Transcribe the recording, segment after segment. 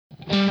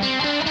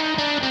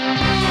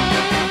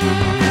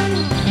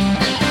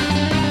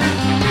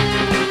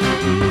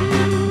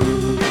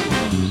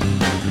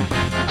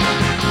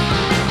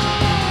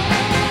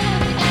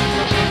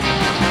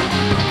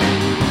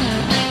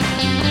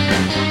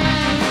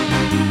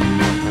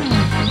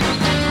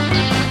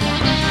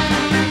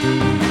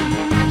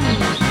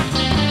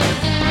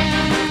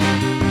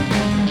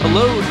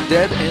Hello,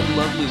 Dead and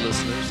Lovely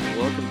listeners, and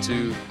welcome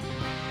to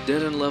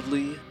Dead and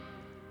Lovely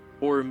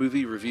Horror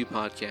Movie Review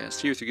Podcast.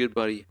 Here with your good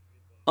buddy,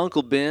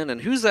 Uncle Ben. And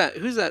who's that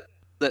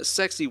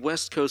sexy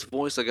West Coast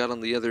voice I got on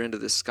the other end of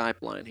this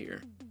Skype line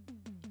here?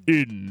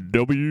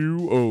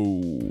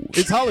 NWO.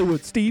 It's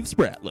Hollywood Steve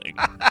Spratling.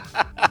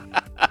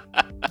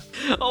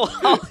 Oh,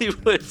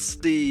 Hollywood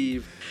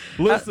Steve.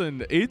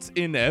 Listen, it's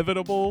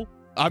inevitable.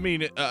 I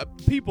mean,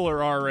 people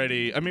are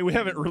already... I mean, we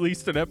haven't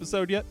released an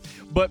episode yet,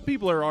 but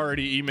people are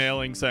already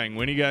emailing saying,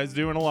 when are you guys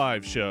doing a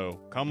live show?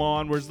 Come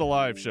on, where's the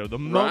live show? The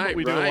moment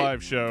we do a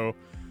live show,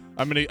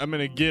 I'm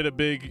gonna get a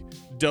big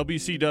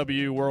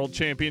WCW World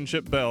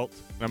Championship belt.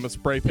 I'm gonna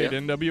spray paint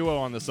NWO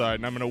on the side,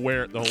 and I'm gonna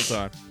wear it the whole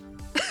time.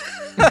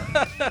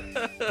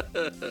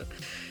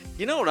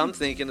 You know what I'm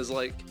thinking is,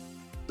 like,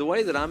 the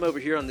way that I'm over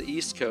here on the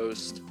East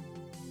Coast...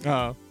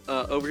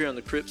 over here on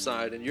the Crip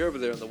side, and you're over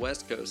there on the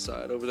West Coast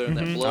side, over there on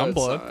that blood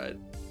side.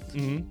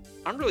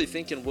 I'm really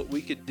thinking what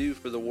we could do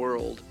for the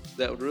world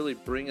that would really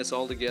bring us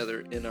all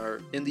together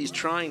in these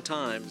trying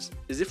times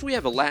is if we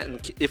have a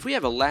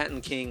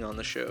Latin king on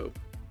the show.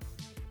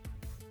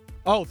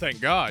 Oh,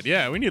 thank God!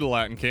 Yeah, we need a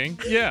Latin king.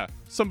 Yeah,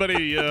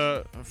 somebody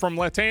from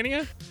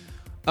Latania.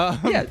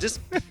 Yeah,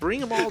 just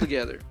bring them all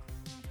together.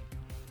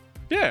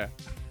 Yeah,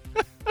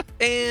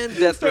 and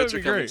death threats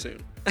are coming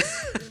soon.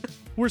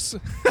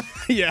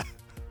 Yeah.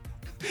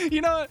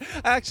 You know what?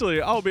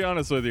 Actually, I'll be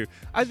honest with you.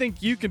 I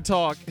think you can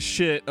talk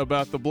shit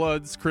about the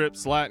Bloods,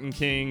 Crips, Latin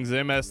Kings,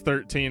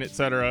 MS-13,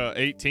 etc.,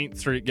 18th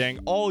Street Gang,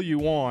 all you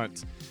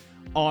want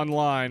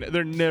online.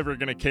 They're never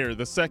going to care.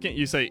 The second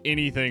you say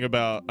anything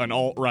about an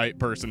alt-right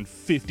person,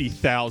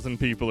 50,000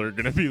 people are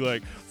going to be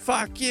like,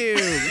 fuck you,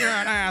 you're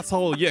an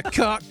asshole, you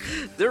cuck.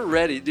 They're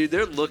ready, dude.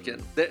 They're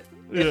looking.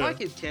 If I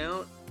could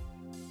count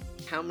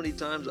how many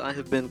times I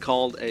have been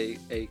called a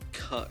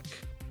cuck.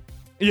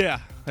 Yeah.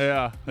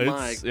 My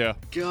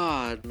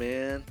God,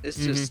 man. It's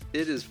just,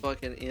 it is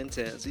fucking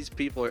intense. These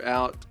people are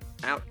out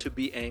to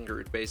be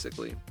angered,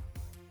 basically.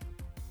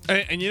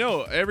 And you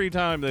know, every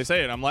time they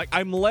say it, I'm like,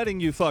 I'm letting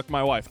you fuck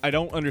my wife. I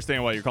don't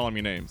understand why you're calling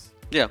me names.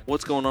 Yeah,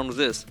 what's going on with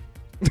this?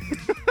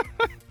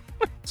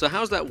 So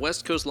how's that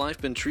West Coast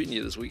life been treating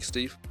you this week,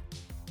 Steve?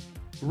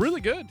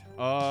 Really good.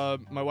 My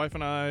wife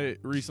and I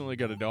recently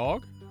got a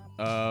dog.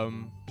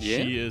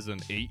 She is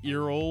an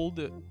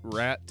 8-year-old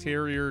rat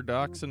terrier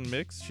dachshund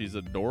mix. She's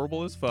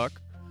adorable as fuck.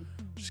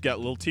 She's got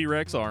little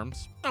T-Rex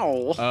arms.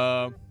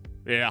 Oh.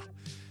 Yeah.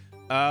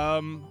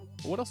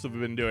 What else have we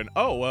been doing?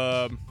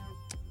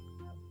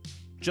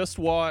 Just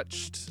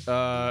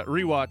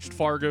rewatched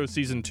Fargo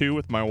season 2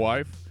 with my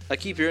wife. I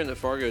keep hearing that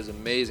Fargo is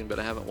amazing, but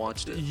I haven't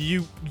watched it.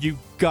 You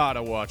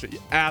gotta watch it. You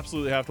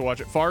absolutely have to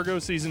watch it. Fargo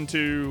season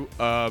 2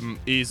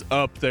 is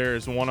up there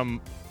as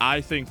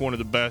I think one of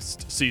the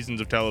best seasons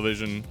of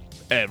television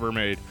ever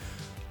made.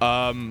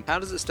 How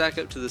does it stack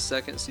up to the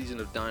second season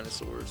of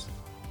Dinosaurs?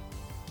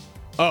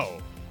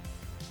 Oh,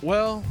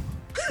 well,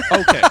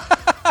 okay.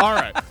 All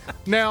right.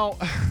 Now,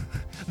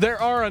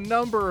 there are a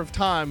number of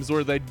times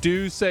where they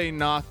do say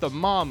not the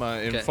mama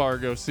in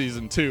Fargo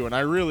season 2, and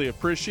I really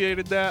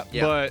appreciated that,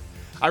 but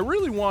I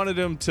really wanted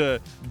him to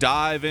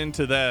dive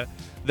into that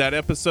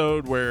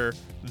episode where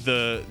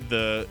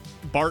the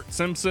Bart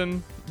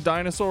Simpson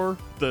dinosaur,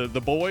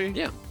 the boy,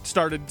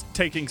 started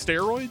taking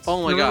steroids.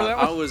 Oh my God,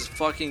 I was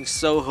fucking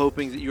so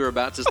hoping that you were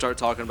about to start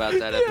talking about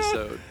that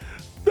episode.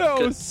 That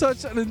was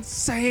such an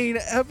insane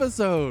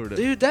episode.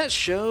 Dude, that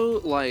show,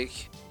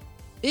 like,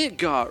 it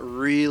got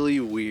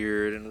really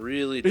weird and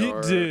really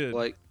dark. It did.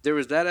 Like, there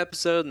was that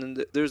episode, and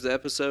then there's the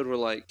episode where,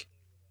 like,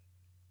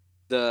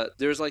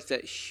 there's like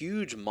that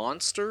huge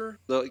monster,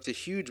 the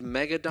huge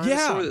mega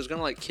dinosaur that was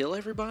gonna like kill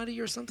everybody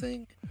or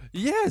something.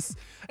 Yes,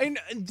 and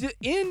the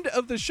end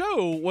of the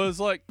show was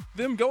like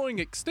them going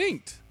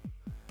extinct.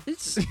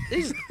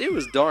 It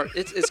was dark.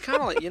 It's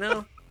kind of like, you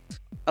know,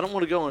 I don't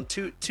want to go on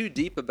too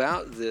deep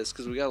about this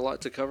because we got a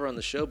lot to cover on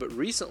the show. But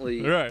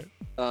recently,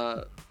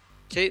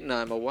 Kate and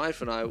I, my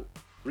wife and I,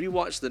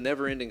 rewatched The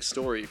Never-Ending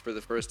Story for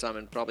the first time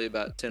in probably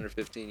about 10 or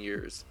 15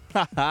 years.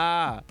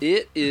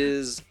 It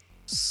is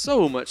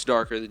so much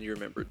darker than you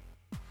remembered.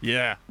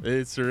 Yeah,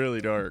 it's really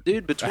dark.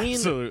 Dude,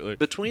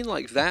 between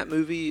like that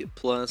movie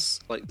plus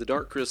like The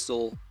Dark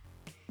Crystal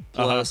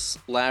plus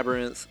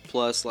Labyrinth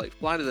plus like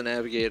Flight of the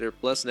Navigator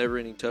plus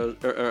Never-Ending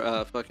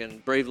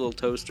fucking Brave Little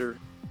Toaster.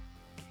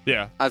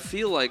 Yeah. I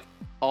feel like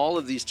all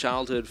of these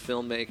childhood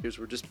filmmakers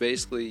were just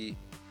basically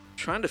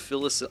trying to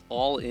fill us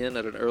all in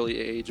at an early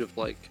age of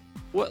like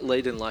what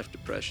late in life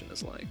depression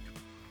is like.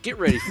 Get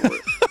ready for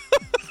it.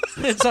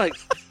 It's like,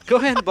 go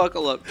ahead and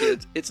buckle up,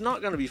 kids. It's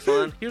not going to be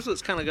fun. Here's what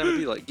it's kind of going to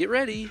be like. Get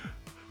ready.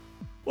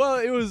 Well,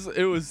 it was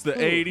the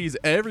 80s.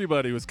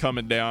 Everybody was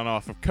coming down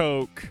off of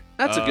coke.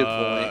 That's a good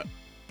point.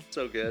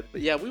 So good. But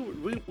yeah,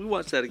 we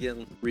watched that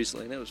again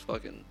recently, and it was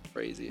fucking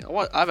crazy.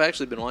 I've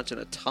actually been watching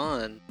a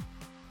ton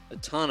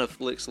of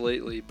flicks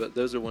lately, but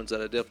those are ones that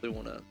I definitely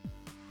want to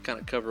kind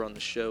of cover on the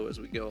show as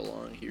we go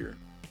along here.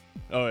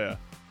 Oh yeah.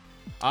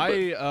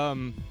 I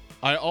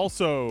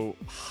also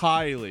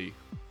highly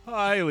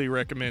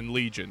recommend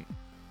Legion.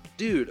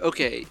 Dude,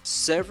 okay,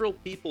 several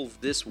people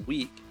this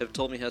week have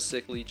told me how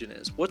sick Legion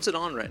is. What's it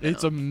on right now?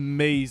 It's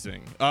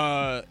amazing.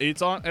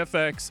 It's on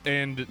FX,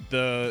 and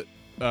the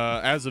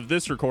as of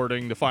this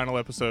recording, the final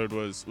episode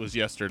was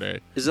yesterday.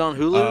 Is it on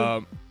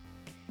Hulu?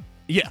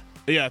 Yeah,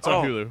 it's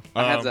on Hulu.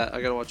 I have that.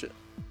 I gotta watch it.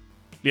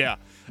 Yeah,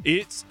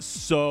 it's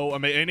so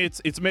amazing, and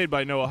it's made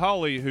by Noah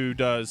Hawley, who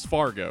does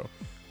Fargo.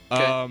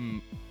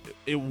 Okay.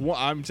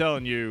 I'm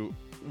telling you,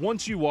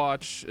 once you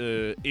watch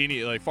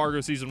any like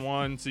Fargo season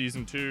 1,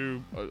 season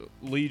 2,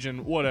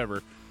 Legion,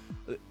 whatever,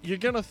 you're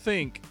gonna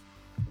think,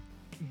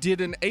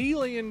 did an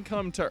alien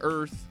come to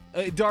Earth,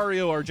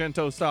 Dario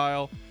Argento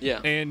style,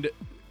 and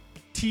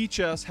teach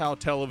us how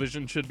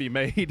television should be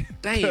made?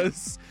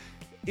 Because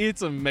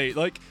it's amazing.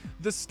 Like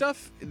the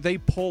stuff they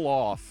pull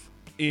off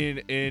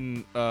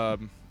in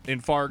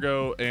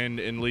Fargo and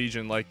in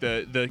Legion, like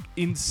the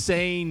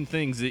insane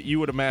things that you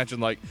would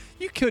imagine, like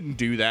you couldn't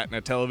do that in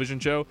a television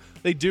show.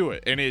 They do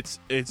it, and it's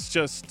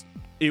just,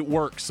 it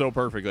works so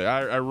perfectly.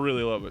 I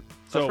really love it.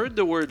 So, I've heard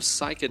the word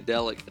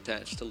psychedelic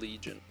attached to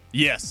Legion.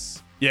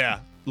 Yes. Yeah.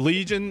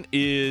 Legion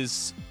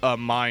is a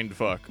mind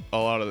fuck a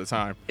lot of the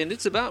time. And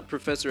it's about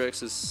Professor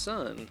X's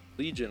son,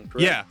 Legion,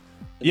 correct? Yeah.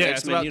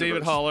 It's about universe.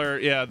 David Haller,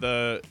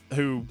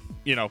 who,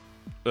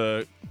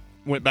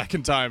 went back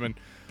in time and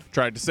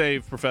tried to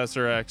save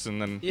Professor X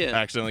and then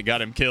accidentally got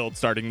him killed,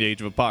 starting the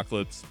Age of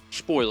Apocalypse.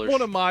 Spoilers.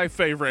 One of my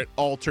favorite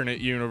alternate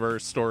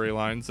universe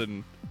storylines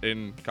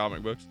in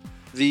comic books.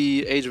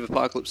 The Age of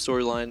Apocalypse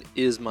storyline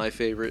is my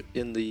favorite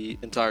in the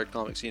entire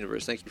comics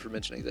universe. Thank you for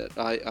mentioning that.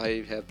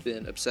 I have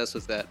been obsessed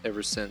with that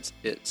ever since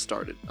it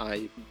started.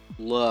 I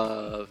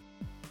love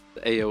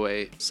the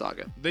AOA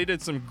saga. They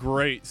did some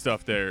great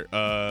stuff there.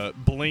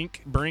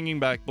 Blink,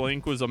 bringing back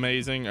Blink was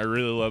amazing. I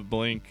really love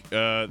Blink.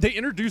 They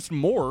introduced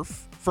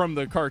Morph from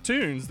the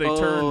cartoons. They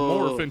turned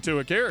Morph into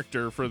a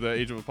character for the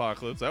Age of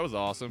Apocalypse. That was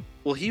awesome.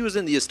 Well, he was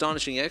in the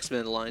Astonishing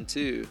X-Men line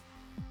too.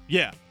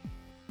 Yeah.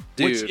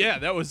 Dude.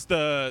 That was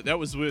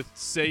with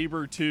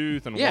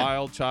Sabretooth and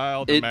Wild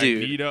Child and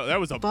Magneto. That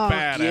was a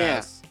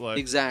badass. Yeah.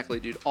 Exactly,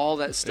 dude. All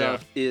that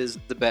stuff is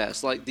the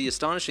best. Like the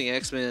Astonishing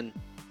X-Men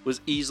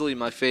was easily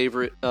my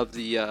favorite of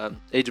the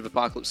Age of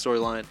Apocalypse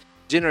storyline.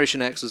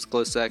 Generation X was a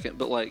close second,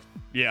 but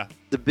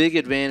the big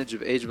advantage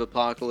of Age of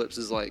Apocalypse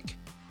is like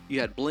you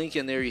had Blink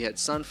in there, you had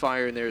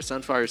Sunfire in there.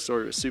 Sunfire's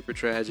story was super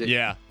tragic.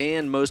 Yeah.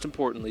 And most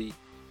importantly,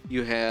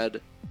 you had,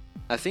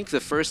 I think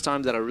the first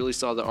time that I really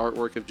saw the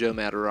artwork of Joe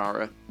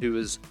Madureira, who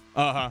was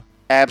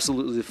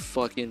absolutely the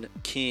fucking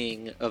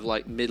king of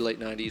like mid-late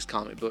 90s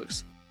comic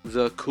books.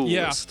 The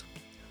coolest.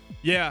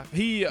 Yeah.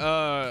 He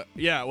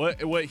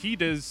what he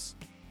does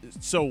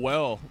so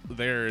well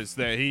there is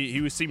that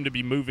he seemed to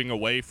be moving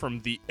away from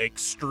the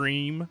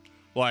extreme,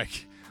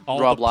 like all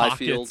Rob the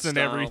pockets and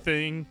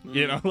everything. Mm-hmm.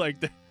 You know,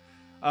 like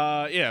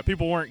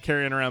people weren't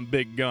carrying around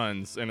big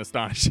guns in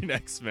Astonishing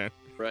X-Men.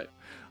 Right.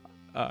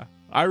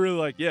 I really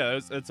like.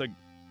 It's a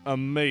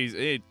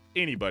amazing.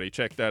 Anybody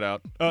check that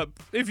out.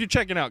 If you're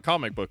checking out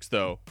comic books,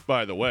 though,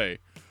 by the way,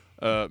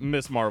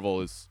 Miss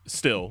Marvel is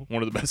still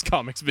one of the best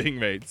comics being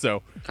made.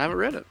 So I haven't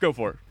read it. Go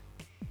for it.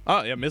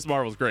 Oh yeah, Miss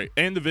Marvel's great.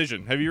 And the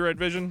Vision. Have you read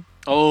Vision?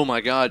 Oh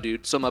my god,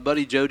 dude! So my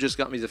buddy Joe just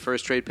got me the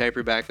first trade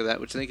paperback of that,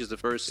 which I think is the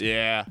first.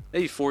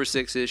 Maybe 4 or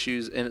 6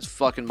 issues, and it's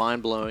fucking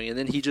mind blowing. And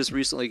then he just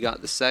recently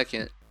got the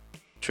second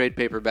trade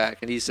paperback,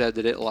 and he said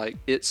that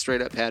it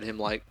straight up had him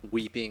like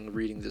weeping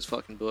reading this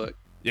fucking book.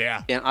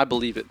 Yeah. And I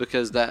believe it,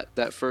 because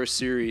that first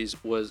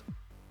series was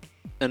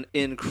an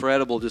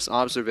incredible just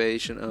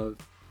observation of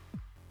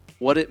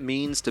what it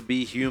means to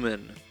be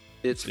human.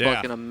 It's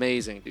fucking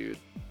amazing, dude.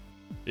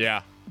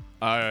 Yeah.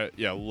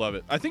 Love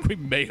it. I think we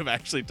may have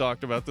actually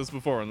talked about this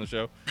before on the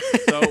show.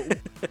 So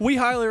we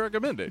highly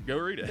recommend it. Go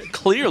read it.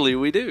 Clearly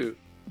we do.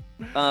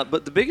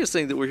 But the biggest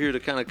thing that we're here to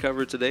kind of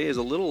cover today is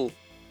a little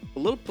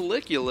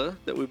pellicula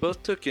that we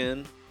both took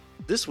in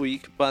this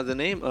week by the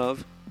name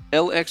of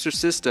El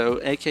Exorcisto,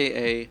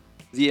 a.k.a.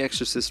 The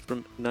Exorcist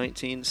from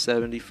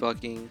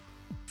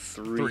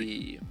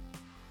 1973.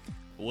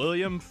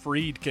 William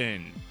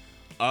Friedkin.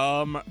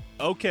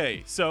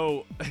 Okay,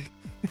 so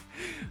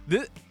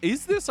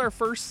is this our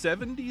first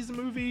 70s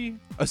movie?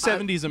 A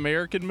 70s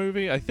American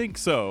movie? I think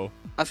so.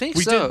 We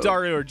did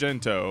Dario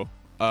Argento,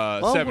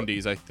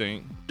 70s, I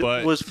think.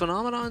 But was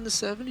Phenomena in the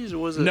 70s, or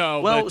was it? No,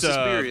 it was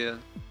Suspiria.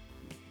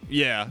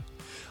 Yeah.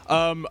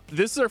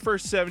 This is our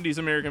first 70s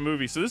American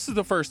movie, so this is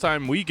the first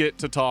time we get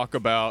to talk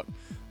about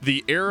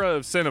the era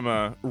of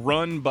cinema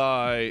run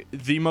by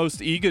the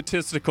most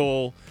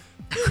egotistical,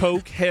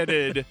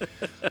 coke-headed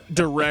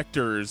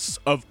directors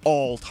of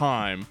all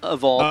time.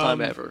 Of all time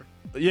ever.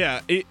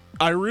 Yeah,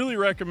 I really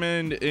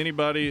recommend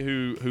anybody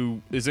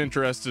who is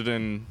interested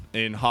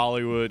in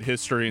Hollywood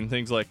history and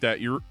things like that,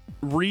 you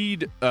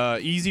read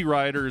Easy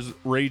Rider's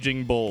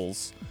Raging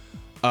Bulls.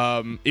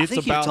 It's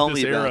about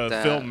this era of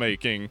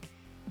filmmaking.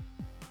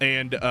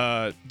 And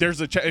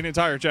there's an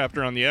entire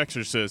chapter on The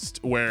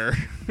Exorcist where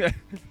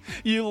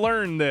you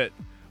learn that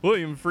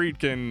William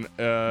Friedkin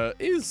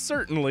is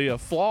certainly a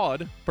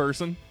flawed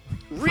person.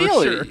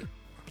 Really? For sure.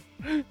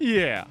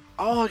 Yeah.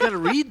 Oh, I gotta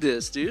read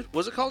this, dude.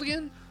 What's it called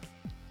again?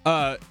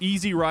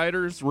 Easy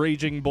Riders,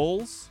 Raging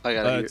Bulls. I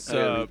gotta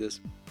read this.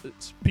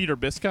 It's Peter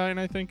Biskind,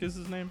 I think is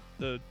his name.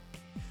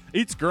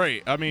 It's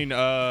great. I mean,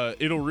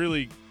 it'll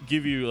really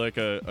give you like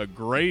a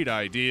great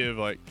idea of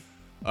like,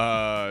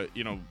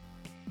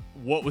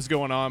 what was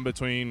going on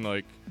between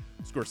like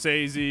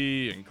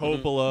Scorsese and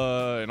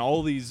Coppola and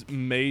all these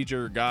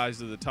major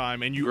guys of the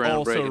time, and you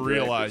also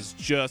realize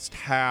just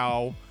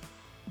how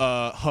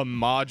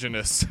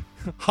homogenous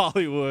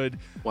Hollywood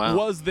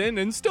was then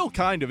and still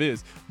kind of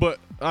is. But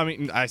I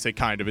mean, I say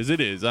kind of is. It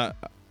is. I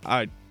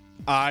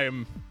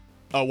am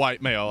a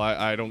white male.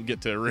 I don't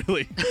get to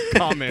really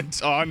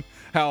comment on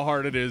how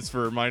hard it is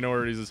for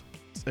minorities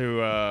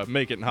who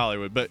make it in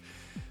Hollywood. But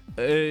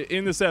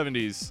in the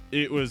 70s,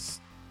 it was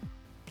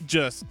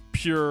just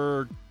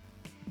pure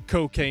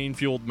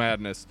cocaine-fueled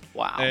madness.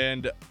 Wow.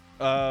 And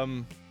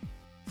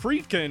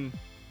Friedkin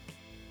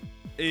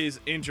is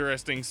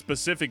interesting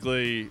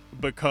specifically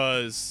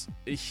because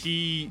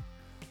he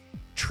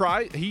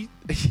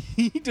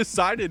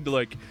decided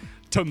like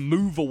to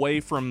move away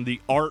from the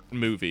art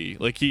movie.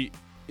 Like he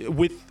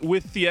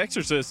with The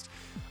Exorcist,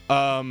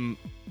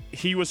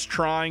 he was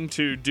trying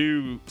to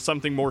do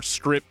something more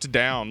stripped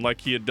down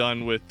like he had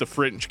done with The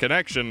French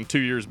Connection 2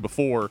 years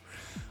before.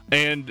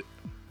 And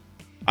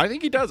I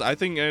think he does. I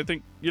think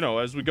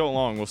as we go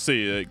along, we'll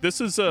see. Like, this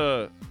is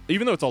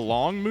even though it's a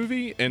long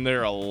movie and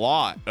there are a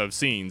lot of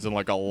scenes and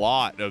like a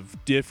lot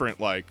of different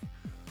like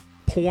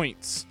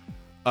points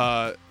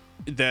that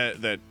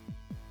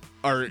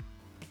are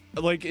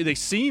like, they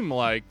seem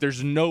like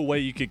there's no way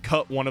you could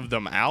cut one of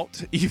them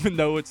out, even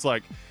though it's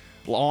like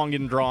long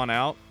and drawn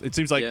out. It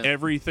seems like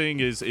everything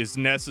is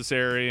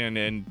necessary,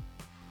 and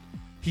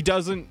he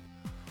doesn't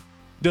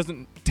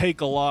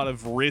take a lot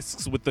of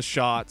risks with the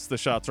shots. The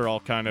shots are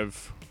all kind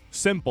of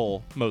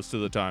simple most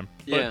of the time.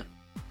 Yeah.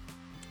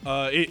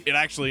 But, it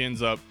actually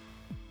ends up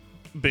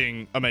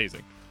being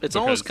amazing. It's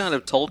almost kind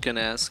of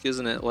Tolkien-esque,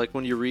 isn't it? Like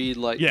when you read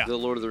like the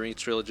Lord of the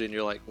Rings trilogy and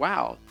you're like,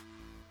 wow,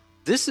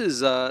 this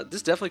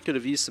definitely could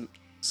have used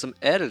some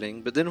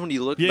editing. But then when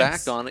you look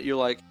back on it, you're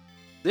like,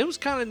 it was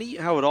kind of neat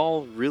how it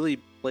all really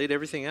played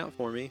everything out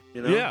for me.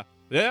 You know?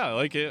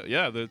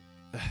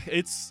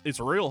 It's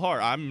real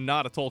hard. I'm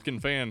not a Tolkien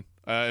fan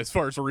as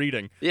far as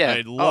reading. Yeah,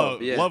 I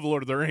love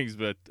Lord of the Rings,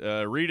 but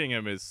reading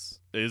him is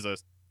a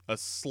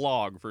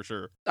slog for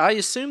sure. I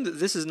assume that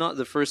this is not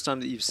the first time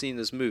that you've seen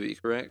this movie,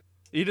 correct?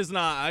 It is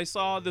not. I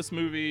saw this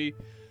movie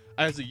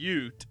as a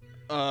Ute.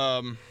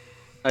 A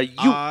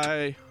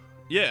Ute?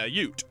 Yeah,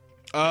 Ute.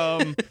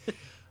 I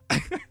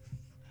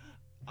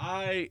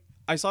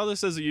saw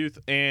this as a youth,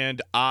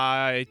 and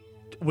I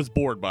was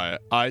bored by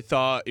it. I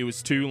thought it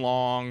was too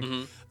long.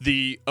 Mm-hmm.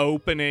 The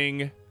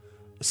opening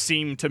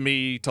seemed to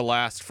me to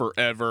last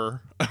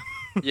forever.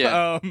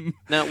 Yeah.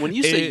 Now, when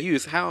you say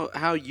youth,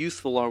 how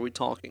youthful are we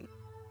talking?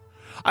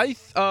 I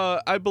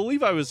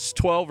believe I was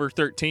 12 or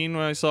 13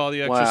 when I saw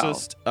The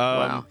Exorcist.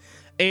 Wow.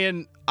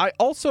 And I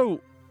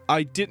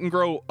didn't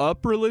grow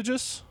up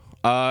religious.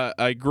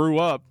 I grew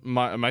up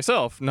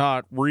myself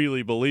not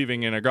really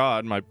believing in a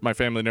God. My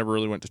family never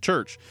really went to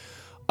church.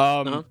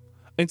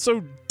 And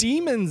so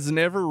demons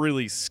never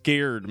really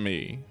scared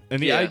me.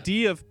 And the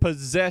idea of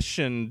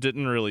possession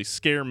didn't really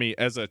scare me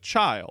as a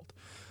child.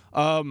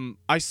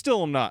 I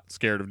still am not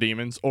scared of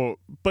demons,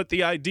 but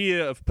the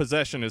idea of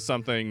possession is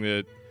something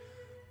that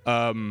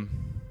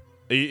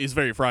is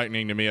very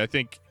frightening to me. I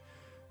think,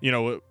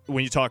 when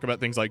you talk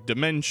about things like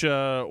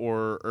dementia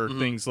or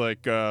things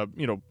like,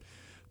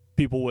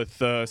 people with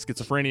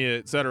schizophrenia,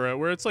 etc.,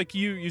 where it's like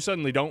you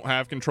suddenly don't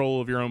have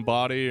control of your own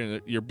body and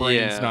your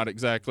brain's not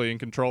exactly in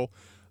control.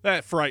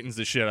 That frightens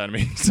the shit out of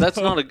me. So,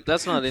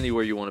 that's not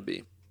anywhere you want to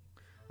be.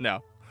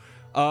 No.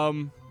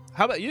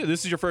 How about you?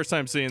 This is your first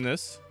time seeing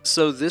this?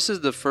 So this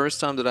is the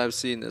first time that I've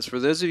seen this. For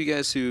those of you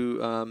guys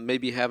who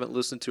maybe haven't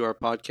listened to our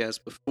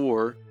podcast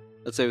before,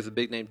 let's say with a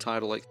big name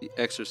title like The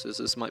Exorcist,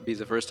 this might be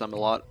the first time a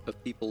lot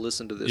of people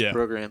listen to this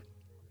program.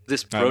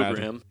 This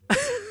program.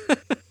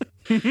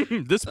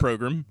 This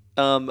program.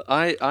 I'm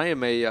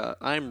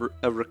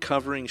a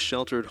recovering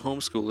sheltered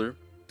homeschooler,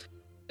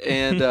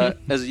 and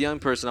as a young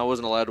person, I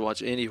wasn't allowed to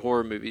watch any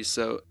horror movies.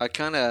 So I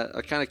kind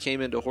of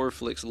came into horror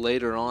flicks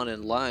later on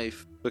in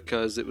life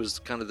because it was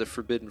kind of the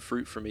forbidden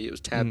fruit for me. It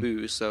was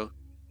taboo. So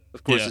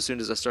of course, as soon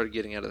as I started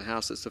getting out of the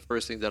house, that's the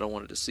first thing that I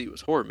wanted to see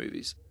was horror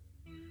movies.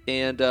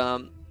 And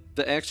The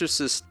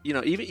Exorcist,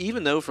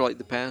 even though for like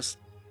the past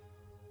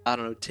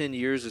 10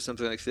 years or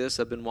something like this,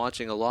 I've been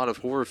watching a lot of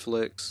horror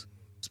flicks,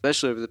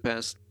 especially over the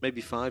past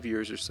maybe 5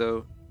 years or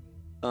so.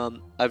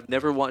 I've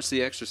never watched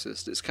The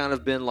Exorcist. It's kind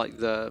of been like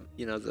the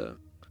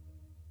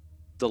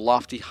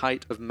lofty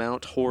height of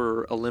Mount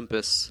Horror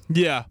Olympus.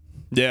 Yeah.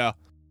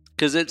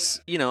 Because it's,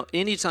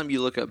 anytime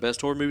you look up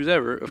best horror movies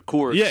ever, of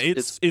course,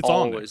 it's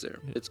always there.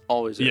 It's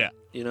always there.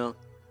 Yeah.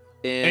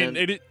 And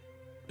it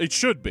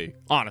should be,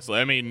 honestly.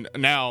 I mean,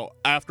 now,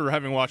 after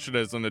having watched it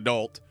as an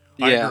adult,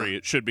 I agree,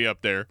 it should be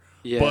up there.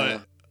 Yeah.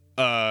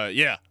 But,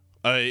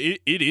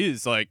 it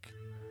is, like,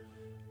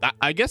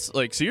 I guess,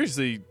 like,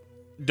 seriously,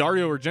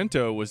 Dario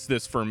Argento was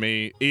this for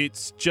me.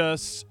 It's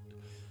just,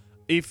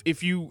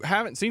 if you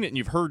haven't seen it and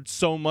you've heard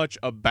so much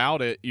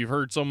about it, you've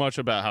heard so much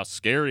about how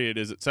scary it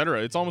is,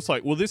 etc., it's almost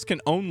like, well, this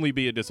can only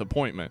be a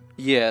disappointment.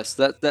 Yes,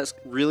 that's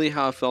really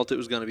how I felt it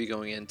was going to be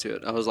going into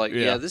it. I was like,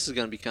 yeah this is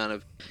going to be kind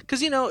of...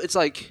 Because, it's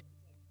like...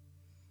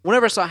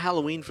 Whenever I saw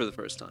Halloween for the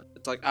first time,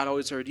 it's like I'd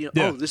always heard,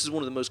 oh, this is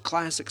one of the most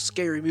classic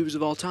scary movies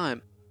of all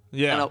time.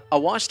 Yeah. And I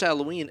watched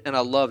Halloween, and I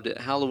loved it.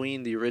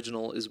 Halloween, the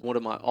original, is one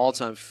of my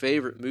all-time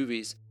favorite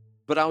movies.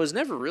 But I was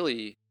never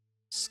really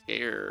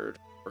scared,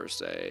 per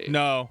se.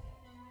 No.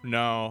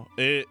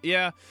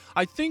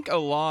 I think a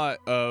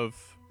lot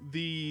of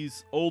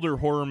these older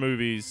horror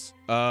movies,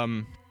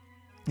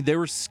 they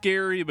were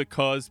scary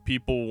because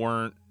people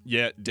weren't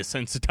yet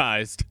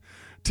desensitized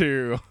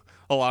to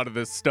a lot of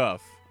this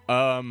stuff.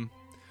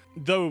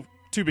 Though,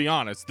 to be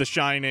honest, The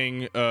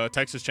Shining,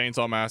 Texas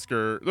Chainsaw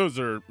Massacre, those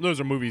are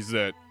movies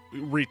that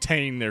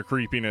retain their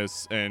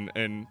creepiness and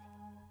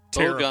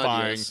terrifying. Oh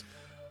God, yes.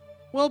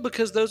 Well,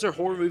 because those are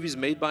horror movies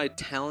made by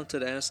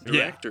talented-ass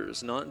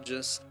directors, not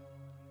just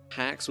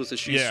hacks with a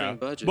shoestring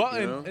budget.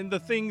 Well, and the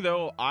thing,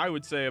 though, I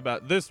would say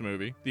about this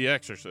movie, The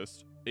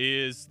Exorcist,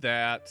 is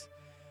that...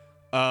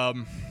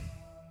 and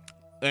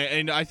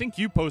I think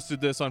you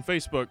posted this on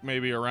Facebook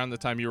maybe around the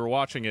time you were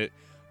watching it,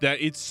 that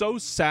it's so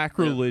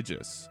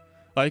sacrilegious.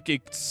 Like,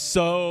 it's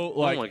so,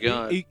 like, oh my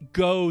God. It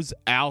goes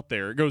out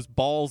there. It goes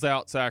balls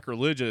out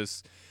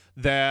sacrilegious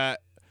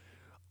that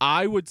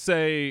I would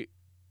say,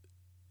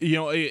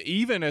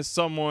 even as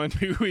someone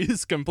who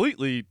is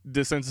completely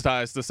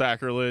desensitized to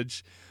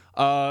sacrilege,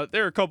 there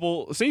are a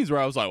couple scenes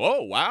where I was like,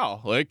 oh, wow.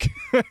 Like,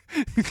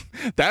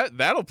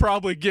 that'll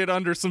probably get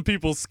under some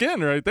people's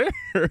skin right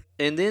there.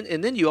 And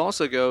then you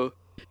also go,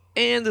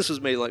 and this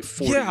was made like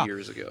 40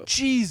 years ago.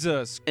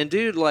 Jesus. And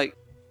dude, like,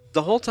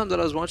 the whole time that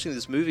I was watching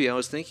this movie, I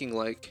was thinking,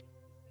 like,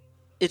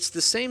 it's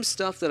the same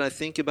stuff that I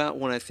think about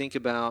when I think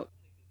about,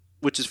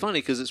 which is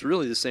funny because it's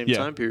really the same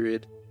time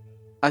period.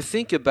 I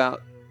think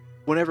about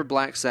whenever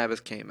Black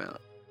Sabbath came out.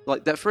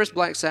 Like, that first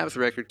Black Sabbath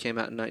record came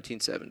out in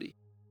 1970.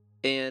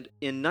 And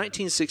in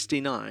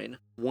 1969,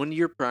 1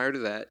 year prior to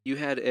that, you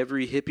had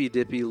every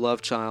hippy-dippy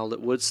love child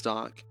at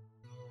Woodstock.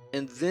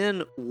 And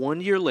then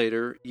 1 year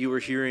later, you were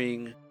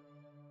hearing...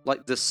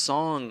 like the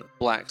song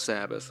Black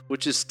Sabbath,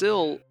 which is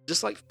still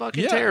just like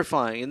fucking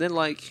terrifying. And then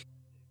like,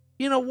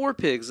 War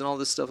Pigs and all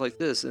this stuff like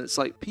this. And it's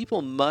like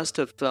people must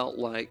have felt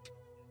like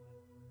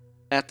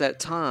at that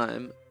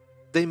time,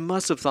 they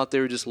must have thought they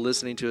were just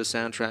listening to a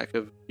soundtrack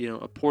of,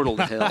 a portal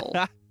to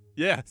hell.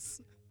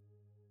 Yes.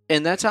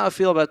 And that's how I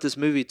feel about this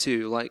movie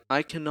too. Like,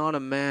 I cannot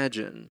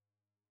imagine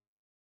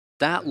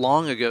that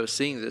long ago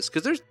seeing this.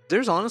 Because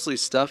there's honestly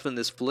stuff in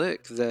this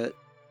flick that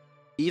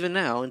even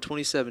now in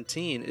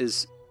 2017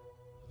 is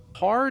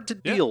hard to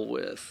deal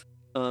with.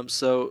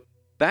 So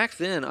back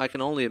then, I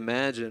can only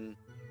imagine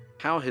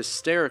how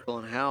hysterical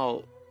and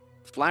how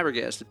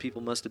flabbergasted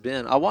people must have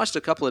been. I watched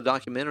a couple of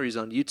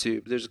documentaries on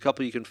YouTube. There's a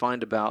couple you can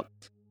find about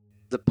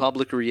the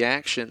public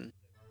reaction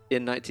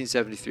in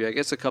 1973. I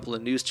guess a couple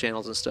of news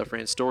channels and stuff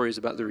ran stories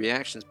about the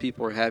reactions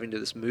people were having to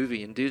this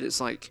movie. And dude, it's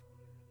like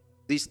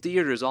these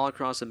theaters all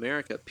across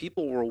America,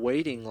 people were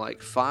waiting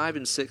like 5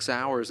 and 6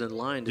 hours in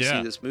line to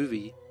see this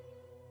movie.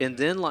 And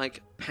then,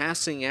 like,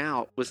 passing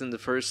out within the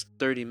first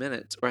 30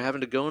 minutes or having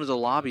to go into the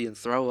lobby and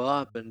throw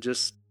up and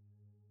just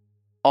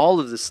all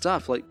of this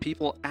stuff. Like,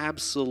 people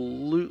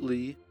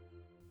absolutely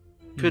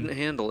couldn't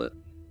handle it.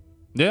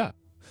 Yeah.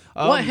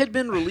 What had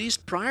been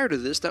released prior to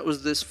this that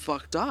was this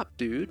fucked up,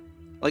 dude?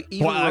 Like,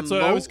 even that's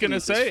what I was going to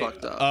say.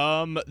 Fucked up.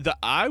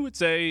 I would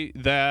say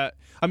that...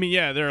 I mean,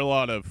 yeah, there were a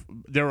lot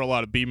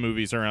of B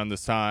movies around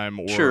this time,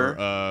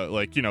 or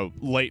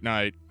late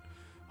night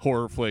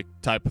horror flick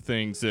type of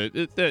things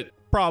that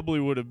probably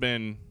would have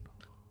been.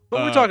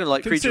 But we're talking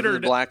like Creature from the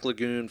Black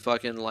Lagoon,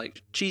 fucking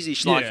like cheesy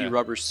schlocky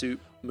rubber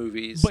soup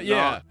movies. But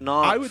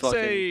not I would fucking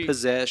say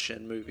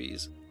possession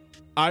movies.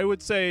 I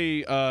would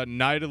say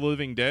Night of the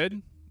Living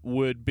Dead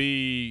would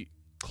be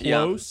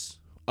close,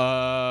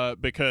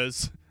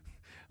 because.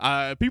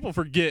 People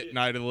forget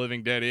Night of the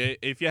Living Dead.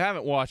 If you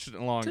haven't watched it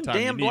in a long time,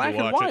 damn you need black to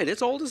watch and white. it.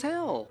 It's old as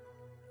hell.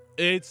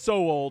 It's so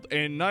old,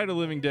 and Night of the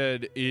Living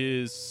Dead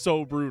is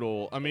so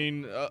brutal. I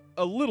mean,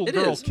 a little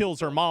girl kills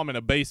her mom in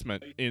a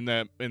basement in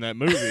that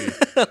movie.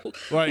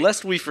 Like,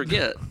 lest we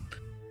forget.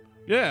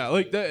 Yeah,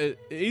 like that.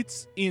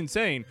 It's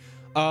insane.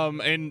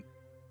 And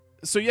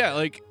so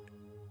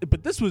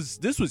but this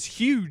was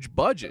huge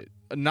budget.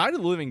 Night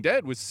of the Living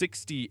Dead was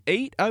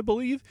 68, I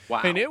believe. Wow.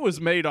 And it was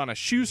made on a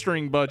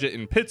shoestring budget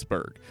in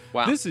Pittsburgh.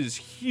 Wow. This is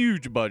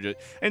huge budget.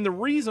 And the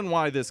reason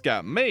why this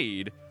got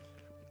made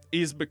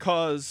is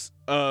because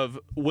of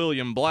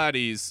William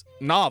Blatty's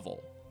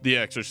novel, The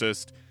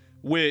Exorcist,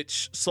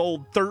 which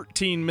sold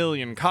 13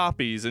 million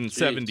copies in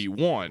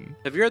 71.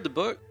 Have you read the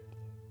book?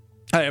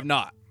 I have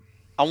not.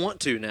 I want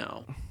to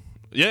now.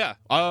 Yeah.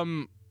 I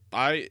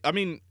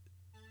mean,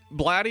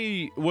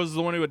 Blatty was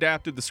the one who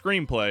adapted the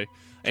screenplay.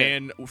 Okay.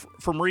 And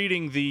from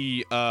reading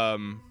the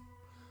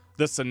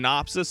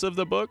synopsis of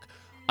the book,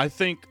 I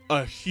think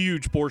a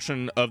huge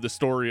portion of the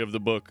story of the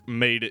book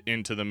made it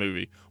into the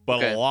movie,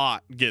 but a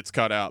lot gets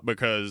cut out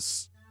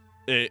because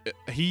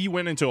he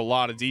went into a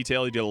lot of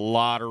detail. He did a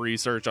lot of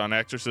research on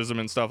exorcism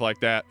and stuff like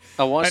that.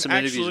 I watched some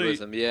interviews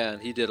with him,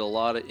 and he did a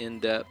lot of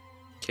in-depth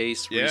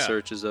case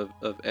researches of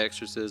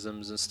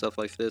exorcisms and stuff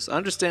like this. I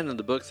understand in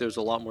the book there's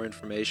a lot more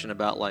information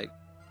about like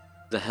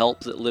the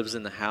help that lives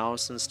in the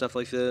house and stuff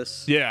like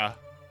this. Yeah.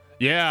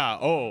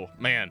 Oh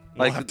man,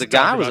 like the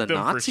guy was a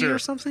Nazi or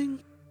something.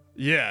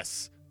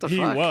 Yes, he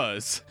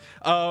was.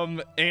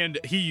 And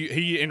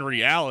he in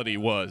reality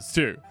was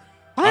too.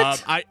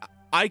 What?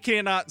 I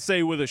cannot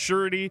say with a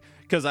surety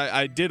because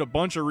I did a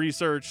bunch of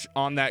research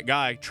on that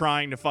guy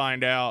trying to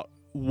find out,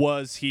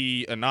 was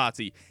he a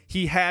Nazi?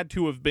 He had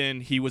to have been.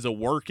 He was a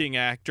working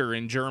actor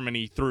in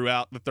Germany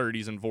throughout the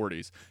 30s and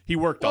 40s. He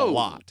worked a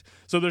lot.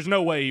 So there's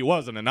no way he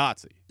wasn't a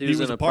Nazi. He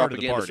was in a part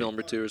propaganda of the film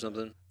or two or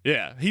something.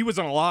 Yeah, he was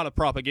in a lot of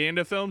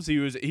propaganda films.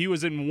 He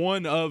was in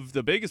one of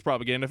the biggest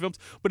propaganda films,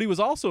 but he was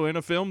also in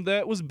a film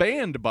that was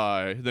banned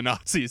by the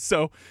Nazis.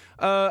 So,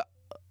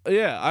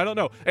 yeah, I don't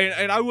know.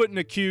 And I wouldn't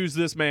accuse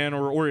this man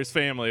or his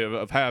family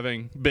of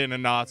having been a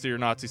Nazi or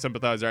Nazi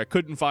sympathizer. I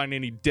couldn't find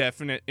any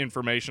definite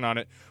information on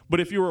it.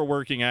 But if you were a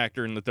working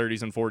actor in the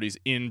 30s and 40s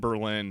in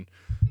Berlin,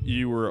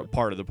 you were a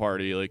part of the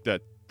party. Like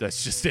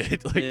that's just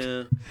it.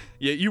 Like,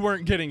 yeah, you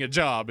weren't getting a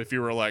job if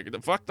you were like,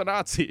 fuck the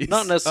Nazis.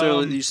 Not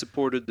necessarily that you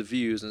supported the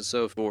views and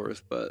so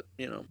forth, but,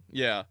 you know.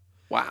 Yeah.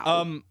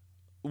 Wow.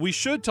 We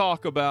should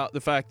talk about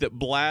the fact that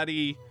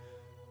Blatty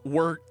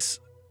worked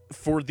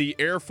for the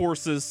Air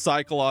Force's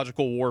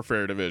Psychological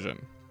Warfare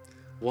Division.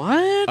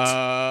 What?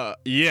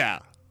 Yeah.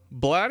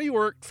 Blatty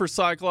worked for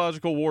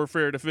Psychological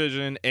Warfare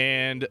Division,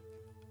 and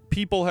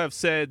people have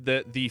said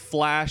that the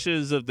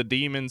flashes of the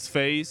demon's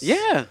face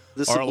the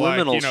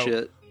subliminal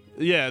shit.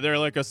 Yeah, they're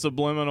like a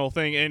subliminal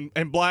thing.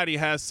 And Blatty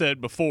has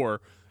said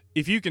before,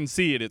 if you can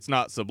see it, it's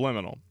not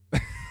subliminal.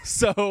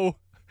 So,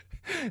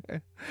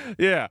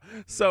 yeah.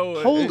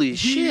 So holy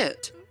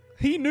shit.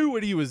 He knew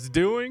what he was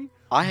doing.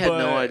 I had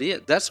no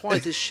idea. That's why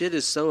this shit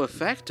is so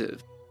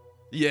effective.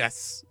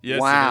 Yes.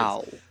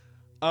 Wow. It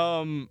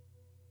is.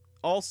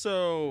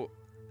 Also,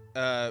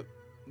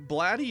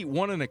 Blatty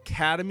won an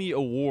Academy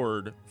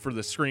Award for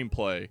the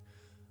screenplay.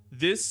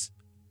 This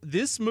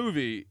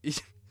movie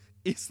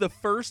is the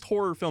first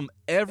horror film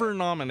ever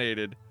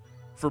nominated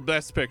for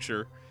Best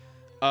Picture.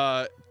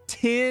 10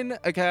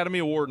 Academy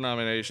Award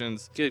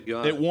nominations. Good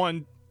God. It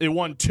won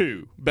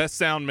 2, Best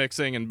Sound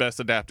Mixing and Best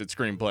Adapted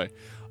Screenplay.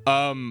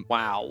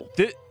 Wow.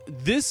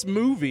 This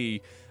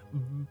movie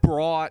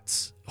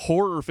brought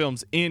horror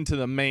films into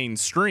the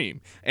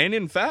mainstream. And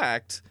in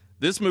fact,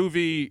 this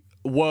movie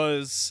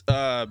was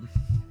it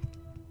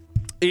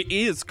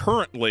is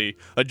currently,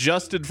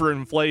 adjusted for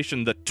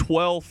inflation, the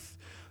 12th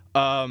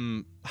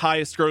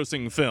highest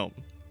grossing film.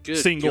 Good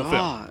single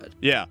God. film.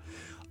 Yeah.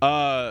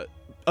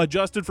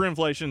 Adjusted for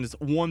inflation is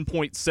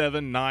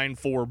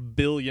 $1.794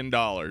 billion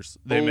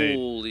they made.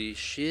 Holy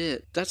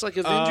shit. That's like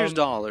Avengers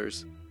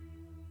dollars.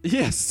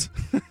 Yes.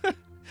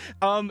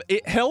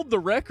 It held the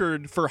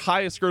record for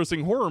highest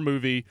grossing horror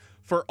movie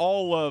for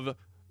all of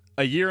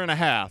a year and a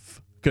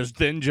half, because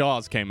then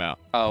Jaws came out.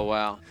 Oh,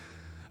 wow.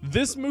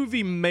 This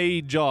movie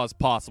made Jaws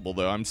possible,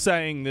 though. I'm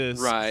saying this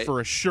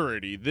for a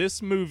surety.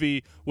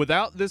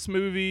 Without this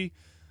movie,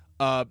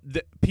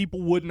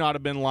 people would not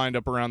have been lined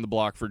up around the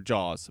block for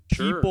Jaws.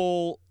 Sure.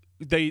 People,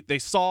 they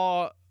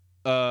saw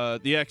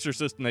The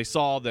Exorcist, and they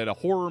saw that a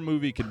horror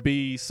movie could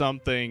be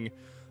something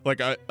like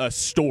a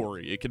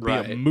story. It could be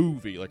a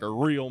movie, like a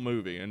real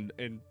movie, and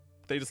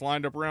they just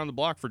lined up around the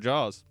block for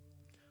Jaws.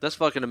 That's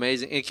fucking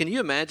amazing. And can you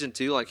imagine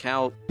too, like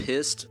how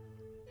pissed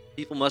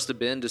people must have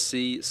been to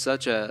see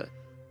such an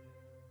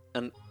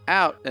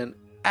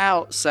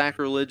out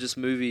sacrilegious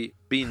movie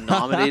be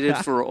nominated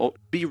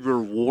be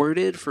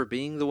rewarded for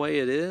being the way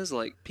it is?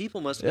 Like,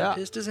 people must have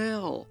been pissed as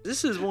hell.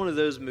 This is one of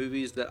those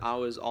movies that I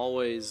was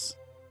always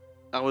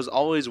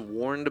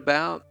warned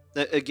about.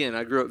 Again,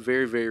 I grew up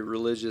very, very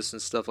religious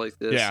and stuff like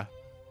this. Yeah.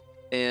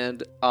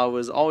 And I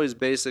was always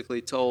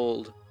basically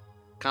told,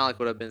 kind of like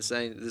what I've been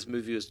saying, that this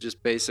movie was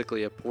just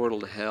basically a portal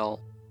to hell.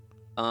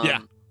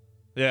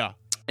 Yeah.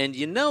 And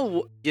you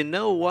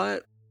know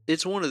what?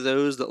 It's one of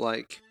those that,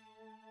 like,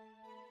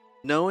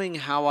 knowing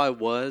how I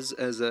was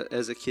as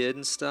a kid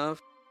and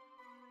stuff,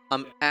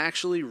 I'm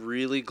actually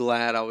really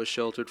glad I was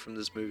sheltered from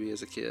this movie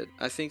as a kid.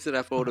 I think that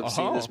if I would have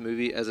seen this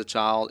movie as a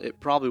child,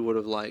 it probably would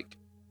have, like,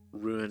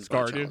 ruined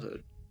my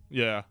childhood.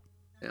 Yeah.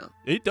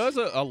 It does.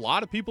 A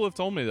lot of people have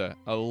told me that.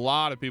 A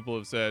lot of people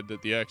have said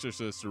that The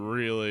Exorcist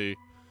really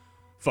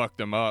fucked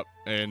them up,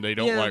 and they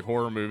don't like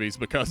horror movies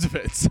because of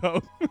it.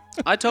 So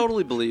I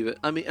totally believe it.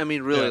 I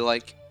mean, really,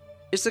 like,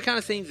 it's the kind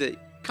of thing that,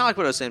 kind of like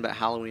what I was saying about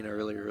Halloween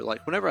earlier.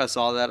 Like, whenever I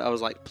saw that, I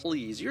was like,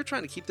 please, you're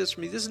trying to keep this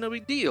from me. This is no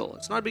big deal.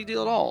 It's not a big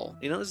deal at all.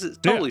 You know, this is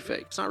totally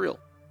fake. It's not real.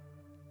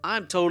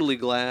 I'm totally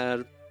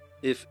glad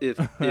if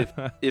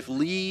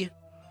Lee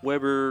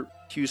Weber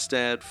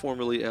Hustad,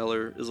 formerly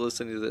Eller, is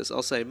listening to this.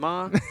 I'll say,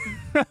 Ma,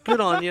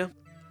 good on you.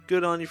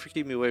 Good on you for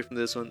keeping me away from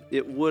this one.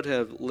 It would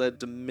have led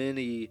to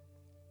many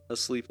a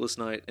sleepless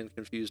night and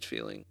confused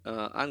feeling.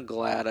 I'm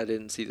glad I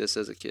didn't see this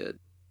as a kid.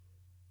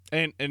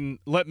 And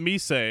let me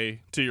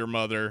say to your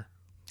mother,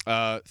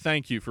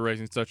 Thank you for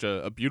raising such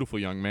a beautiful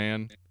young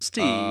man.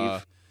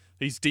 Steve.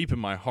 He's deep in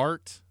my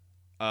heart.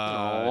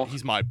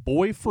 He's my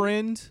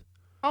boyfriend.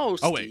 Oh,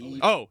 Steve. Oh, wait.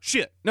 Oh,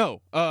 shit.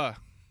 No.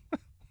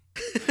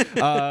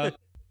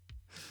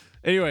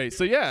 Anyway,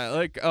 so yeah,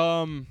 like,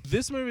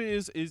 this movie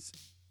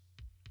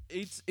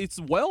it's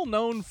well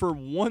known for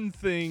one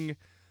thing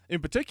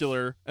in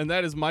particular, and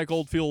that is Mike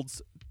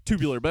Oldfield's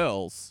Tubular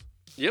Bells.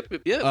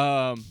 Yep.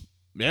 Yeah,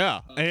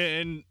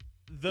 and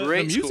the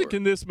music score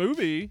in this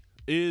movie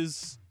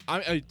is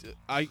I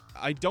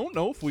don't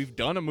know if we've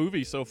done a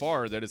movie so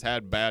far that has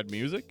had bad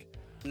music.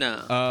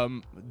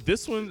 No.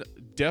 This one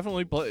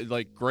definitely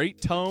like great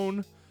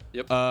tone.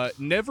 Yep.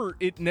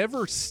 It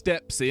never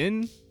steps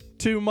in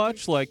too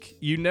much. Like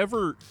you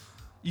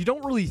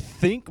don't really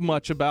think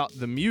much about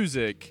the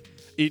music.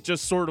 It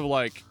just sort of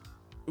like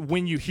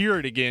when you hear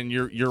it again,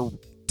 you're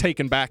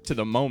taken back to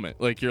the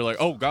moment. Like you're like,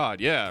 oh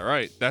God, yeah,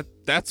 right.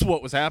 That's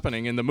what was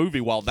happening in the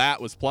movie while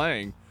that was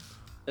playing.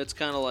 It's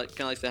kind of like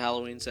the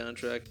Halloween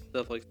soundtrack,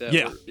 stuff like that.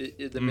 Yeah.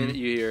 The minute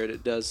you hear it,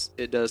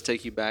 it does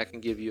take you back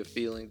and give you a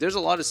feeling. There's a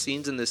lot of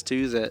scenes in this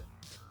too that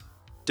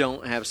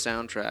don't have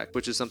soundtrack,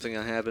 which is something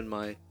I have in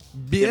my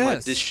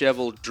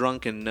disheveled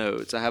drunken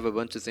notes. I have a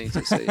bunch of things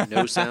that say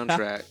no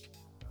soundtrack,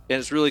 and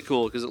it's really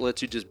cool because it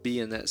lets you just be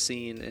in that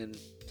scene and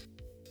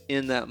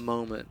in that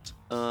moment.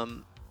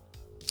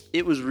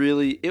 It was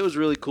really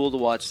cool to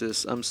watch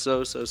this. I'm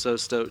so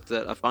stoked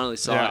that I finally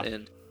saw it,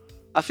 and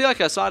I feel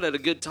like I saw it at a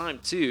good time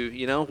too,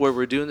 where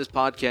we're doing this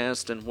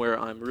podcast and where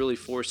I'm really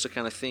forced to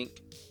kind of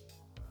think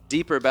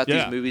deeper about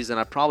these movies than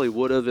I probably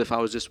would have if I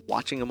was just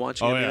watching them.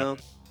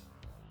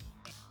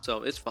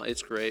 So it's fun.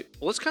 It's great.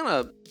 Well, let's kind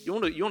of you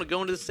want to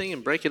go into this thing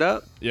and break it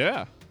up?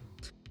 Yeah.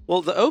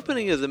 Well, the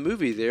opening of the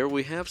movie there,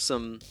 we have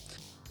some.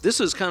 This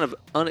was kind of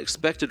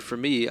unexpected for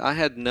me. I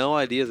had no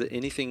idea that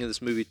anything in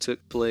this movie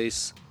took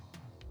place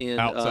in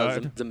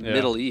the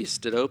Middle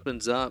East. It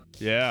opens up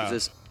with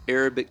this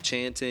Arabic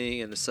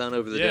chanting and the sun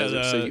over the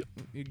desert. So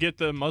you get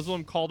the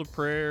Muslim call to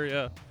prayer.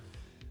 Yeah.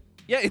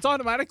 Yeah, it's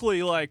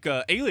automatically like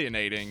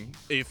alienating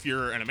if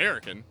you're an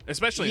American,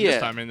 especially in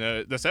this time in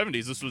the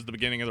 70s. This was the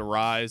beginning of the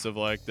rise of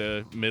like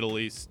the Middle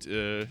East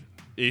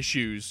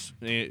issues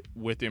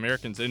with the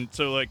Americans, and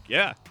so like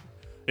it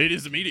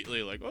is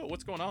immediately like, oh,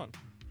 what's going on?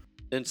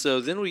 And so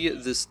then we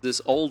get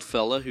this old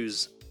fella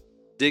who's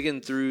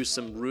digging through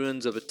some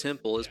ruins of a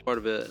temple as part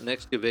of an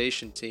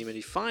excavation team, and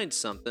he finds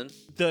something.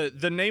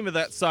 The name of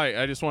that site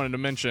I just wanted to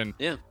mention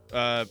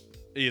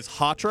is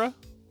Hatra.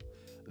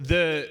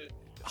 The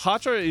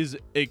Hatra is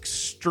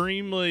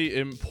extremely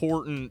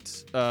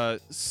important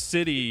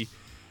city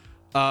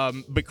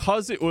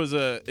because it was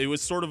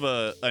sort of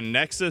a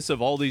nexus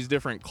of all these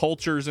different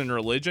cultures and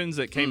religions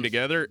that came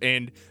together,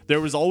 and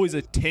there was always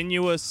a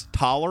tenuous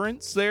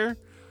tolerance there,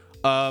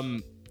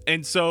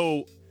 and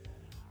so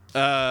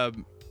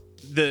the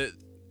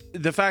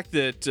fact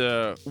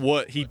that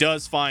what he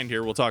does find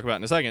here, we'll talk about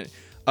in a second,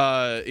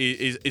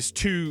 is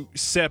two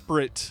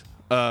separate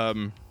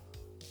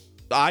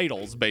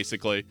idols,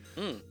 basically.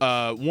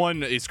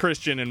 One is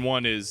Christian and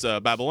one is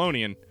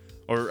Babylonian,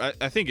 or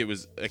I think it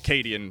was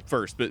Akkadian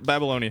first, but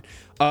Babylonian.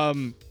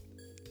 The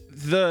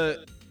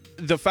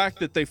fact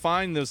that they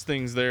find those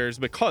things there is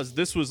because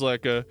this was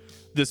like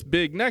this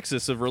big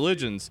nexus of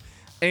religions,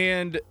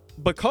 and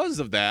because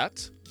of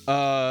that,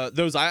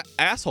 those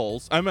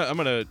assholes. I've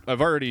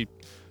already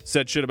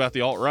said shit about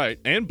the alt-right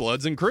and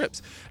Bloods and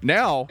Crips.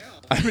 Now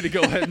I'm going to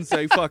go ahead and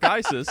say fuck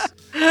ISIS.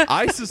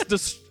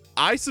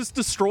 ISIS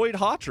destroyed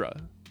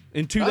Hatra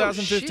in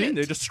 2015.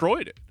 They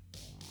destroyed it.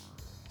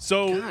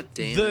 So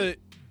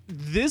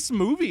this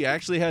movie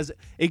actually has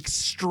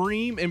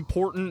extreme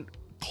important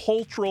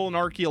cultural and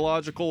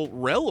archaeological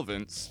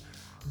relevance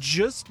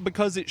just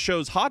because it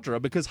shows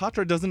Hatra, because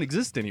Hatra doesn't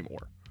exist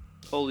anymore.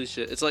 Holy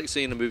shit. It's like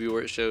seeing a movie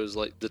where it shows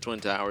like the Twin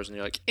Towers and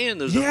you're like, and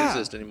those don't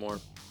exist anymore.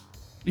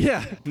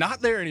 Yeah,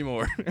 not there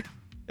anymore.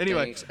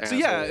 Anyway, Thanks,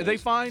 so they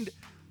find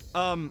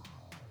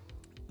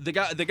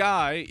the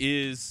guy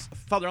is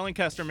Father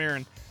Lancaster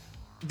Marin.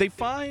 They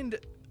find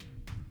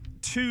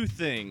two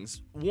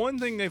things. One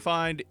thing they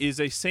find is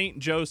a St.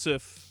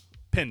 Joseph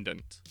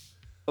pendant.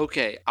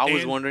 Okay, I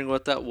was wondering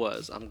what that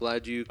was. I'm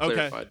glad you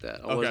clarified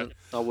that. I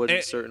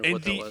wasn't certain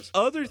what that was. And the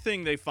other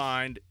thing they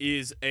find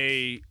is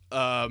a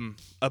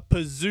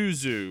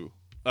Pazuzu.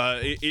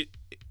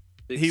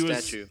 He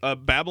was a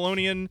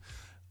Babylonian.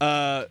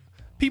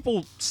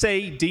 People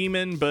say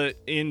demon, but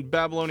in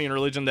Babylonian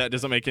religion that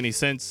doesn't make any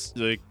sense.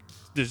 Like,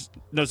 there's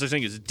no such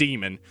thing as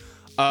demon.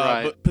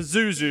 But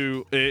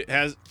Pazuzu, it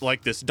has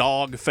like this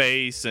dog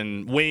face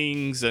and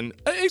wings, and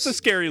it's a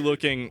scary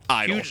looking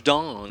idol. Huge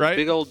dong, right?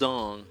 Big old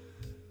dong.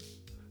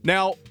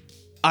 Now,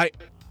 I'm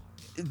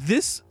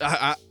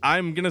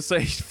gonna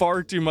say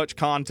far too much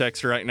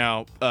context right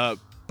now, but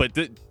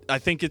I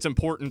think it's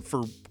important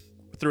for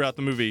throughout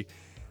the movie.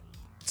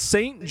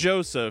 Saint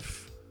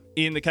Joseph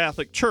in the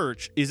Catholic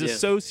Church is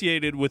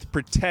associated with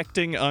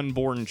protecting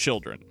unborn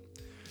children.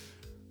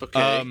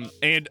 Okay.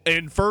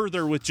 And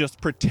further with just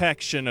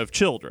protection of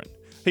children.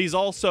 He's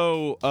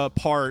also a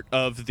part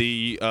of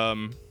the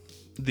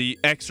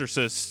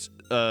Exorcist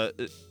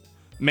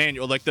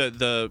manual, like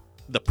the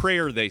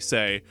prayer they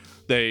say,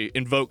 they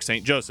invoke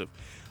Saint Joseph.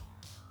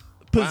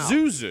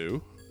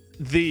 Pazuzu,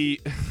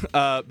 the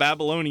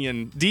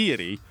Babylonian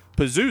deity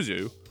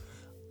Pazuzu,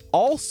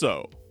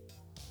 also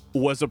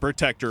was a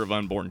protector of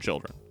unborn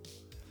children.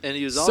 And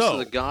he was also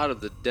the god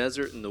of the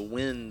desert and the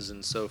winds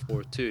and so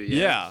forth too.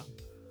 Yeah.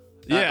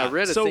 I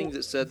read a thing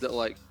that said that,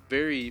 like,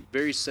 very,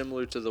 very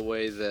similar to the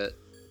way that,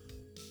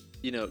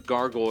 you know,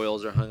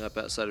 gargoyles are hung up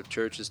outside of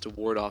churches to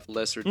ward off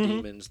lesser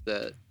demons,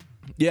 that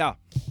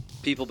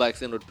people back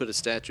then would put a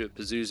statue of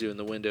Pazuzu in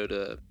the window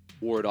to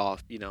ward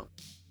off, you know,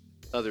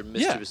 other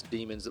mischievous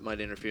demons that might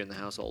interfere in the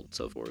household and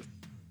so forth.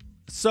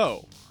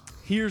 So,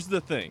 here's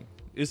the thing.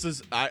 This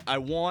is I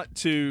want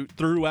to,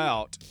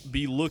 throughout,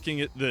 be looking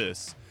at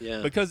this.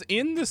 Yeah. Because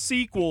in the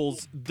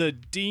sequels, the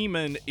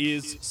demon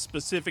is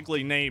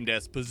specifically named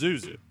as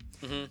Pazuzu.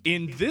 Mm-hmm.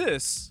 In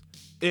this,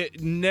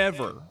 it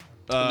never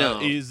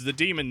is the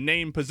demon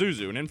named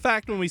Pazuzu. And in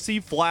fact, when we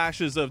see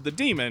flashes of the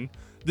demon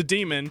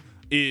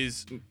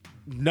is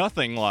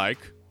nothing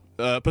like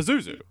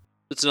Pazuzu.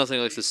 It's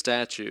nothing like the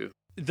statue.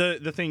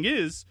 The thing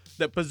is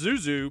that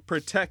Pazuzu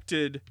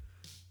protected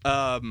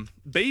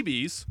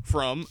babies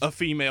from a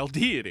female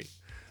deity.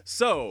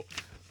 So,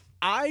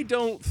 I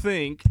don't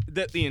think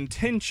that the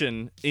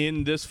intention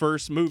in this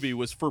first movie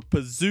was for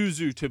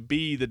Pazuzu to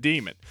be the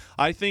demon.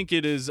 I think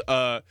it is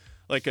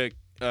like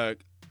a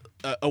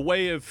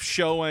way of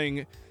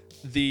showing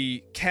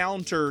the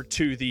counter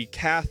to the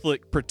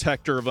Catholic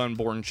protector of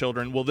unborn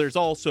children. Well, there's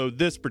also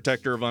this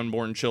protector of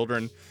unborn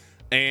children,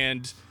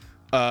 and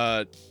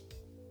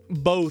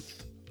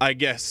both, I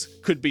guess,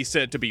 could be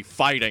said to be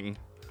fighting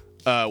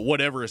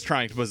whatever is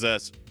trying to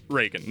possess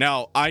Regan.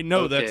 Now, I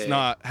know that's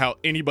not how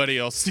anybody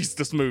else sees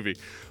this movie,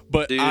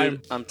 but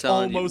dude, I'm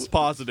almost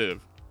positive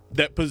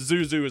that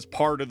Pazuzu is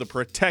part of the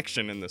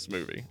protection in this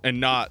movie and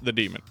not the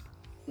demon.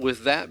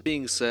 With that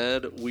being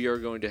said, we are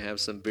going to have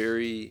some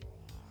very,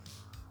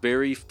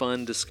 very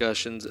fun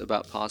discussions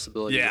about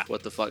possibilities of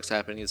what the fuck's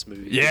happening in this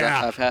movie.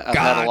 Yeah,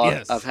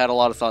 I've had a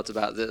lot of thoughts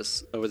about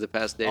this over the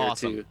past day or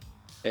two.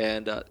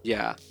 And,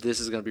 this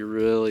is going to be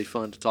really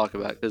fun to talk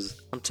about, because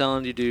I'm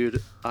telling you,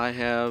 dude, I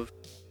have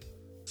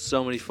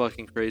so many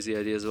fucking crazy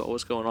ideas about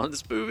what's going on in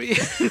this movie.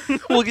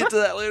 We'll get to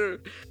that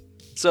later.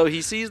 So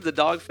he sees the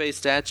dog face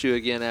statue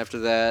again after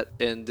that,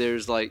 and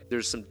there's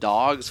some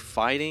dogs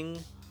fighting,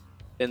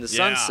 and the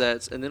sun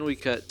sets, and then we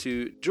cut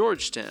to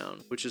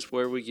Georgetown, which is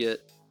where we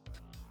get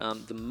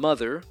the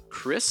mother,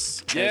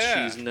 Chris,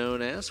 as she's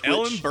known as.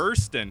 Ellen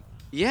Burstyn.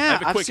 Yeah, I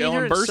have a quick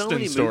Ellen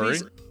Burstyn story.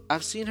 Movies.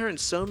 I've seen her in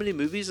so many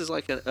movies as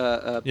like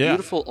a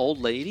beautiful old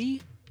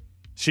lady.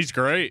 She's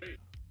great.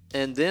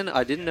 And then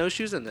I didn't know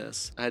she was in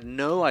this. I had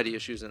no idea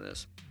she was in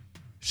this.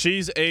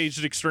 She's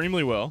aged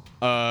extremely well.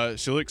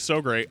 She looks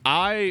so great.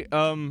 I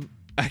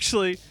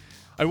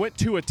went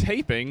to a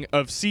taping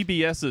of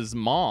CBS's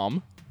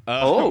Mom.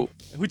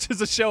 Which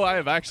is a show I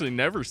have actually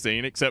never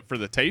seen except for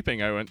the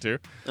taping I went to.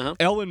 Uh-huh.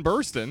 Ellen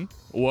Burstyn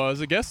was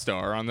a guest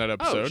star on that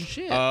episode. Oh,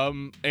 shit.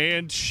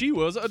 And she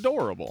was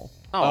adorable.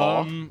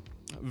 Aww.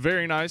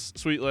 Very nice,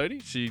 sweet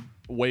lady. She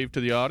waved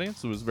to the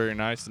audience. It was very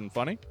nice and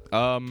funny.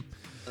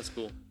 That's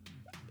cool.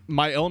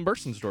 My Ellen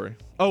Burstyn story.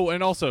 Oh,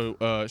 and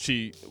also,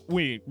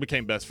 we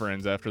became best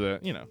friends after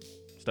that. You know,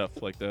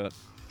 stuff like that.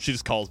 She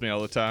just calls me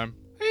all the time.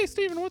 Hey,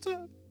 Steven, what's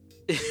up?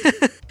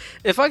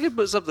 If I could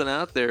put something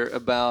out there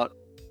about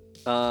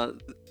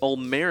old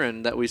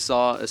Marin that we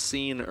saw a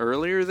scene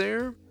earlier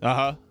there.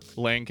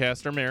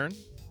 Lancaster Marin.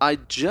 I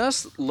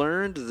just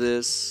learned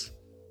this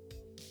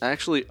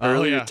actually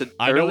earlier today.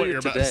 I know what you're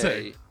about to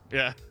say.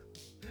 Yeah.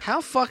 How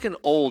fucking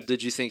old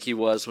did you think he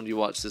was when you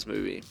watched this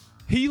movie?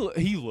 He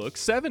looks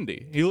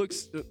 70. He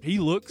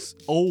looks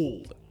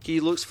old.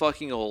 He looks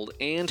fucking old,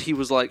 and he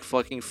was like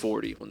fucking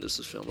 40 when this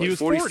was filmed. Like he was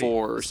 44 40.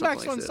 Or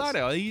something like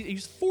this.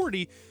 He's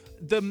 40.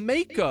 The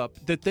makeup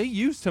that they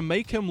use to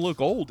make him look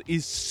old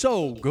is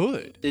so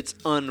good. It's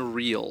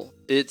unreal.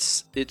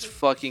 It's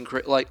fucking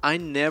crazy. Like, I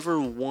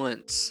never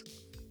once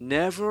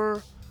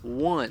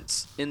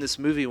in this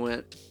movie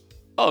went,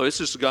 oh, it's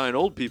just a guy in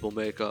old people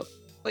makeup.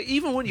 Like,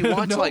 even when you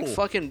watch like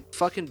fucking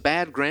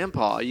Bad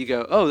Grandpa, you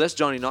go, oh, that's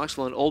Johnny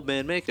Knoxville in old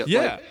man makeup.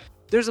 Yeah. Like,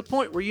 there's a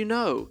point where you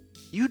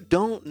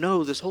don't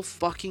know this whole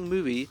fucking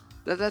movie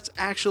that's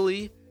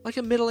actually like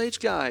a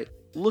middle-aged guy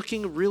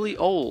looking really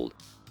old,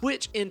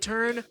 which in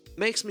turn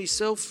makes me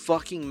so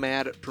fucking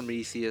mad at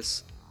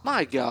Prometheus.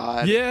 My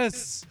God.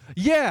 Yes.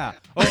 Yeah.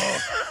 Oh,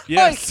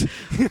 yes. Like,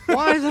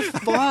 why the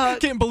fuck?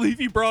 Can't believe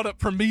you brought up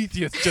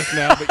Prometheus just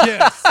now, but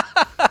yes.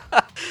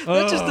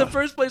 That's just the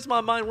first place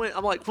my mind went.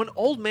 I'm like, when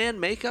old man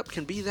makeup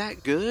can be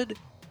that good,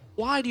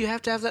 why do you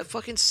have to have that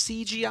fucking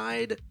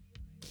CGI'd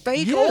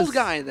fake old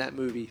guy in that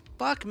movie?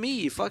 Fuck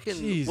me. Fucking,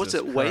 Jesus what's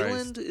it, Christ.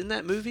 Wayland in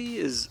that movie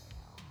is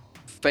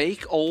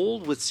fake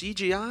old with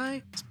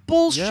CGI? It's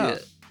bullshit. Yeah.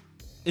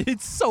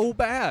 It's so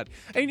bad.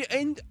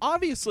 And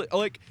obviously,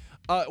 like,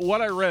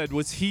 what I read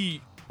was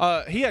he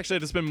actually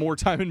had to spend more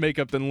time in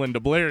makeup than Linda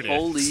Blair did.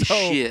 Holy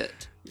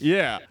shit.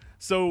 Yeah.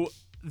 So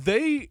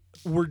they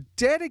were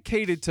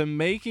dedicated to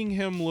making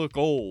him look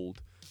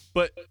old,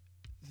 but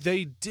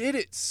they did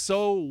it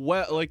so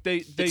well. Like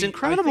it's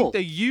incredible. I think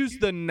they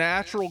used the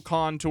natural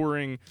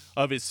contouring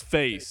of his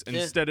face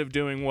instead of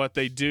doing what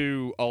they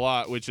do a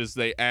lot, which is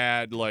they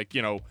add like,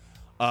 you know,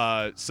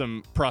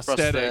 some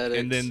prosthetic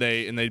and then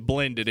they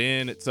blend it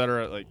in,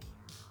 etc. Like,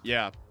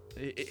 yeah,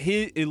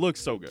 it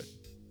looks so good.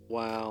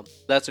 Wow,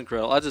 that's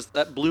incredible.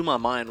 That blew my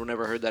mind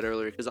whenever I heard that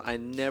earlier, because I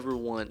never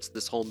once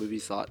this whole movie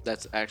thought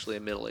that's actually a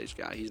middle-aged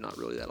guy. He's not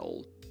really that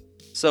old.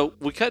 So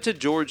we cut to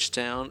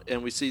Georgetown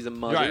and we see the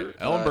mother, right.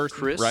 Ellen Burstyn,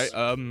 Chris. Right,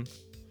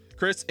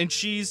 Chris, and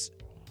she's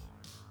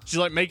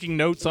like making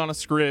notes on a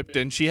script,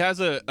 and she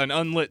has an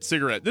unlit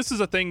cigarette. This is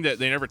a thing that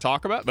they never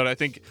talk about, but I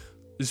think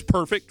is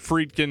perfect.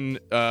 Friedkin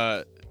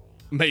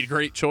made a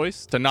great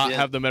choice to not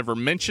have them ever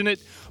mention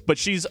it, but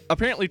she's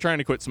apparently trying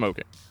to quit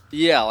smoking.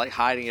 Yeah, like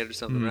hiding it or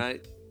something,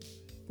 right?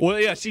 Well,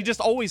 yeah, she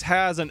just always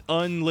has an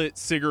unlit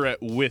cigarette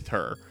with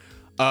her,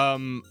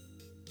 and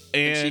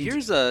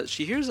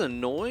she hears a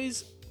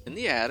noise in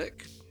the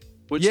attic.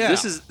 Which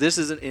this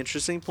is an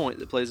interesting point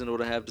that plays into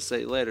what I have to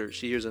say later.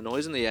 She hears a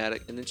noise in the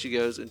attic, and then she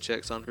goes and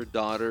checks on her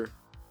daughter,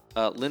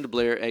 Linda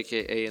Blair,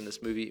 a.k.a. in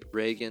this movie,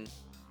 Reagan.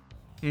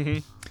 Mm-hmm.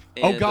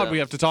 And, oh, God, we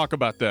have to talk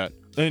about that.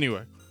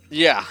 Anyway.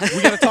 Yeah.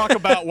 We got to talk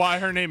about why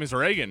her name is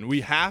Reagan.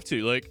 We have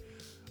to. Like,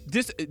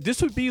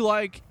 this would be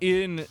like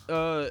in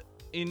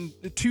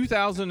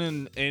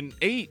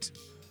 2008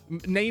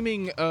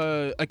 naming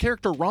a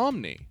character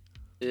Romney.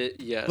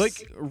 Yes.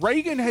 Like,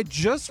 Reagan had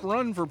just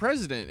run for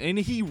president, and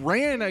he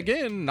ran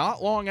again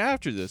not long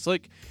after this.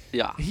 Like,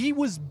 he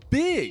was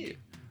big.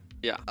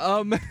 Yeah.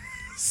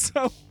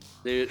 So.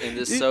 Dude, and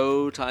this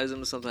so ties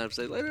into something I have to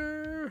say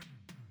later.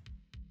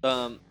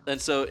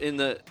 And so in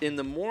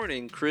the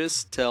morning,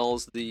 Chris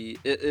tells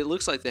it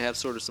looks like they have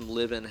sort of some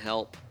live-in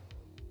help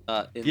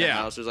in the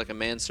house. There's like a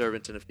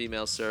manservant and a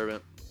female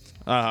servant.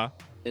 Uh-huh.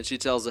 And she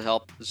tells the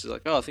help, she's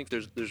like, oh, I think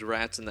there's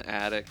rats in the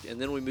attic.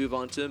 And then we move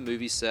on to a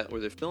movie set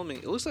where they're filming.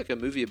 It looks like a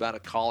movie about a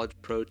college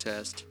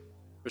protest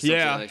or something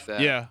like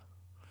that. Yeah.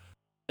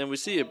 And we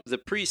see the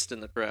priest in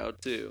the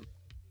crowd, too.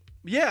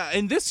 Yeah,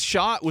 and this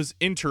shot was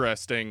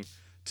interesting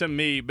to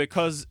me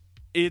because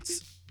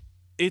it's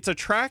a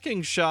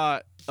tracking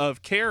shot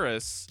of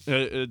Karis,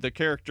 the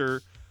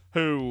character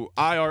who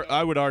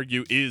I would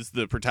argue is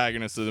the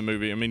protagonist of the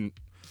movie. I mean,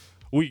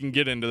 we can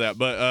get into that,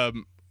 but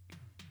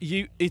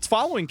it's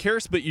following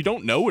Karis, but you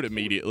don't know it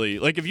immediately.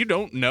 Like, if you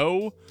don't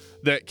know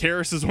that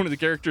Karis is one of the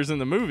characters in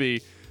the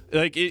movie,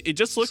 like it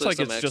just looks like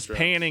it's just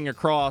panning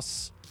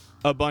across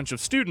a bunch of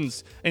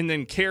students, and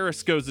then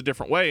Karis goes a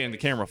different way, and the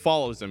camera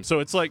follows him. So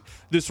it's like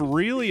this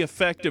really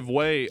effective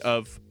way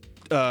of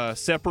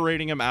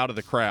separating him out of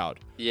the crowd.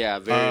 Yeah,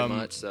 very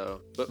much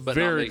so. But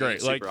very not making great.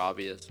 It super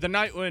obvious. The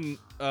night when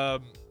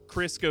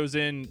Chris goes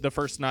in the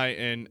first night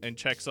and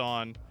checks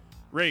on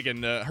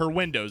Reagan, her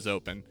window's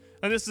open.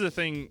 And this is a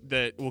thing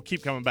that will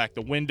keep coming back.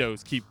 The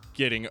windows keep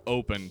getting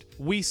opened.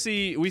 We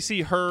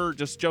see her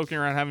just joking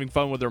around, having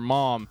fun with her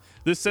mom.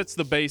 This sets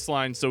the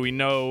baseline so we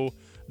know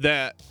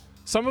that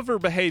some of her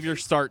behavior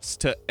starts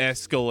to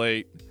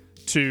escalate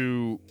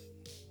to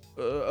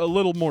a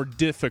little more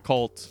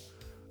difficult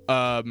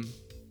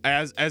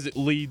as it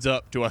leads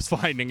up to us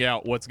finding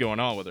out what's going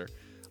on with her.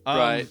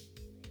 Right.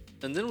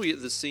 And then we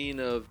get the scene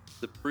of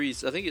the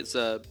priest. I think it's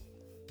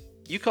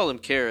you call him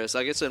Karis.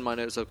 I guess in my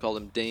notes I've called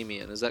him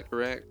Damien. Is that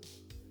correct?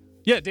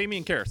 Yeah,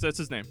 Damien Karis. That's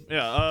his name.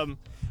 Yeah.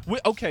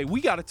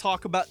 We got to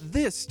talk about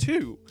this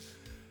too.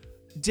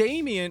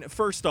 Damien,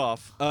 first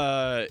off,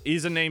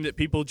 is a name that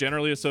people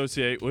generally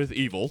associate with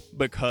evil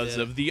because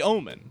of The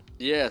Omen.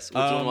 Yes, which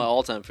is one of my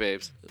all-time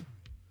faves.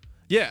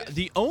 Yeah,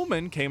 The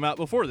Omen came out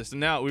before this, and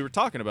now we were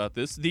talking about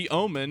this. The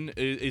Omen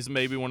is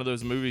maybe one of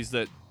those movies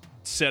that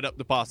set up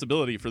the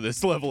possibility for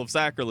this level of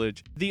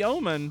sacrilege. The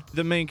Omen,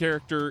 the main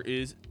character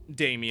is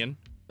Damien.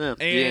 Yeah,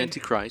 the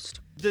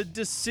Antichrist. The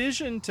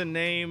decision to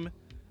name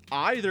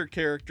either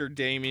character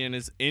Damien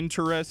is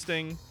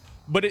interesting,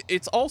 but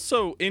it's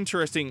also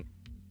interesting.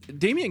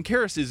 Damien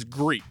Karis is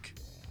Greek.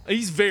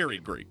 He's very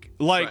Greek.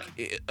 Like,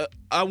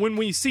 when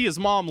we see his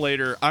mom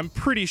later, I'm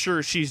pretty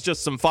sure she's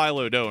just some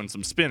phyllo dough and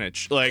some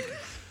spinach. Like,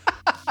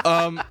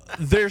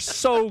 they're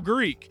so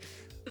Greek.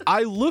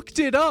 I looked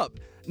it up.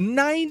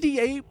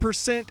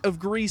 98% of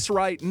Greece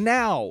right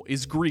now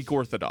is Greek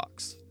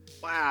Orthodox.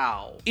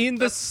 Wow. In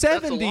the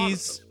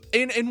 70s,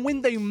 and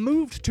when they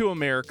moved to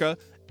America,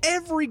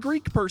 every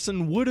Greek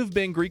person would have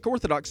been Greek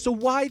Orthodox. So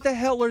why the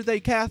hell are they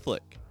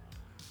Catholic?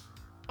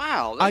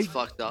 Wow, that's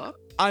fucked up.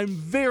 I'm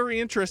very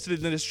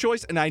interested in this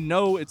choice, and I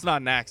know it's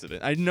not an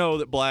accident. I know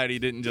that Blatty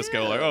didn't just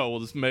go like, "Oh, we'll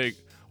just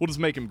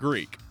make him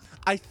Greek."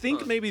 I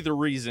think maybe the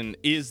reason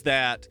is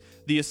that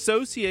the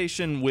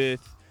association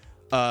with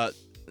the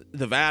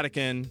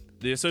Vatican,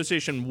 the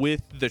association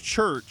with the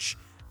church,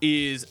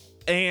 is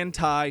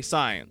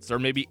anti-science or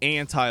maybe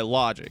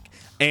anti-logic,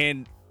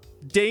 and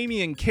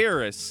Damien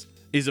Karis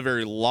is a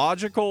very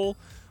logical,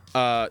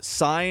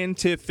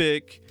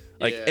 scientific,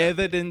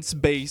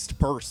 evidence-based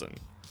person.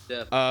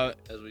 As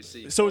we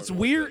see. So it's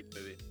weird.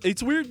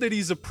 It's weird that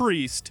he's a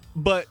priest,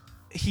 but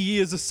he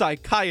is a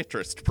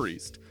psychiatrist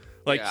priest.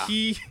 Like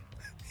he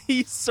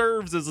he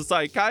serves as a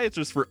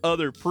psychiatrist for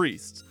other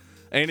priests,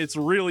 and it's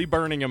really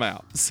burning him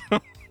out.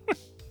 So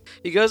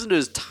he goes into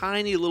his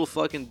tiny little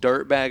fucking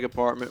dirtbag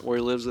apartment where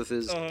he lives with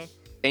his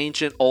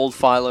ancient old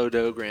Philo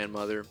Doe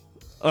grandmother.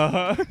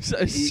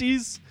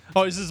 She's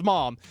it's his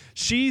mom.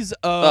 She's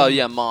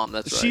mom.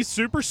 That's right. She's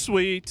super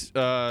sweet.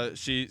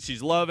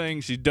 She's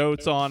loving. She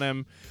dotes on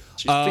him.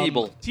 She's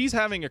feeble. He's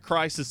having a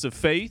crisis of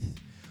faith.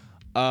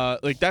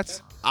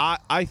 That's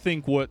I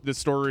think what the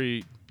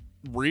story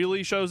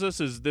really shows us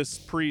is this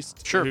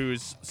priest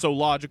who's so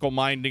logical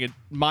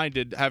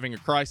minded having a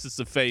crisis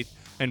of faith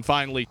and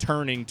finally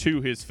turning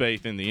to his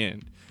faith in the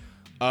end.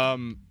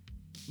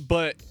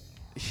 But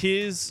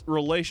his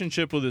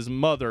relationship with his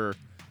mother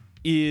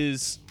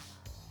is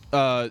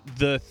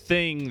the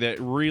thing that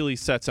really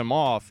sets him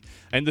off.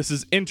 And this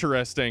is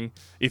interesting.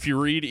 If you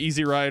read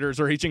Easy Riders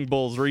or Raging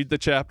Bulls, read the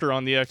chapter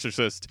on The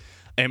Exorcist.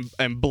 And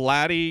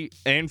Blatty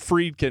and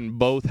Friedkin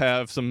both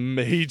have some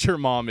major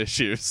mom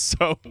issues.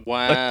 So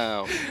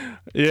wow.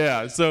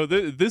 So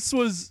this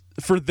was,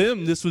 for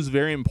them, this was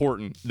very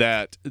important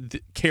that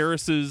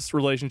Karras's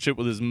relationship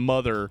with his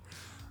mother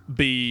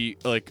be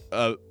like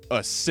a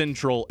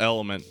central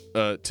element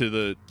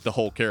to the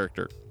whole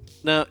character.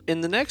 Now, in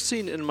the next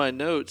scene in my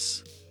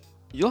notes,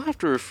 you'll have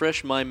to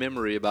refresh my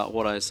memory about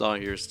what I saw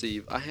here,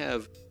 Steve. I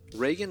have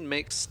Regan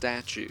makes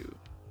statue.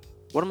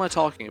 What am I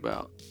talking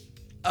about?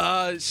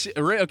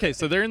 Okay,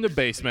 so they're in the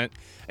basement,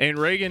 and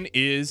Regan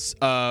is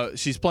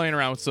she's playing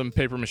around with some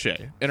paper mache,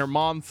 and her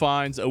mom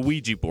finds a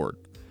Ouija board.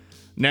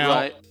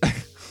 Now,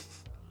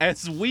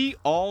 as we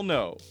all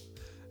know,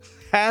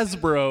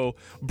 Hasbro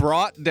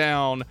brought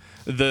down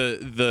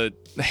the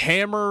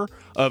hammer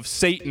of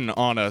Satan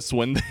on us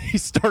when they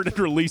started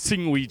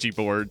releasing Ouija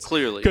boards.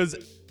 Clearly, because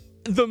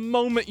the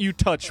moment you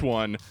touch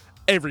one,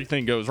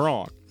 everything goes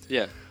wrong.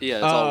 Yeah,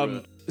 it's all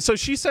ruined. So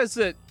she says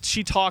that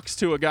she talks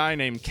to a guy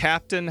named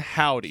Captain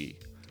Howdy.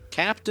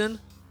 Captain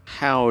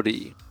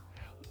Howdy.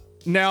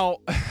 Now,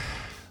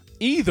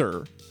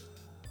 either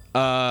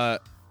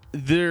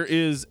there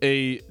is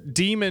a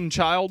demon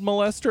child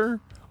molester,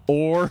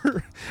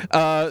 or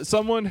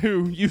someone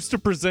who used to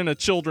present a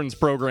children's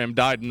program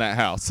died in that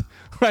house.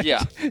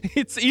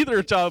 It's either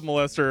a child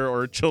molester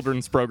or a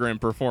children's program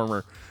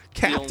performer.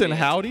 Captain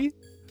Howdy.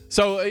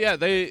 So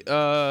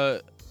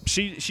they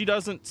she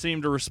doesn't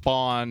seem to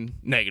respond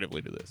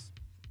negatively to this.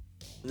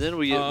 And then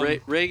we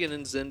get Regan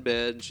in Zen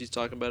bed, and she's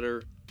talking about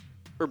her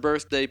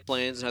birthday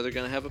plans and how they're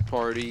going to have a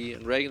party.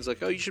 And Regan's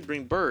like, "Oh, you should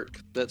bring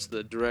Burke." That's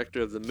the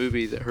director of the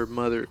movie that her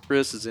mother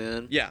Chris is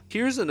in. Yeah.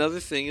 Here's another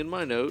thing in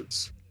my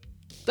notes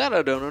that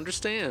I don't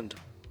understand.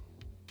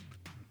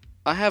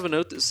 I have a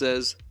note that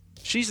says,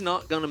 "She's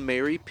not going to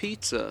marry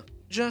pizza,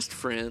 just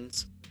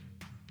friends."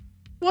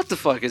 What the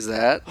fuck is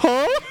that?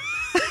 Huh?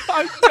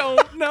 I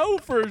don't know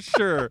for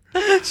sure.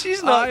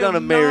 She's not going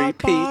to marry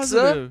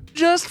pizza,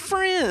 just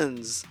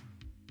friends.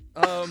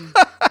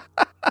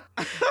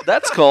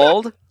 That's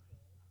called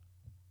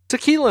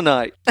tequila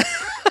night.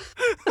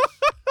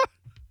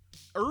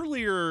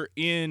 Earlier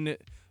in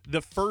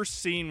the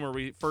first scene where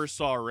we first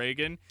saw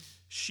Regan,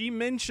 she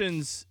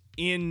mentions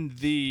in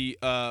the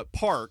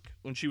park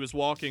when she was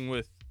walking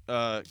with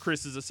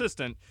Chris's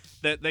assistant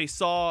that they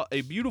saw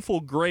a beautiful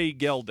gray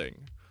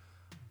gelding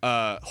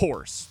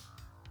horse.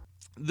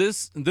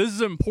 This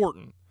is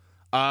important.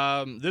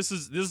 This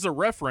is a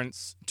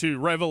reference to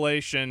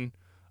Revelation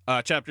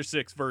chapter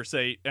 6 verse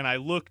 8, and I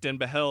looked and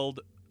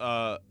beheld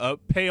a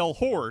pale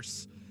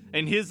horse,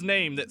 and his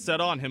name that sat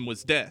on him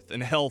was Death,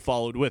 and hell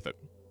followed with it.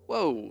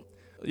 Whoa.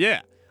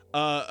 Yeah.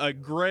 A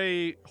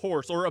gray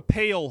horse, or a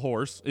pale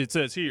horse, it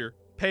says here.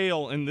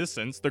 Pale in this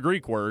sense, the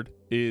Greek word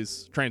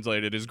is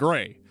translated as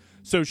gray.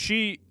 So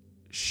she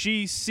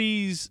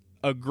sees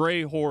a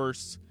gray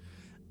horse,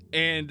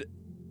 and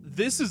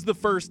this is the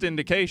first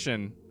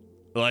indication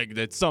like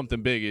that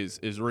something big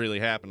is really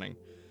happening.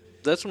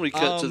 That's when we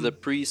cut to the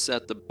priests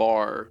at the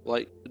bar.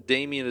 Like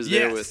Damien is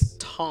there with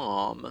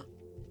Tom.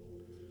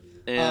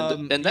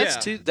 And that's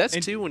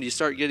too when you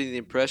start getting the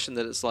impression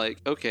that it's like,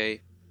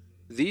 okay,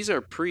 these are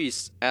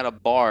priests at a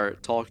bar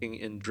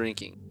talking and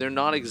drinking. They're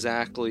not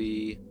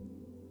exactly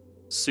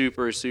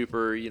super,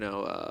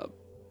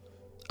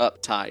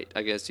 uptight,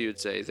 I guess you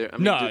would say. They're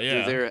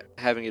there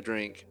having a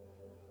drink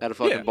at a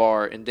fucking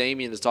bar, and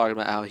Damien is talking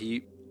about how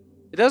it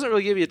doesn't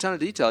really give you a ton of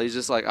detail. He's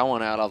just like, I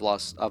want out.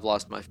 I've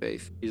lost my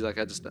faith. He's like,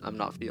 I'm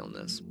not feeling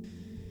this.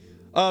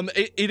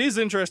 It is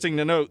interesting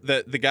to note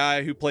that the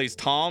guy who plays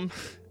Tom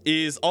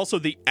is also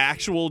the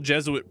actual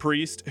Jesuit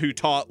priest who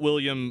taught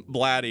William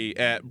Blatty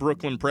at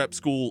Brooklyn Prep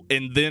School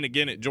and then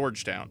again at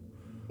Georgetown.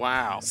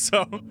 Wow.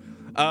 So,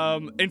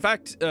 in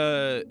fact,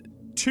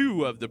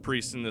 two of the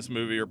priests in this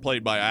movie are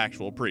played by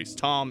actual priests,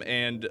 Tom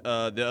and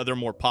the other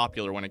more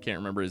popular one. I can't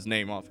remember his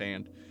name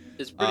offhand.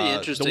 It's pretty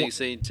interesting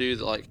seeing too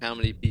that like how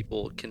many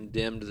people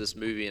condemned this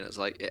movie, and it's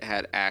like it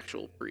had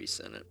actual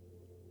priests in it.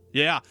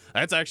 Yeah,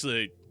 that's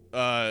actually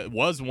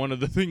was one of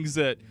the things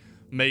that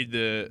made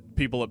the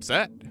people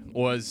upset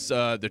was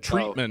the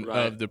treatment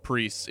of the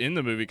priests in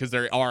the movie, because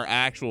there are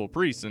actual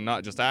priests and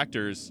not just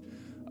actors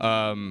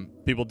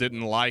People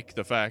didn't like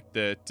the fact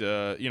that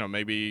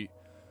maybe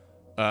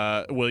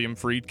William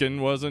Friedkin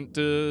wasn't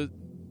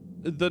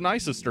the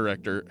nicest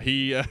director.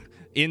 He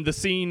in the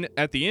scene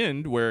at the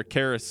end where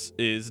Karras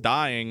is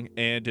dying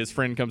and his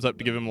friend comes up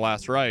to give him the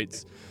last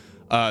rites,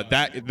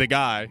 that the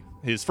guy,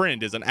 his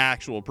friend, is an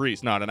actual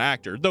priest, not an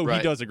actor, though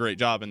he does a great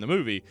job in the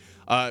movie.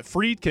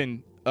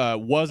 Friedkin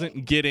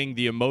wasn't getting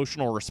the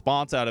emotional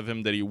response out of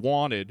him that he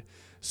wanted,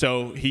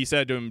 so he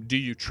said to him, "Do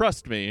you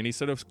trust me?" And he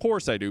said, "Of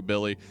course I do,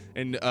 Billy."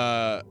 And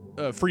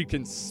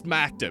Friedkin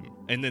smacked him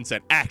and then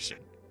said, "Action."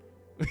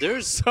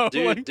 There's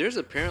there's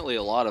apparently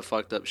a lot of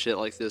fucked up shit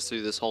like this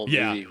through this whole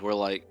movie where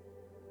like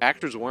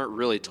actors weren't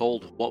really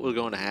told what was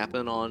going to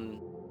happen on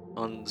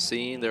the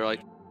scene. They're like,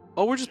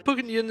 "Oh, we're just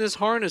putting you in this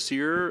harness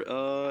here,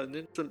 and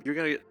then you're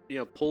gonna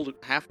get pulled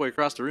halfway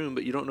across the room,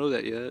 but you don't know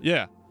that yet."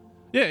 Yeah.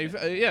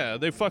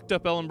 They fucked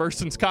up Ellen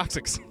Burstyn's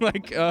coccyx.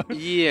 So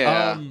he,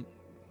 and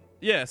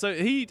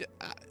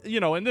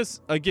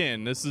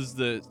this is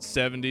the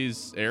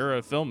 '70s era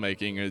of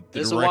filmmaking.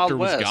 The director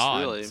was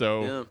God. Really.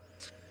 So. Yeah.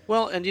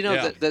 Well, and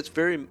that's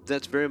very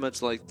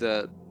much like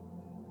the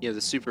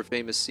super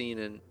famous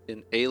scene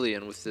in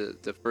Alien with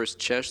the first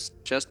chest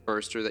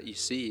burster that you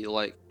see.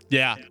 Like,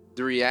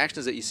 the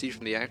reactions that you see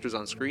from the actors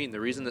on screen, the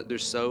reason that they're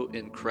so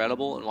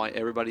incredible and why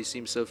everybody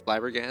seems so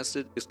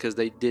flabbergasted is because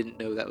they didn't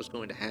know that was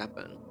going to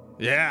happen.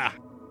 Yeah.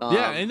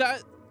 And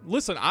that,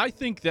 listen, I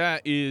think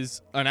that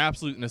is an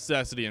absolute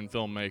necessity in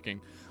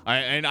filmmaking.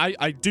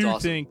 I do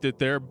think that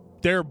there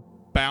are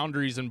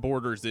boundaries and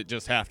borders that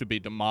just have to be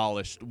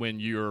demolished when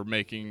you're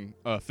making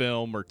a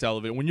film or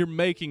television. When you're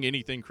making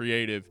anything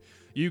creative,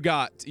 you've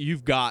got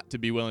to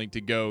be willing to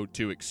go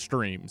to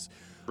extremes.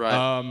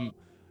 Right.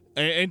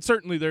 And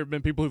certainly there have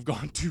been people who've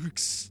gone to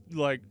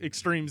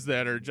extremes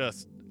that are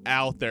just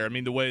out there. I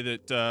mean, the way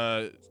that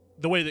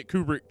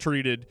Kubrick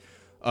treated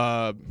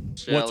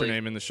what's her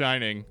name in The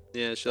Shining,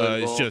 is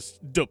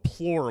just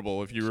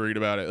deplorable if you read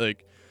about it.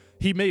 Like,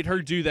 he made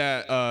her do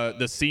that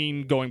the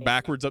scene going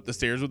backwards up the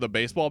stairs with a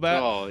baseball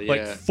bat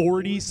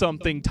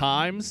 40-something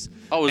times.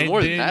 Oh, it was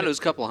more than that. It was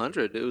a couple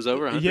hundred. It was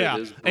over 100. Yeah, it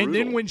was brutal. And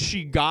then when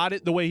she got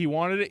it the way he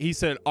wanted it, he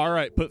said, "All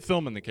right, put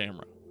film in the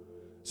camera."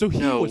 So he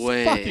was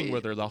fucking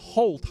with her the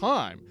whole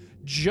time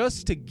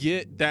just to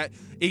get that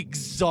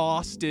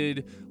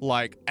exhausted,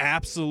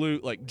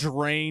 absolute,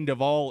 drained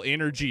of all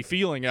energy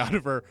feeling out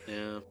of her.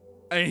 Yeah.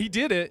 And he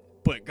did it,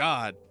 but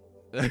God.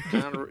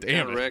 Kind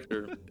of wrecked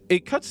her.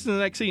 It cuts to the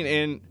next scene,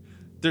 and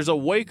there's a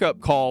wake-up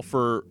call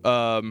for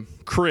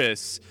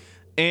Chris,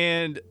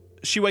 and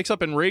she wakes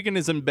up, and Reagan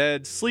is in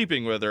bed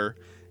sleeping with her.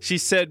 She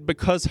said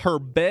because her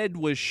bed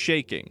was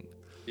shaking.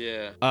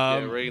 Yeah.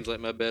 Reagan's like,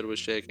 my bed was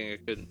shaking. I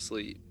couldn't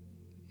sleep.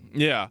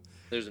 Yeah.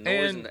 There's a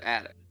noise in the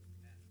attic.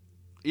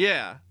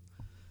 Yeah.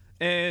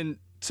 And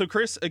so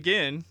Chris,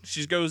 again,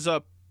 she goes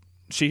up.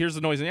 She hears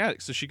the noise in the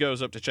attic, so she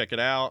goes up to check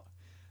it out.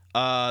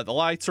 The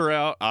lights are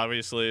out.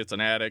 Obviously, it's an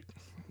attic.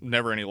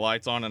 Never any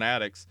lights on in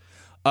attics.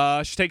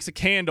 She takes a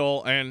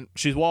candle, and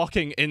she's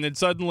walking, and then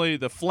suddenly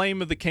the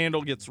flame of the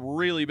candle gets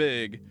really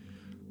big,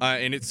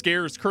 and it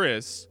scares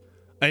Chris.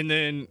 And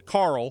then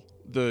Carl,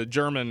 the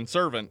German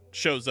servant,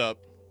 shows up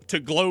to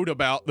gloat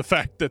about the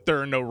fact that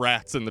there are no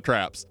rats in the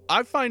traps.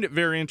 I find it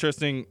very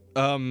interesting.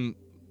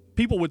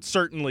 People would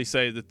certainly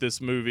say that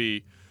this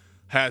movie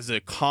has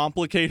a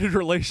complicated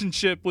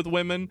relationship with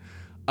women.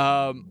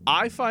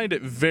 I find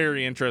it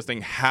very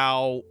interesting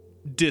how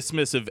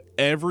dismissive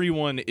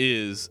everyone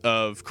is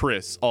of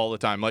Chris all the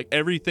time. Like,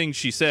 everything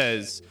she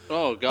says.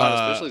 Oh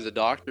God, especially the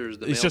doctors.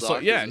 The it's male just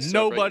doctors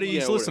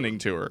nobody's listening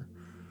to her.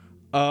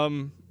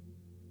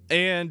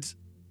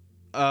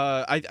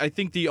 I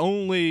think the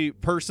only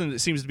person that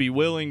seems to be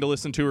willing to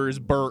listen to her is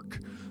Burke,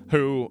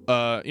 who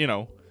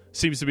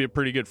seems to be a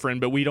pretty good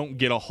friend, but we don't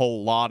get a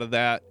whole lot of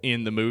that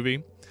in the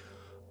movie.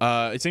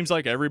 It seems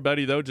like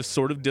everybody, though, just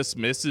sort of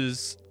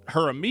dismisses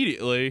her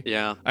immediately.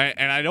 Yeah.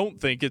 And I don't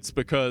think it's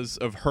because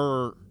of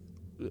her.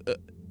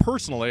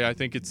 Personally, I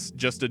think it's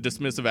just a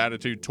dismissive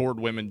attitude toward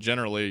women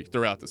generally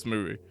throughout this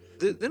movie.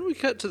 Then we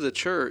cut to the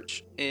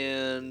church,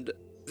 and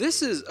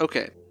this is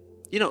okay.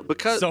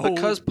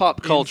 Because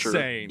pop culture,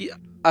 insane.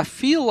 I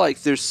feel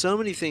like there's so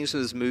many things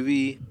in this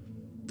movie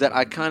that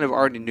I kind of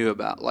already knew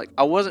about. Like,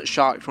 I wasn't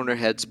shocked when her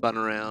head spun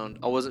around.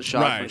 I wasn't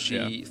shocked when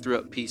she threw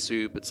up pea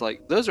soup. It's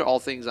like, those are all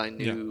things I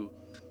knew.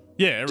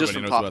 Yeah, everybody just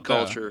from knows pop about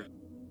culture.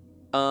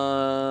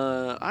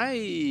 That.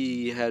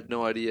 I had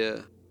no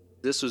idea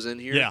this was in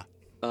here. Yeah.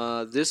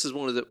 This is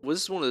one of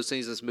those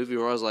things in this movie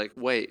where I was like,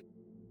 wait,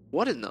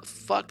 what in the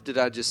fuck did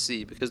I just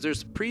see? Because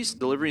there's priests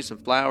delivering some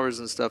flowers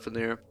and stuff in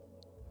there.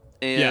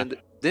 And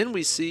then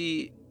we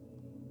see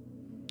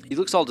he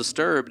looks all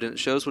disturbed, and it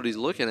shows what he's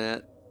looking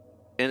at.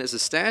 And it's a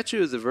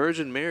statue of the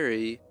Virgin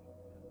Mary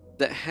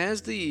that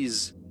has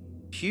these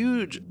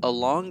huge,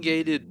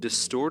 elongated,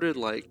 distorted,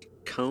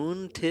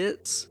 cone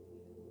tits.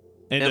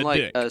 And a like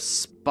dick. A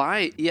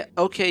spike. Yeah,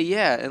 okay,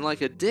 yeah. And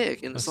like a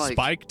dick. And it's like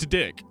spiked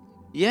dick.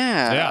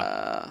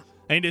 Yeah.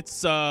 And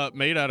it's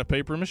made out of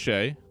paper mache,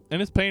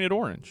 and it's painted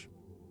orange.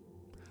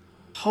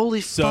 Holy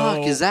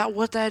fuck, is that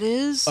what that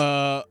is?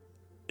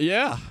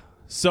 Yeah.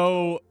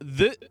 So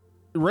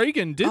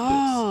Reagan did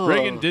this.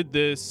 Reagan did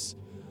this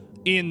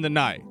in the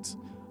night.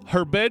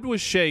 Her bed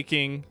was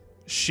shaking.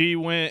 She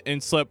went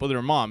and slept with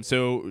her mom.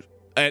 So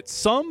at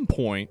some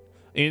point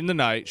in the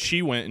night,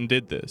 she went and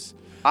did this.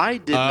 I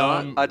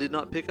did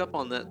not pick up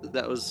on that.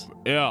 That was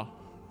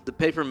the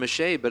paper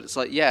mache, but it's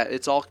like,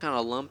 it's all kind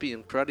of lumpy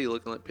and cruddy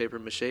looking like paper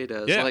mache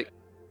does. Yeah. Like,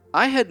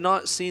 I had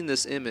not seen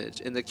this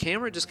image, and the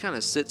camera just kind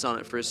of sits on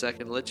it for a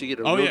second, lets you get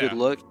a real good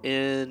look,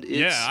 and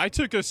it's... I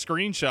took a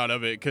screenshot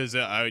of it because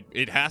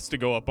it has to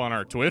go up on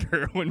our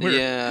Twitter when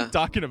we're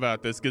talking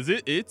about this, because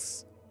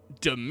it's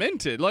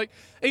demented. Like,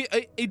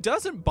 it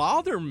doesn't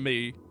bother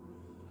me.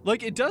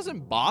 Like, it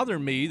doesn't bother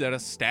me that a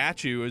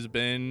statue has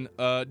been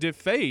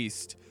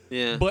defaced.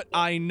 Yeah. But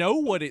I know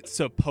what it's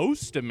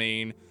supposed to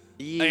mean.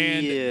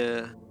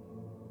 Yeah.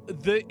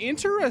 And the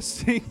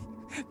interesting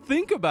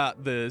thing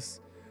about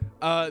this,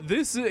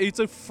 it's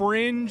a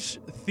fringe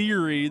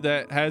theory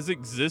that has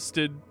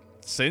existed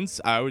since,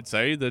 I would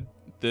say, the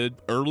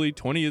early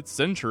 20th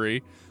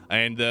century,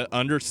 and the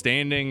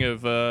understanding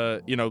of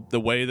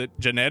the way that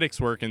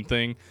genetics work and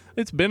thing.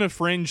 It's been a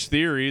fringe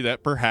theory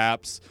that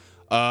perhaps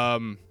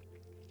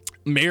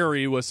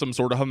Mary was some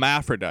sort of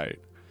hermaphrodite,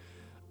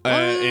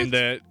 and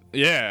that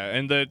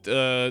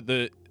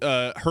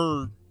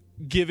her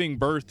giving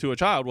birth to a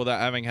child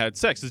without having had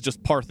sex is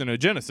just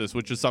parthenogenesis,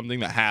 which is something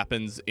that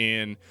happens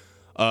in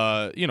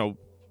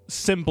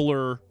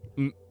simpler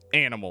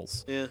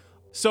animals. Yeah.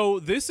 So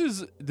this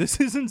is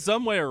in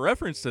some way a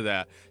reference to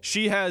that.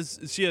 She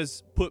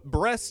has put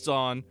breasts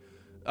on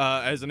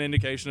as an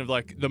indication of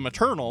like the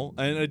maternal,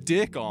 and a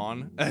dick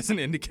on as an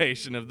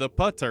indication of the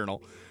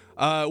paternal,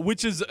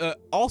 which is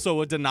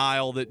also a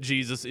denial that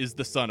Jesus is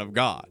the Son of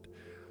God.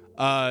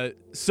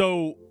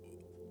 So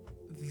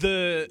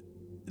the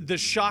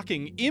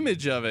shocking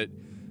image of it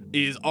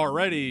is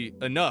already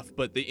enough,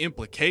 but the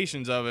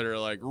implications of it are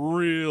like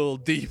real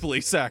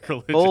deeply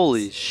sacrilegious.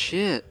 Holy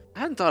shit. I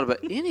hadn't thought about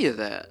any of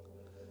that.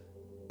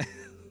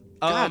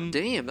 God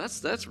damn,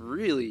 that's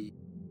really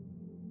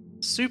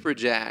super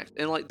jacked.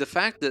 And like the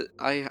fact that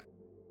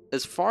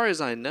as far as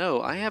I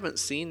know, I haven't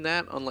seen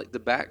that on like the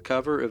back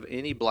cover of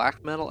any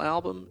black metal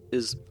album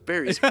is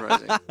very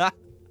surprising.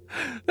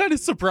 That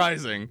is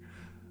surprising.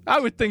 I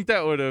would think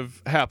that would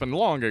have happened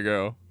long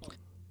ago.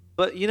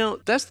 But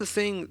that's the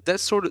thing.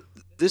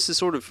 This is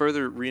sort of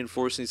further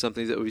reinforcing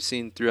something that we've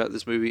seen throughout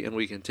this movie, and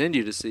we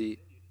continue to see.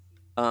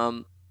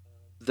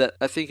 That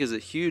I think is a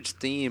huge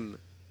theme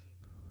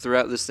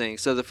throughout this thing.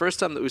 So the first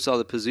time that we saw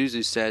the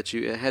Pazuzu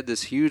statue, it had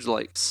this huge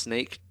like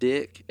snake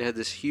dick. It had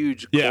this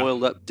huge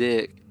coiled up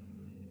dick,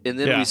 and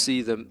then we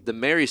see the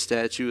Mary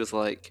statue with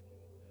like,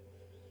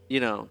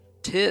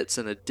 tits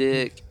and a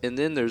dick, and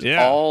then there's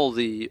all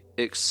the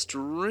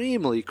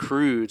extremely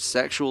crude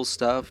sexual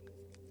stuff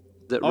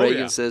that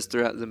Reagan says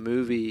throughout the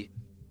movie.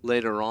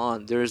 Later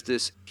on, there's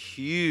this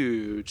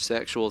huge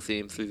sexual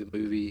theme through the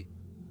movie.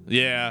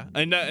 Yeah,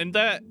 and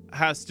that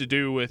has to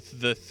do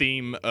with the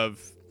theme of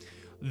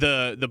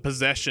the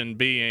possession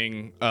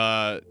being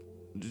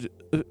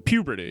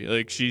puberty.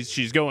 Like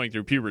she's going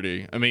through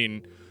puberty. I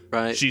mean,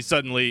 right. She's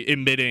suddenly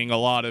emitting a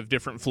lot of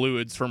different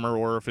fluids from her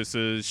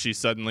orifices. She's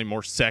suddenly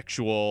more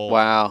sexual.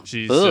 Wow.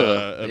 She's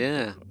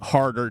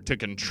harder to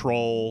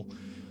control,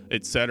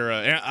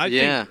 etc. And I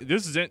think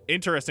this is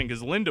interesting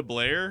because Linda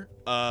Blair,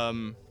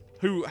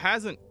 who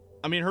hasn't,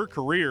 her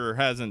career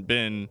hasn't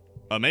been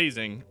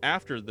amazing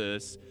after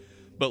this,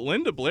 but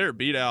Linda Blair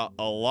beat out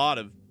a lot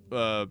of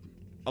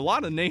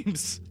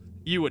names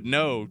you would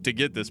know to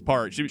get this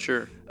part.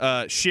 Sure.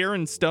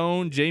 Sharon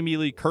Stone, Jamie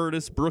Lee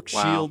Curtis, Brooke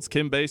Shields,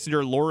 Kim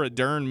Basinger, Laura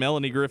Dern,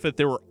 Melanie Griffith,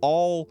 they were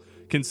all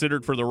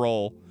considered for the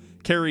role.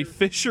 Carrie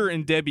Fisher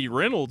and Debbie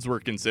Reynolds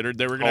were considered.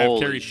 They were going to have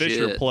Carrie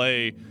Fisher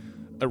play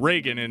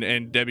Reagan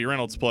and Debbie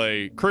Reynolds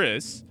play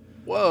Chris.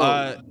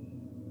 Whoa.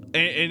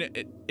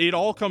 And it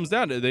all comes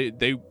down to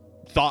they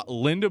thought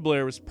Linda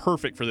Blair was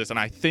perfect for this, and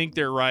I think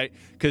they're right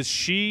because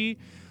she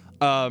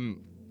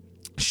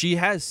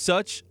has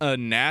such a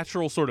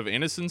natural sort of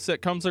innocence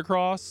that comes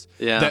across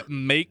that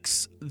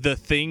makes the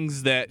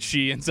things that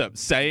she ends up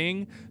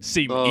saying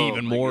seem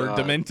even more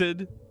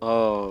demented.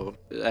 Oh,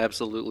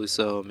 absolutely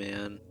so,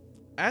 man.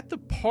 At the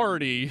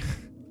party,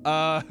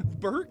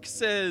 Burke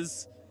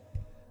says...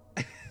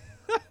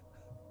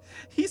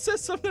 He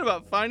says something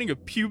about finding a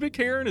pubic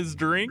hair in his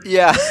drink.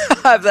 Yeah,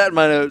 I have that in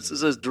my notes. It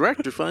says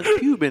director finds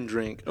pube in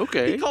drink.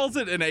 Okay. He calls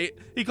it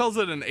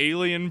an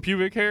alien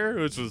pubic hair,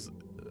 which was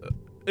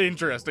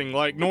interesting.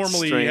 Like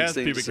normally he has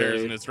pubic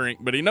hairs in his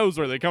drink, but he knows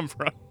where they come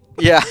from.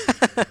 Yeah.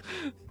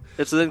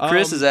 And so then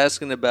Chris is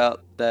asking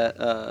about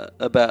that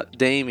about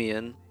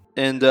Damien,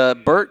 and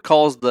Bert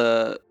calls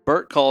the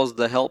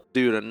help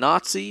dude a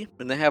Nazi,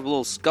 and they have a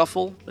little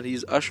scuffle, and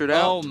he's ushered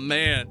out. Oh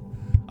man.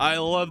 I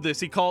love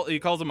this. He calls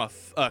him a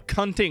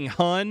cunting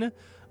Hun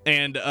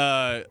and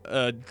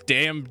a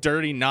damn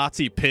dirty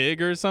Nazi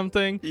pig or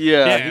something.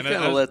 Yeah, he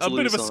kind of lets a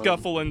bit of a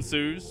scuffle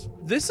ensues.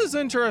 This is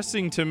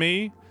interesting to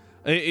me.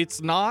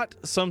 It's not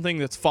something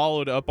that's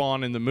followed up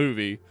on in the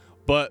movie,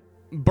 but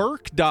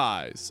Burke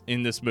dies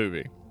in this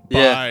movie.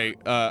 by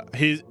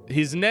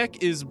his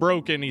neck is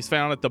broken. He's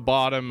found at the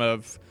bottom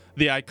of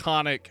the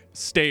iconic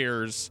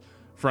stairs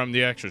from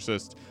The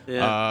Exorcist,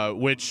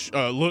 which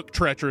look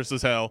treacherous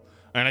as hell.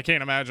 And I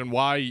can't imagine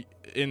why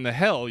in the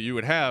hell you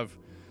would have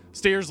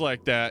stairs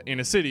like that in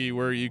a city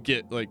where you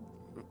get like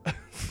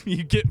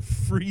you get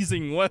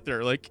freezing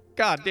weather. Like,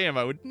 goddamn,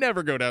 I would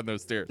never go down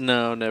those stairs.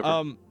 No,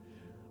 never.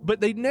 But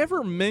they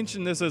never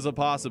mention this as a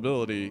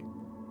possibility.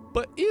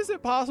 But is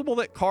it possible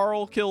that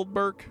Carl killed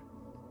Burke?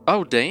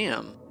 Oh,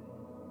 damn.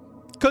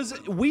 Because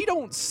we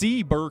don't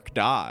see Burke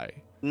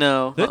die.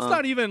 No. That's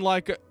not even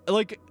like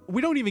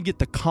we don't even get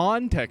the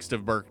context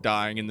of Burke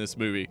dying in this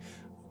movie.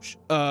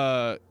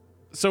 So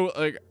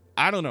like,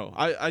 I don't know.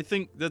 I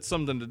think that's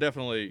something to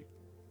definitely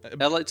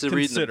I'd like to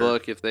read in the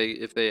book if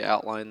they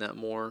outline that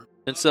more.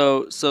 And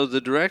so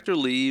the director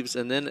leaves,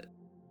 and then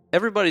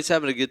everybody's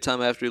having a good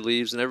time after he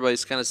leaves, and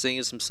everybody's kind of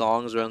singing some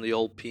songs around the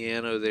old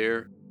piano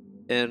there.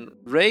 And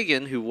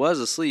Reagan, who was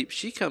asleep,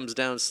 she comes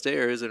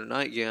downstairs in her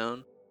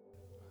nightgown.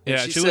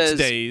 Yeah, she looks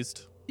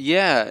dazed.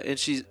 Yeah, and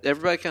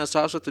everybody kind of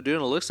stops what they're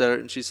doing and looks at her,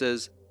 and she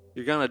says,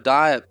 "You're gonna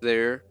die up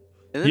there."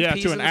 And then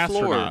pees to an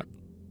astronaut.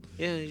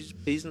 Yeah,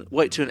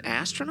 wait, to an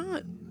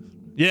astronaut?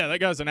 Yeah, that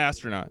guy's an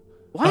astronaut.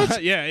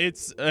 What? Yeah,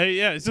 it's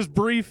just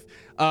brief.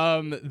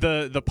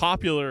 The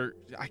popular,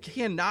 I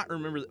cannot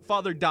remember,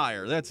 Father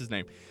Dyer, that's his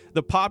name.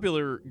 The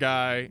popular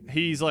guy,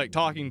 he's like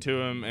talking to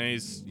him, and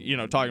he's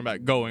talking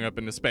about going up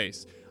into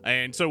space.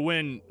 And so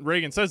when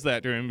Reagan says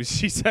that to him,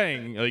 she's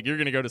saying like, "You're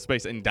gonna go to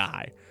space and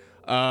die."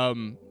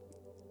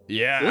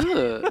 Yeah.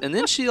 Ugh. And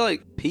then she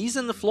like pees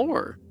in the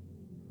floor.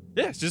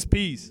 Yeah, it's just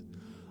pees.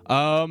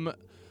 And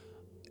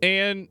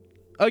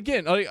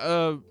again,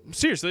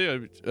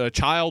 seriously, a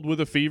child with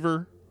a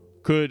fever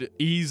could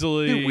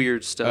easily do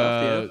weird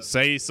stuff,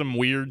 say some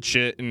weird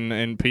shit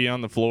and pee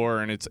on the floor,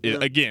 and it's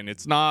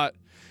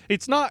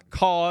not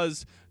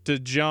cause to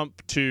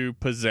jump to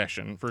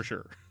possession for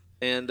sure.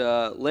 And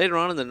later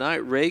on in the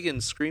night, Reagan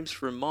screams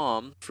for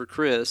Mom, for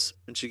Chris,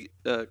 and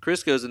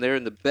Chris goes in there,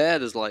 and the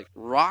bed is like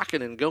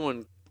rocking and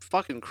going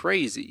fucking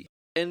crazy.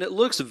 And it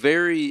looks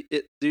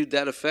dude,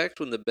 that effect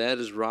when the bed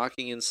is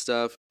rocking and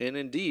stuff, and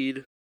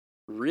indeed,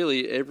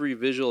 really every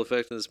visual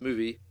effect in this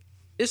movie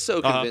is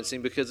so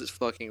convincing because it's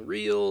fucking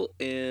real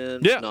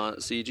and not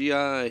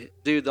CGI.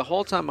 Dude, the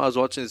whole time I was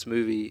watching this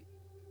movie,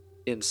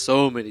 in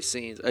so many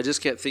scenes, I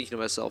just kept thinking to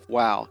myself,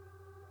 wow,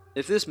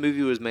 if this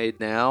movie was made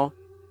now,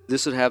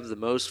 this would have the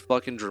most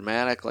fucking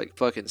dramatic, like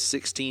fucking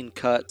 16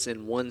 cuts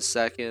in 1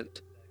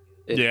 second.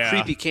 And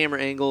creepy camera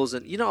angles,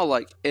 and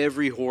like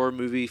every horror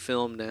movie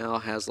film now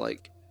has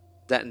like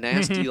that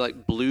nasty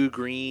like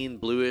blue-green,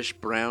 bluish,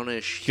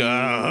 brownish hue.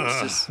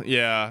 It's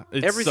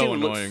everything so would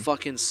annoying. look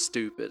fucking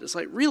stupid. It's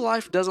like real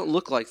life doesn't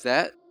look like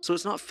that, so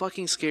it's not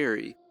fucking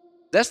scary.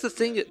 That's the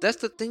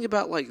thing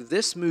about like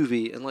this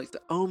movie and like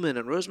The Omen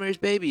and Rosemary's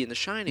Baby and The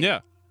Shining. Yeah,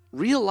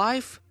 real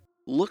life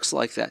looks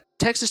like that.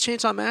 Texas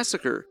Chainsaw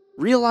Massacre,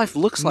 real life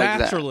looks like that.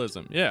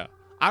 Naturalism. Yeah.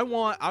 I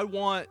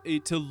want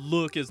it to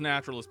look as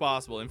natural as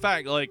possible. In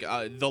fact, like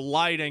the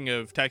lighting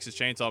of Texas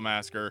Chainsaw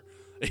Massacre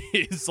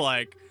is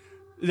like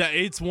that.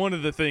 It's one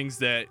of the things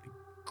that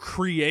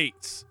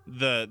creates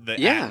the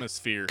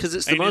atmosphere because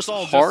it's the most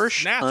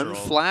harsh,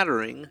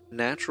 unflattering,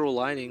 natural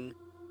lighting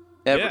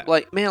ever. Yeah.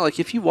 Like, man, like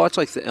if you watch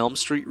like the Elm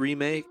Street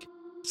remake,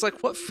 it's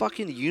like, what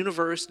fucking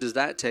universe does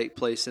that take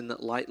place in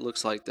that light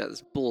looks like that?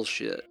 It's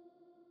bullshit.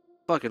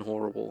 Fucking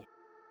horrible.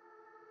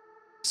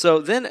 So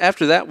then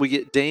after that, we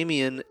get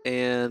Damien,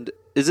 and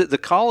is it the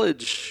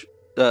college,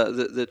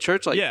 the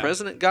church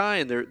president guy,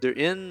 and they're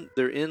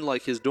in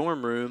like his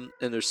dorm room,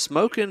 and they're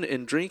smoking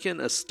and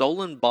drinking a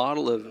stolen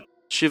bottle of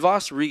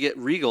Chivas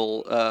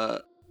Regal.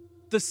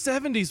 The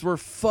 70s were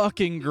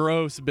fucking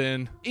gross,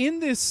 Ben. In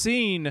this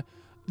scene,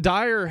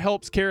 Dyer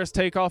helps Karras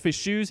take off his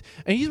shoes,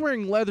 and he's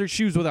wearing leather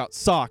shoes without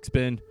socks,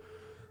 Ben.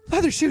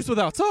 Leather shoes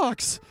without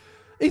socks.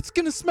 It's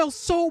gonna smell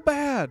so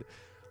bad.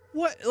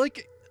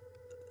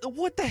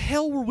 What the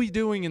hell were we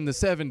doing in the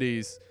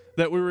 70s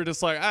that we were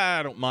just like,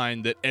 I don't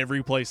mind that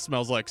every place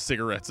smells like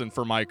cigarettes and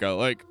Formica.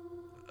 Like,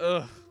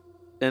 ugh.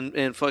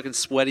 And fucking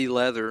sweaty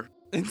leather.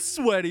 And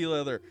sweaty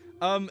leather.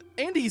 And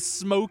he's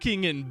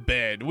smoking in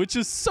bed, which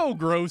is so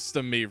gross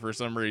to me for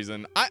some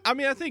reason. I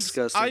mean, I think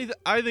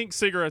I think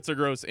cigarettes are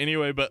gross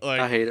anyway, but like,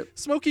 I hate it.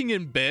 Smoking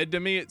in bed, to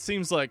me, it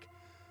seems like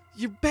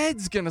your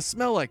bed's gonna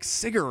smell like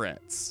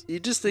cigarettes. You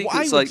just think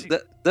it's like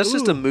that's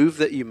just a move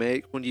that you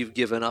make when you've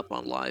given up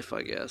on life,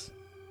 I guess.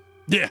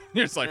 Yeah,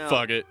 you're just like,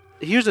 fuck it.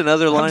 Here's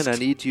another line I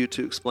need you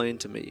to explain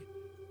to me.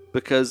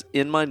 Because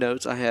in my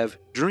notes, I have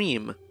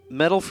Dream,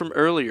 Metal from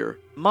Earlier,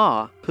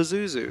 Ma,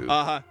 Pazuzu.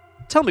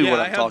 Tell me what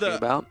I'm talking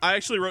about. I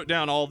actually wrote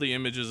down all the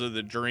images of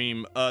the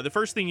Dream. The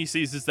first thing he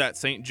sees is that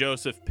St.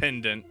 Joseph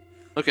pendant.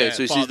 Okay,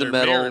 so he sees the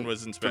metal Marin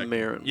was inspecting. From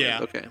Marin.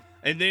 Yeah. Okay.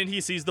 And then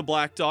he sees the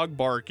black dog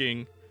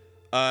barking.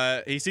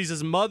 He sees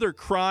his mother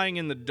crying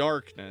in the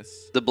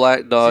darkness. The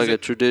black dog, a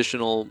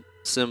traditional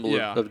symbol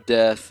of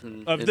death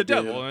and the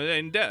devil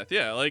and death.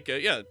 Yeah, like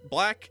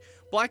black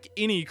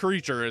any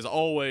creature is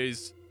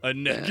always a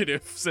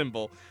negative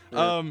symbol.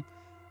 Yeah.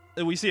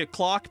 We see a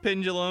clock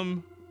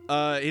pendulum.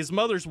 his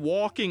mother's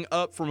walking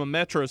up from a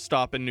metro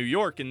stop in New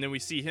York, and then we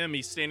see him.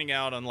 He's standing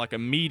out on like a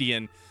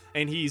median,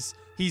 and he's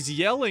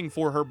yelling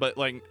for her, but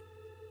like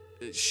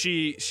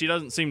she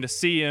doesn't seem to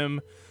see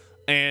him,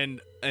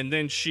 and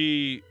then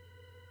she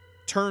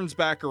turns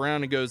back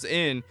around and goes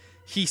in.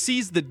 He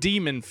sees the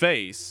demon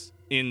face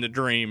in the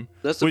dream.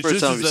 That's the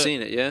first time we've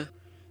seen it, yeah?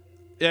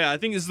 Yeah, I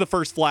think this is the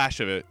first flash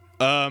of it.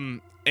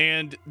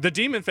 And the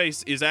demon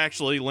face is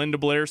actually Linda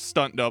Blair's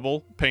stunt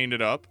double,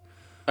 painted up.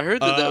 I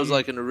heard that was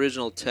like an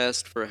original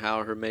test for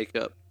how her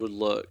makeup would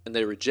look, and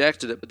they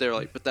rejected it, but they were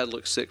like, but that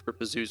looks sick for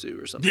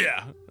Pazuzu or something.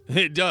 Yeah,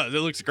 it does. It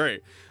looks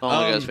great. Oh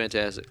my God, it's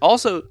fantastic.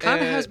 Also,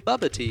 kind of has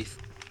Bubba teeth.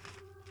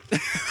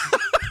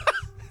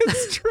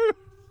 It's true.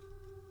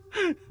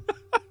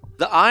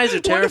 The eyes are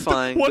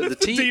terrifying. What if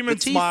the demon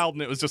smiled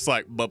and it was just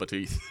like Bubba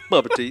teeth?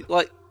 Bubba teeth.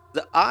 Like,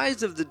 the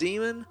eyes of the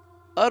demon,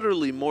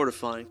 utterly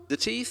mortifying. The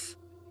teeth,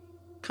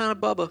 kind of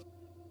Bubba.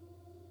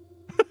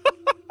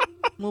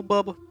 Little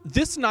Bubba.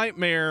 This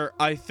nightmare,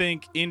 I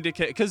think,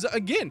 indicates... Because,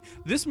 again,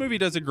 this movie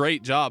does a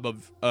great job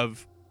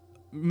of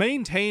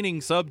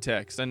maintaining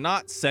subtext and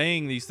not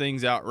saying these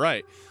things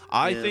outright.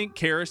 I think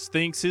Karras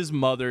thinks his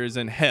mother is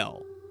in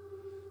hell.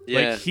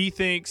 Yeah. Like, he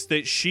thinks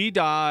that she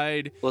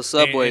died. Well,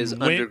 subway's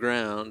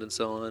underground and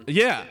so on.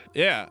 Yeah.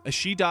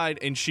 She died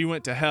and she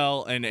went to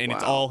hell, and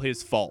it's all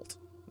his fault.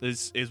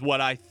 This is what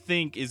I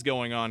think is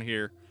going on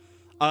here.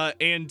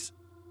 And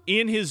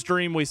in his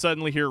dream, we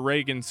suddenly hear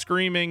Reagan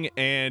screaming,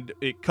 and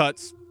it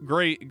cuts.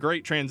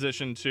 Great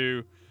transition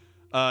to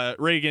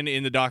Reagan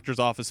in the doctor's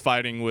office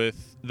fighting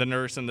with the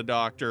nurse and the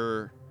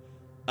doctor,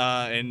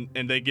 and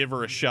they give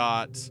her a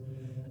shot.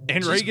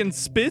 And Reagan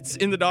spits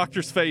in the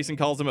doctor's face and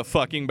calls him a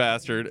fucking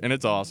bastard, and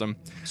it's awesome.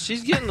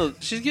 She's getting a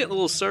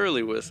little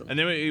surly with him. And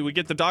then we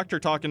get the doctor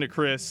talking to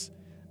Chris,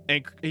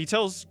 and he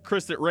tells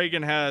Chris that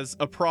Reagan has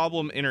a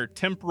problem in her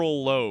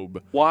temporal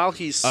lobe while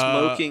he's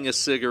smoking a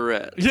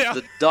cigarette. Yeah,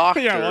 the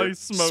doctor while he's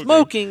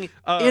smoking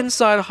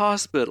inside a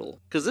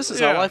hospital, because this is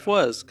how life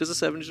was. Because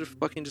the 70s are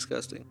fucking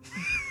disgusting.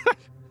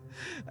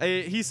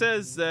 He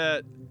says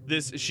that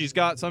she's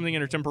got something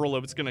in her temporal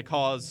lobe. It's going to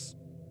cause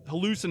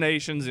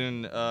hallucinations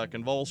and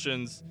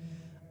convulsions.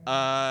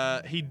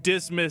 He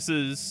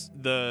dismisses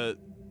the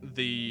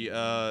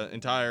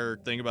entire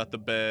thing about the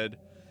bed.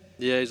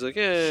 Yeah, he's like,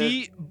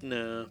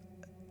 no.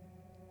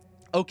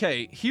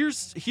 Okay,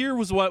 here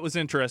was what was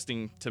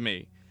interesting to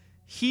me.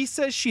 He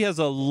says she has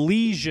a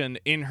lesion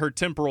in her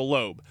temporal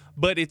lobe,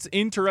 but it's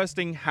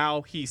interesting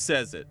how he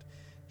says it.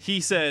 He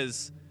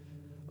says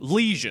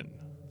lesion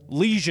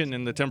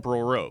in the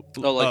temporal lobe.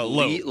 Oh,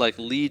 like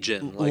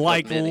legion,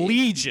 like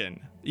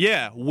legion.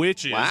 Yeah,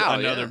 which is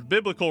another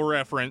biblical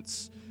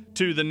reference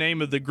to the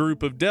name of the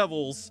group of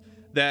devils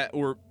that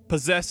were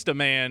possessed a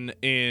man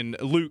in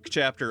Luke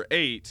chapter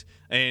 8,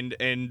 and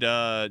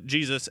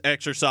Jesus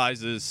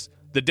exorcises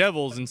the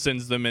devils and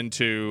sends them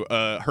into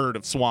a herd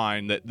of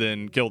swine that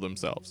then kill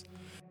themselves.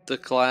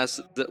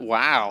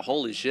 Wow,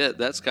 holy shit,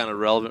 that's kind of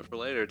relevant for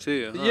later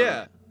too.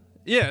 Huh?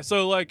 Yeah.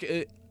 So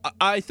like,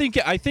 I think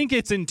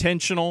it's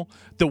intentional.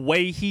 The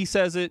way he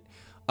says it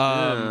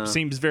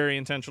seems very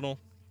intentional.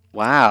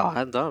 Wow, I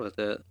hadn't thought about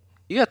that.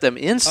 You got them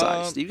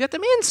insights. You got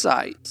them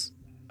insights.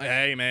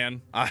 Hey,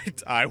 man,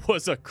 I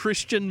was a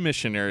Christian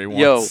missionary once.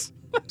 Yo,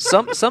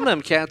 some of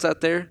them cats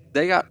out there,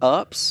 they got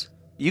ups.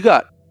 You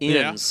got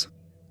ins. Yeah.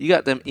 You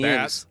got them ins.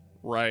 That's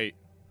right.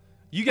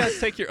 You guys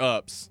take your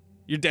ups,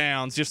 your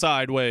downs, your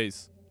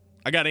sideways.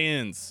 I got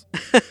ins.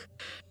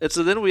 And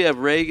so then we have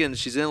Reagan.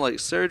 She's in like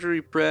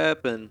surgery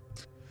prep, and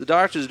the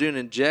doctor's doing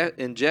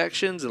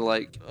injections and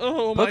like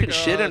poking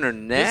shit in her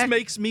neck. This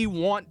makes me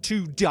want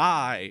to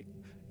die.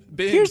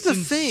 Here's the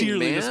thing,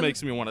 man. This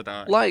makes me want to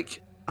die.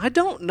 Like, I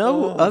don't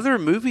know other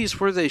movies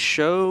where they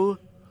show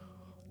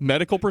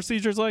medical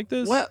procedures like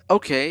this. Well,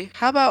 okay.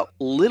 How about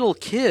little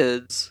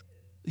kids?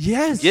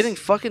 Yes. Getting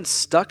fucking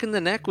stuck in the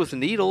neck with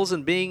needles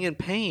and being in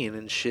pain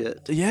and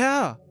shit.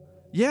 Yeah.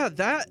 Yeah,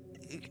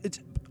 it's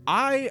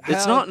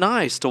not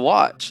nice to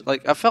watch.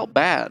 Like, I felt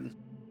bad.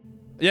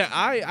 Yeah,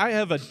 I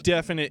have a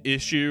definite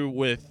issue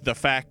with the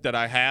fact that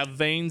I have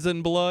veins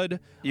and blood.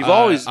 You've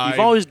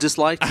always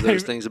disliked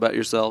those things about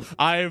yourself.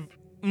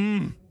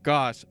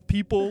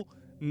 People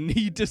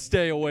need to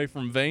stay away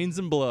from veins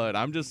and blood.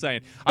 I'm just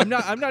saying. I'm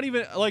not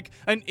even like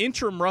an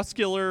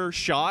intramuscular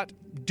shot.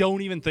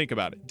 Don't even think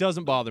about it.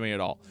 Doesn't bother me at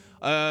all.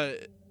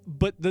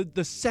 But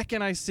the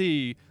second I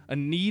see a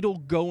needle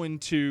go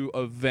into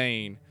a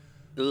vein,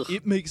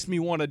 it makes me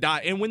want to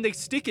die. And when they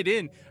stick it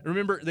in,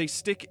 remember they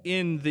stick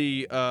in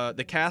the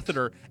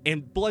catheter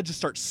and blood just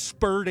starts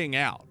spurting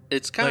out.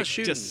 It's kind of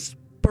shooting, just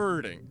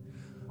spurting.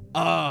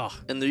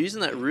 And they're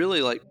using that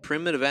really like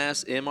primitive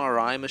ass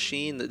MRI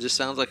machine that just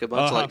sounds like a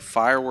bunch of like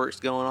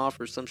fireworks going off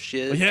or some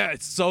shit. Yeah,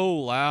 it's so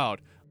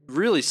loud.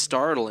 Really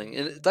startling.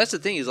 And that's the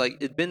thing, is like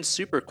it'd been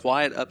super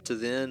quiet up to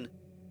then,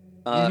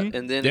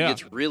 and then it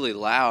gets really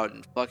loud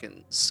and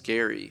fucking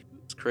scary.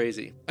 It's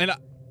crazy. And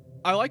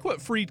I like what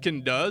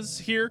Friedkin does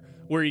here,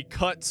 where he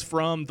cuts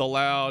from the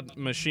loud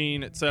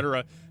machine,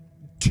 etc.,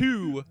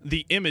 to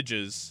the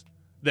images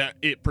that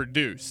it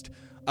produced.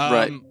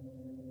 Right.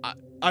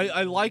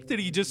 I like that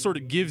he just sort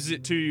of gives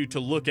it to you to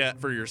look at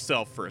for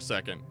yourself for a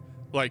second,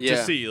 like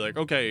to see, like,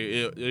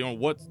 okay,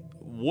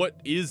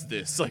 what is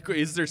this? Like,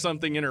 is there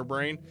something in her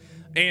brain?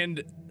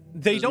 And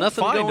there's don't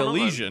find a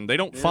lesion. They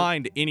don't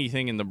find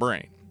anything in the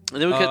brain.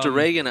 And then we cut to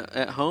Reagan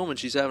at home, and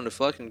she's having a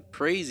fucking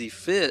crazy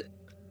fit,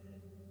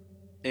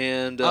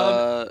 and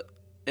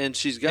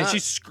she's got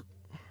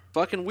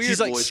fucking weird. She's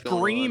like voice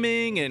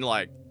screaming and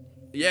like,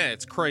 yeah,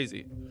 it's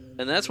crazy.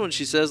 And that's when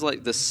she says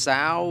like, "The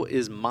sow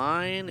is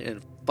mine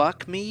and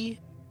fuck me."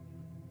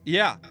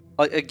 Yeah.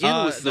 Like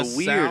again with the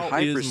weird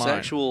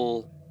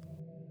hypersexual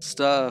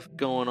stuff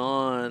going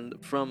on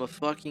from a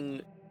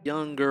fucking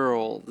young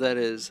girl that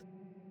is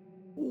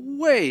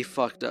way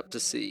fucked up to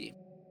see.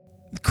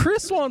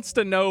 Chris wants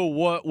to know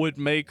what would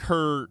make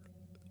her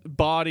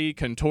body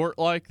contort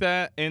like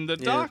that, and the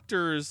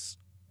doctors,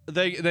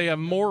 they have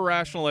more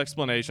rational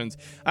explanations.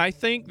 I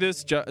think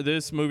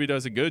this movie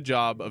does a good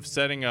job of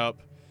setting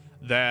up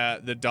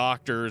that the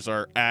doctors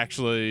are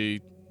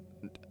actually,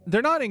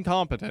 they're not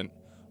incompetent,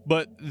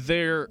 but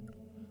they're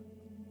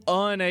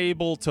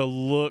unable to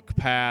look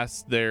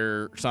past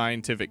their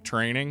scientific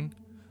training.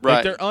 Right.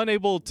 Like, they're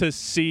unable to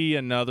see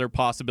another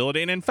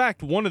possibility. And in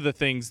fact, one of the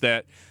things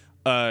that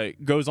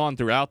goes on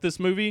throughout this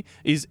movie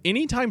is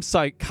anytime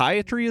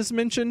psychiatry is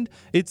mentioned,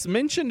 it's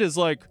mentioned as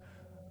like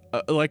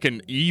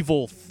an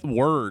evil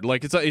word.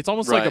 Like it's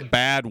almost like a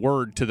bad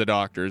word to the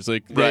doctors.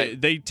 Like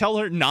they tell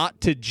her not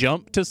to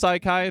jump to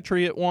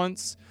psychiatry at one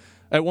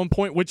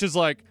point, which is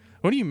like,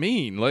 what do you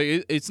mean?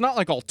 Like it's not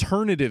like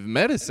alternative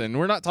medicine.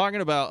 We're not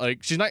talking about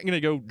like she's not going to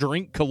go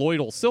drink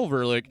colloidal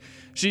silver. Like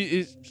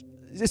it's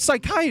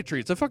psychiatry.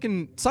 It's a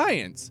fucking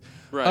science.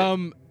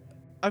 Right.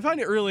 I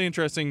find it really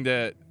interesting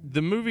that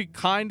the movie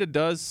kind of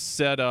does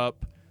set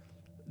up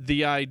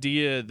the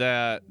idea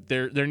that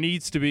there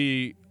needs to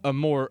be a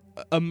more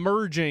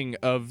merging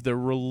of the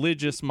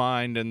religious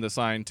mind and the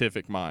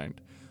scientific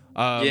mind.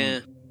 Yeah.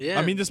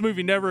 I mean, this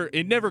movie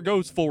never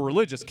goes full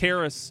religious.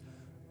 Karras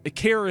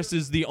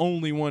is the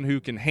only one who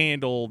can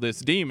handle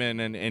this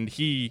demon, and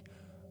he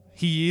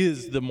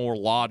is the more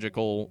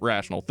logical,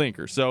 rational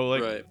thinker. So,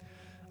 like,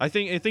 I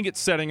think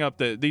it's setting up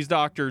that these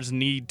doctors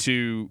need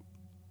to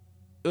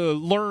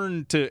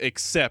learn to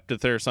accept that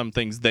there are some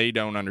things they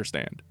don't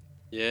understand.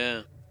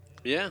 Yeah,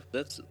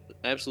 that's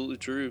absolutely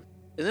true.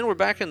 And then we're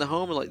back in the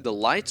home, and like the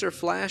lights are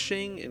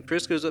flashing, and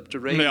Chris goes up to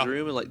Reagan's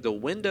room, and like the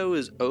window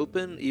is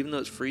open, even though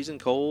it's freezing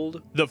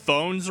cold. The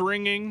phone's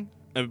ringing,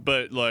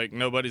 but like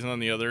nobody's on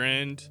the other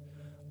end.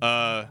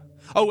 And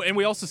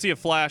we also see a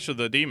flash of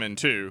the demon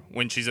too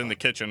when she's in the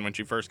kitchen when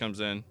she first comes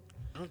in.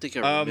 I don't think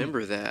I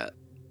remember that.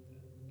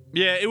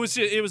 Yeah, it was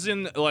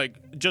in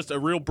like just a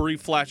real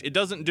brief flash. It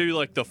doesn't do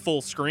like the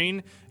full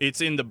screen.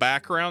 It's in the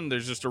background.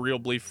 There's just a real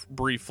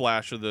brief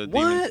flash of the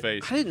demon's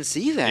face. I didn't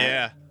see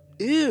that.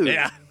 Yeah. Ew.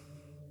 Yeah.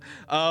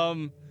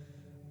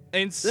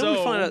 And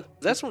so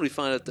that's when we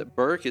find out that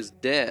Burke is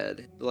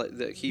dead. Like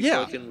that he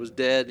fucking was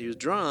dead. He was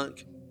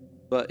drunk,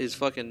 but his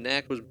fucking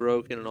neck was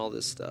broken and all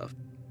this stuff.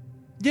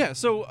 Yeah.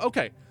 So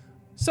okay.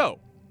 So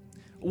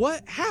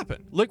what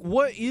happened? Like,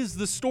 what is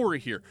the story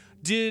here?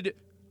 Did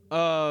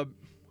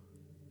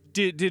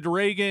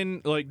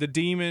Reagan, like the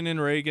demon in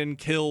Reagan,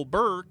 kill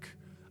Burke?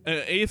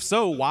 If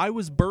so, why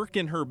was Burke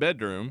in her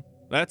bedroom?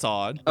 That's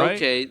odd, right?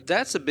 Okay,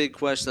 that's a big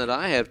question that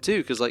I have too,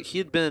 because like he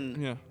had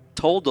been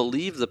told to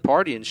leave the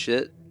party and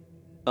shit.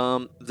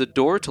 The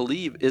door to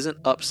leave isn't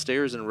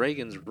upstairs in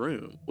Reagan's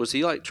room. Was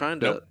he like trying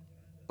to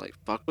like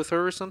fuck with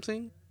her or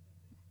something?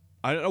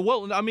 I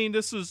don't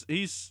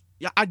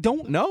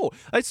know.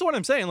 That's what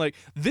I'm saying. Like,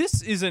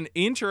 this is an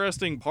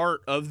interesting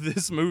part of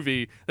this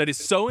movie that is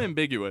so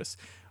ambiguous.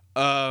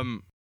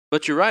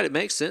 But you're right. It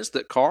makes sense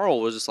that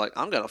Carl was just like,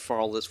 I'm gonna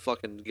follow this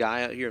fucking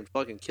guy out here and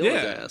fucking kill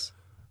his ass.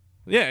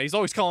 Yeah, he's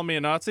always calling me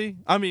a Nazi.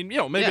 I mean,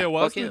 maybe I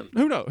was. Fuck him.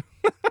 Who knows?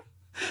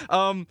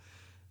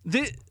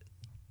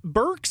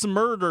 Burke's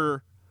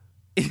murder.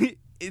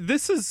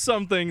 This is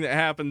something that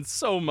happens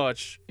so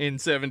much in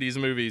 70s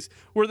movies,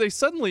 where they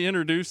suddenly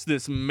introduce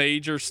this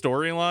major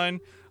storyline,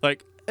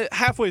 like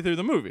halfway through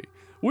the movie.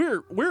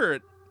 We're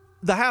at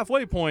the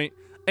halfway point,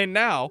 and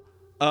now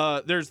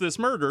there's this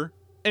murder.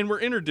 And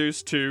we're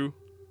introduced to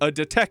a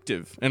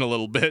detective in a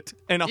little bit,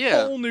 and a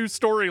whole new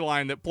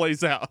storyline that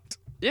plays out.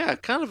 Yeah,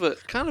 kind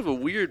of a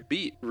weird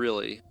beat,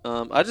 really.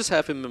 I just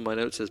have him in my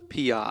notes as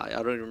P.I. I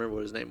don't even remember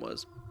what his name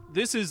was.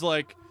 This is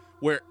like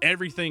where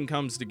everything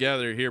comes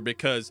together here,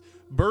 because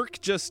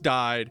Burke just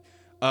died,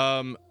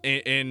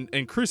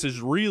 and Chris is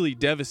really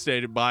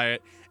devastated by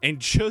it. And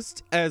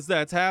just as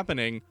that's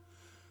happening,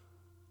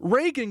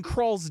 Reagan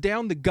crawls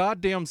down the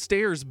goddamn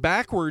stairs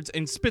backwards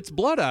and spits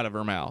blood out of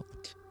her mouth.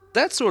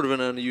 That's sort of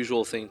an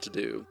unusual thing to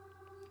do.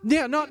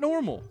 Yeah, not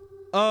normal.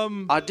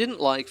 I didn't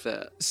like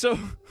that. So,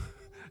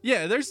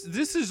 yeah, this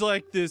is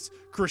like this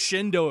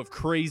crescendo of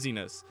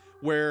craziness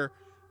where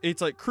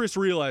it's like Chris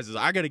realizes,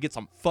 I got to get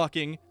some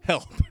fucking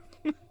help.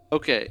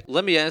 Okay,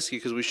 let me ask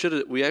you,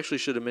 because we actually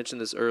should have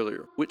mentioned this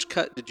earlier. Which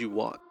cut did you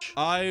watch?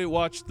 I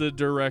watched the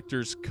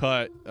director's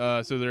cut,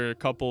 so there are a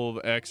couple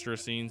of extra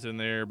scenes in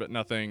there, but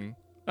nothing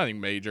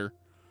major.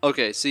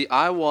 Okay, see,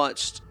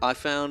 I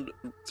found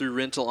through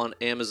rental on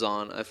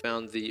Amazon, I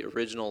found the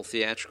original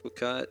theatrical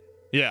cut.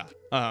 Yeah.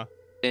 Uh-huh.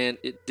 And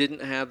it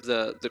didn't have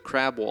the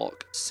crab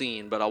walk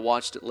scene, but I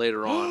watched it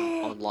later on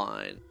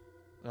online.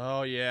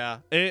 Oh, yeah.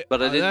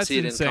 But I didn't see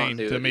it in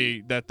continuity. continuity. To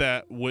me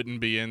that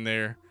wouldn't be in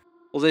there.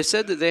 Well, they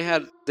said that they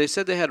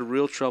had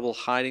real trouble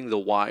hiding the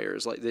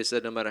wires. Like they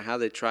said, no matter how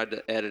they tried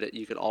to edit it,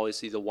 you could always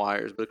see the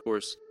wires. But of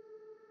course,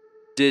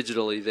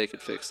 digitally they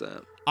could fix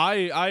that.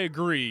 I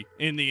agree.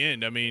 In the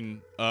end, I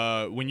mean,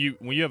 when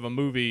you have a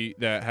movie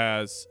that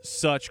has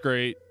such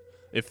great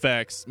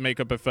effects,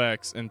 makeup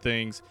effects, and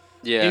things,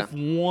 yeah. If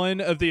one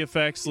of the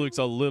effects looks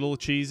a little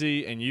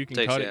cheesy and you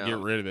can cut it, get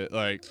rid of it.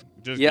 Like,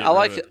 just I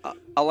like it.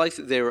 I like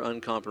that they were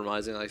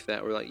uncompromising like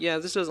that. We're like, yeah,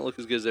 this doesn't look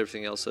as good as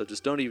everything else, so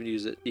just don't even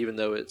use it, even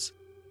though it's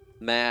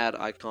mad,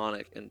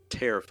 iconic, and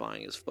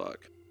terrifying as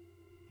fuck.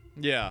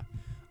 Yeah.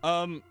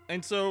 And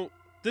so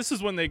this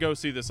is when they go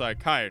see the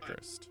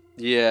psychiatrist.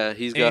 Yeah,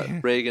 he's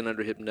got Reagan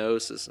under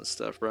hypnosis and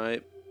stuff,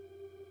 right?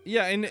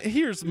 Yeah, and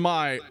here's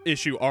my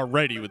issue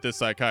already with this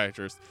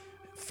psychiatrist.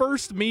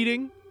 First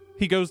meeting,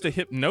 he goes to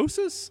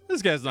hypnosis?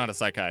 This guy's not a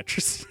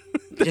psychiatrist.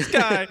 This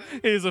guy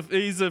he's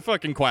a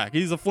fucking quack.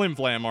 He's a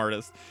flim-flam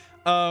artist.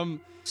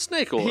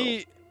 Snake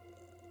oil.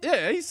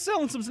 He's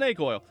selling some snake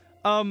oil.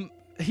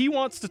 He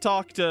wants to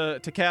talk to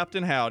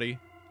Captain Howdy,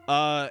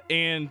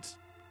 and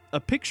a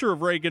picture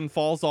of Reagan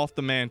falls off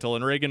the mantle,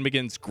 and Reagan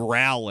begins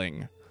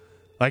growling.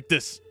 Like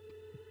this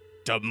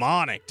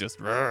demonic, just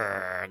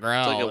growling.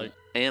 It's like an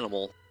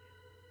animal.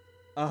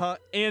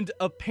 And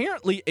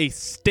apparently a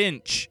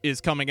stench is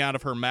coming out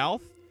of her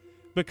mouth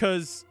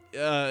because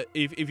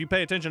if you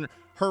pay attention,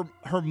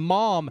 her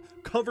mom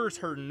covers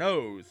her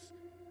nose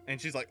and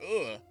she's like,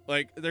 ugh.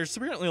 Like there's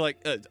apparently like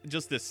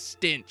just this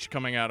stench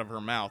coming out of her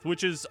mouth,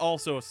 which is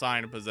also a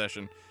sign of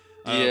possession.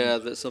 Yeah,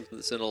 that's something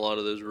that's in a lot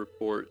of those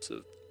reports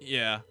of.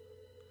 Yeah.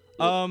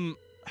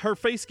 Her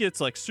face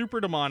gets like super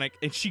demonic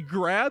and she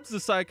grabs the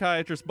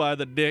psychiatrist by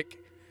the dick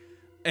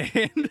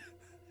and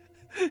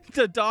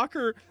the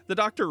doctor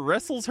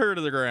wrestles her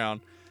to the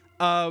ground.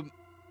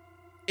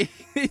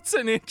 It's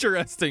an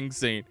interesting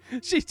scene.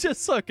 She's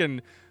just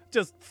sucking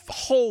just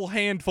whole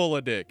handful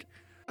of dick.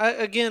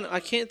 I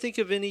can't think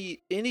of any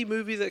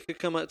movie that could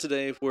come out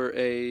today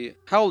where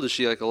how old is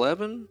she? Like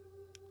 11?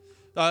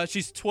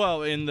 She's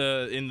 12 in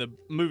the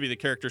movie. The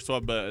character's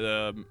 12,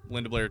 but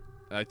Linda Blair,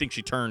 I think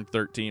she turned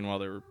 13 while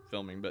they were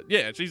filming. But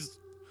yeah, she's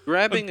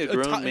grabbing a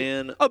grown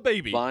man, a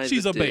baby.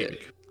 She's a dick. Baby.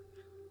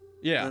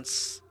 Yeah.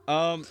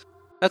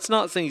 That's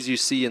not things you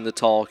see in the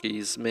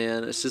talkies,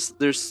 man. It's just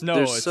there's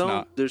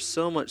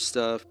so much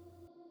stuff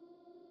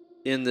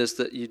in this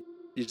that you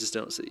just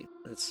don't see.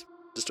 It's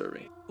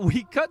disturbing.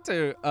 We cut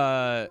to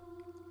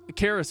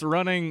Karras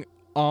running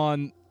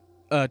on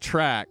a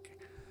track,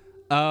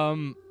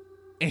 and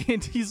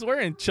he's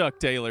wearing Chuck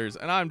Taylors,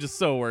 and I'm just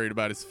so worried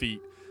about his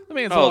feet. The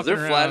man's walking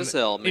they're around flat as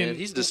hell, man.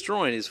 He's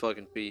destroying his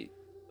fucking feet.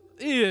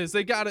 He is.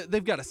 They've got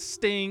to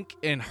stink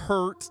and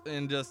hurt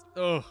and just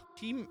ugh.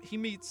 He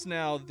meets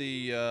now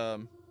the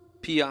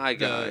PI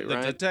guy, the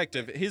right?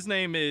 detective. His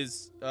name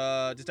is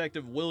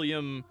Detective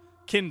William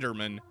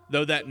Kinderman,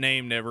 though that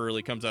name never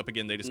really comes up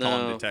again. They just call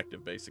him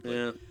detective, basically.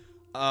 Yeah.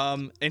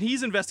 And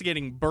he's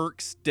investigating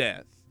Burke's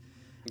death.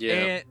 Yeah.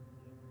 And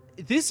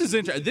this is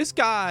interesting. This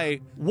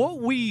guy, what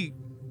we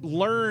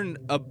learn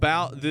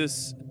about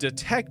this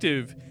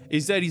detective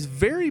is that he's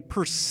very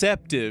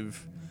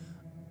perceptive,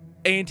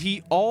 and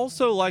he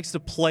also likes to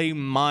play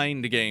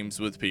mind games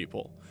with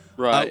people.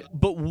 Right.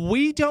 But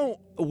we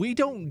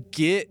don't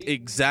get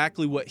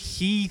exactly what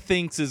he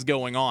thinks is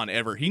going on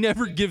ever. He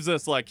never gives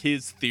us like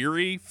his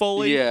theory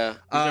fully. Yeah.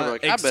 I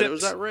bet it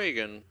was that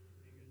Reagan.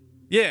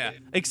 Yeah,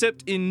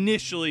 except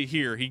initially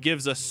here he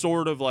gives a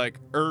sort of like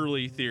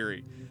early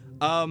theory.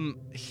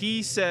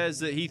 He says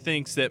that he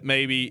thinks that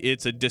maybe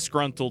it's a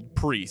disgruntled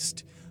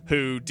priest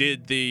who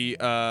did the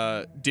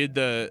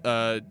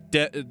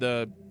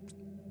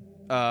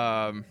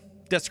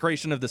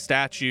desecration of the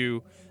statue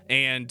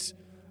and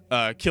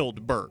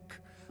killed Burke.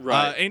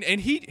 Right.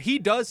 And he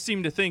does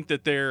seem to think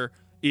that there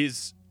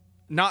is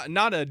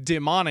not a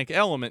demonic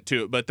element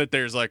to it, but that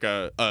there's like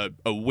a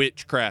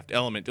witchcraft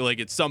element. Like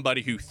it's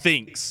somebody who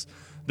thinks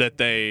that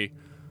they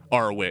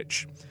are a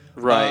witch.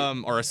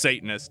 Right. Or a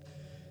Satanist.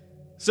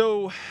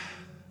 So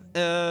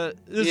this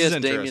is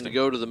interesting. Damien to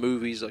go to the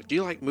movies. Like, do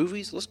you like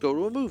movies? Let's go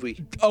to a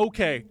movie.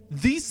 Okay.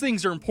 These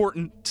things are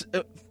important.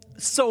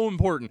 So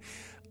important.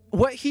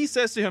 What he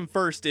says to him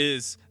first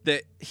is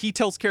that he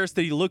tells Karras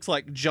that he looks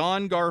like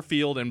John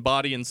Garfield in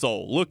body and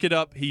soul. Look it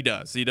up. He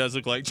does. He does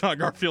look like John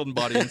Garfield in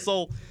body and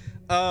soul.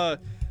 That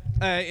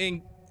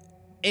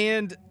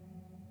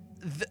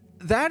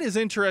is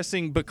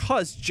interesting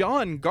because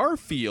John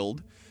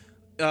Garfield's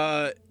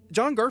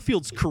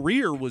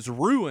career was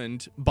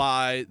ruined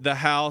by the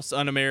House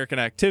Un-American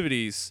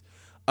Activities,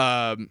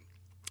 where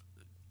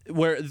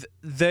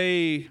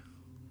they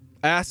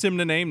asked him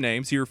to name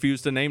names. He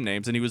refused to name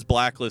names, and he was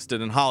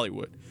blacklisted in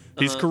Hollywood.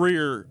 His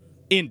career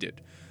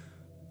ended.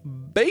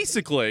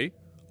 Basically,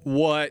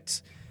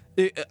 what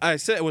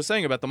was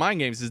saying about the mind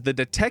games is the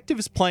detective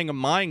is playing a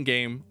mind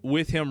game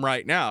with him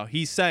right now.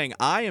 He's saying,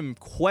 I am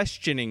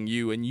questioning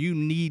you and you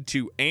need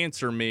to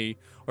answer me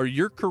or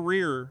your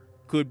career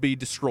could be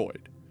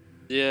destroyed.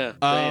 Yeah,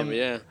 damn,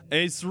 yeah.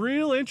 It's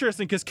real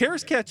interesting because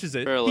Karras catches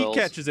it. Parallels.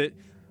 He catches it.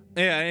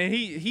 Yeah, and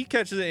he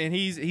catches it, and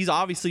he's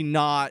obviously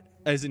not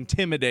as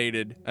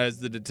intimidated as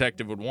the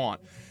detective would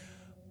want.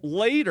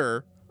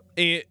 Later,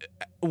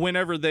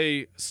 whenever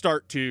they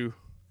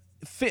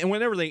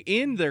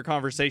end their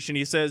conversation,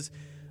 he says,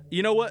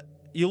 you know what?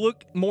 You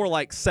look more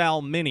like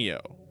Sal Mineo.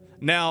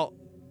 Now,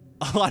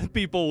 a lot of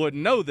people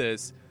wouldn't know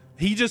this.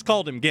 He just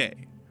called him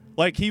gay.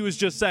 Like, he was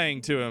just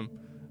saying to him,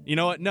 you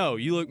know what? No,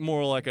 you look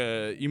more like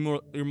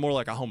you're more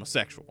like a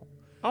homosexual.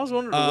 I was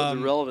wondering what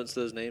the relevance to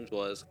those names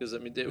was, because I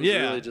mean, it was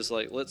really just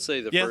like, let's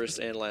say the first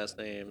and last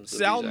names.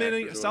 Sal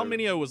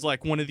Mineo was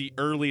like one of the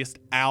earliest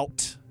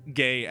out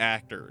gay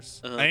actors,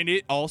 and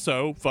it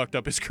also fucked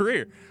up his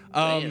career.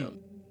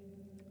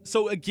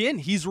 So again,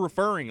 he's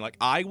referring like,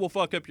 I will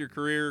fuck up your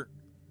career,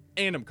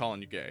 and I'm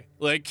calling you gay.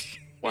 Like,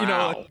 wow. You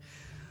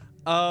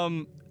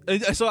know,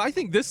 like, so I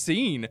think this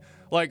scene,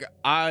 like,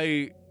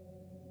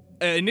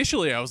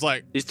 initially I was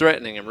like, he's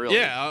threatening him, really.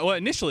 Yeah. Well,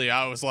 initially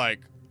I was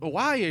like,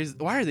 why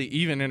are they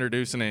even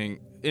introducing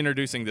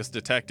this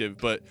detective?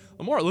 But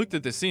the more I looked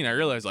at this scene, I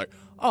realized, like,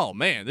 oh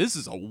man, this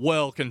is a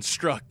well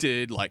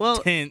constructed, like,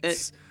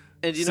 tense.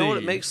 And you know what?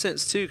 It makes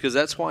sense too, because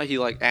that's why he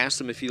like asked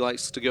him if he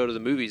likes to go to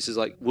the movies. He's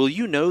like, "Will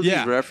you know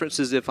these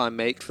references if I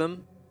make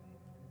them?"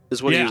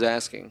 Is what he was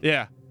asking.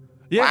 Yeah,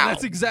 wow.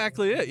 That's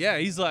exactly it. Yeah,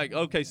 he's like,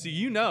 "Okay, so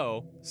you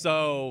know,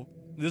 so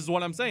this is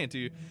what I'm saying to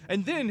you."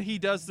 And then he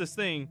does this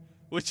thing,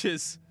 which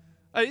is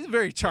he's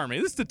very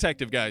charming. This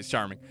detective guy is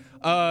charming.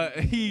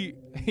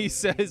 He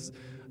says,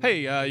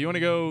 "Hey, you want to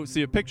go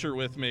see a picture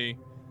with me?"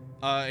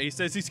 He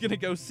says he's gonna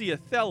go see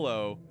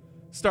Othello,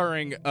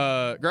 starring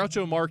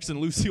Groucho Marx and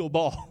Lucille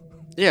Ball.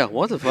 Yeah,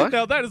 what the fuck?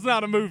 Now, that is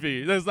not a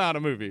movie. That's not a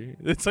movie.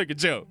 It's like a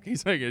joke.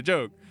 He's making a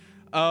joke.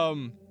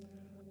 And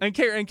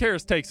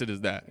Karras takes it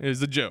as that.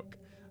 It's a joke.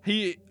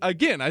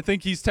 I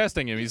think he's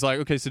testing him. He's like,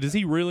 okay, so does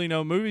he really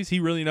know movies? He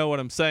really know what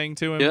I'm saying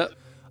to him? Yeah.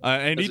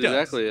 And that's he does.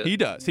 Exactly it. He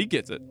does. He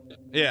gets it.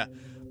 Yeah.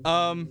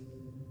 So,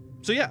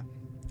 yeah.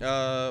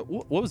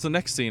 What was the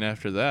next scene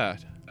after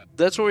that?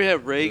 That's where we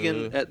have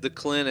Reagan at the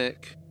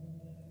clinic.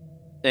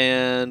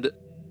 And,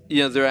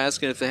 you know, they're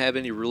asking if they have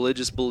any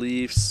religious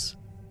beliefs.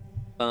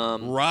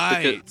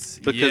 Right.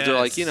 Because they're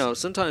like, you know,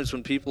 sometimes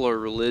when people are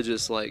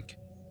religious, like,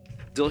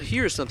 they'll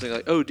hear something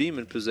like, oh,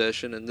 demon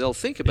possession, and they'll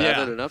think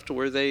about it enough to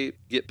where they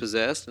get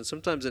possessed, and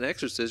sometimes an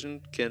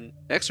exorcism can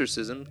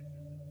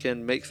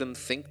make them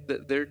think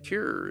that they're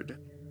cured.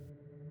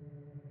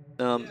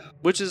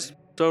 Which is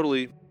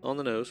totally on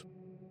the nose.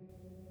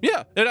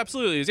 Yeah, it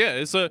absolutely is.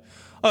 Yeah,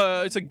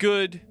 it's a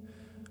good,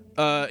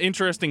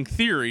 interesting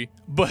theory,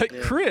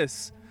 but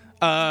Chris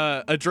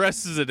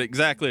addresses it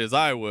exactly as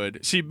I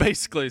would. She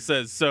basically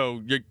says,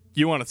 so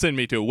you want to send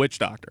me to a witch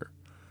doctor.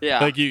 Yeah.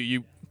 Like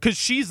you because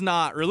she's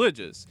not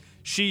religious.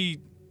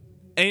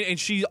 And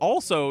she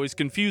also is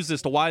confused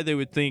as to why they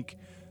would think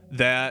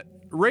that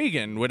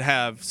Reagan would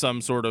have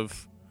some sort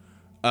of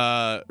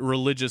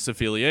religious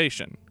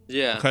affiliation.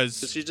 Yeah.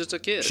 Because she's just a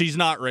kid. She's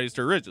not raised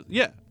religious.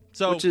 Yeah.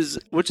 So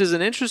which is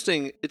an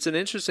interesting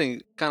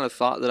kind of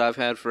thought that I've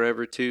had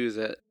forever too,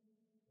 that,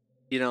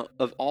 you know,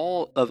 of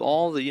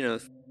all the, you know,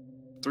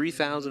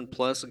 3,000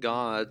 plus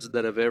gods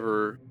that have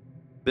ever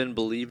been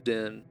believed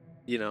in,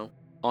 you know,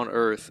 on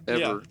Earth ever.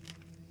 Yeah.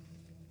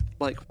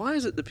 Like, why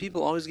is it that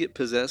people always get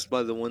possessed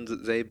by the ones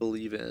that they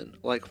believe in?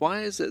 Like,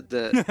 why is it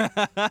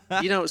that,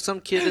 you know, some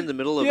kid in the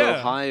middle of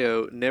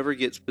Ohio never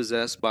gets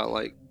possessed by,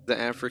 like, the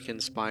African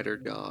spider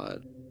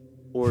god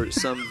or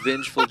some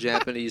vengeful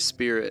Japanese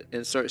spirit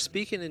and start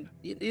speaking in,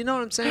 you know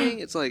what I'm saying?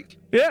 It's like,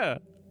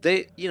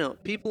 they, you know,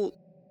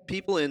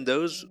 people in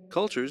those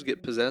cultures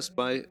get possessed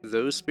by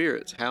those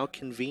spirits. How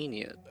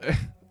convenient.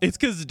 It's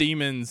because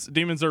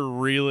demons are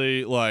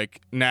really,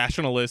 like,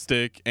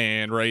 nationalistic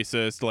and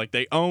racist. Like,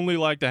 they only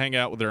like to hang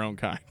out with their own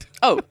kind.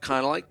 Oh,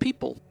 kind of like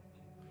people.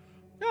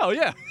 Oh,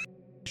 yeah.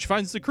 She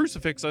finds the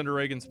crucifix under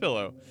Reagan's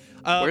pillow.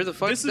 Where the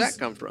fuck did that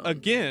come from?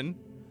 Again,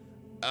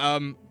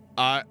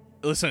 I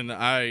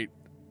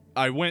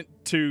went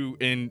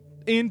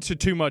into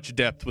too much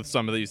depth with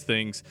some of these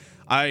things.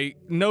 I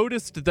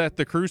noticed that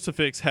the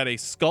crucifix had a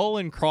skull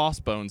and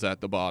crossbones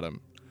at the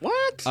bottom.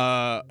 What?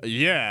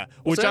 Yeah.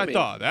 Which I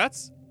thought,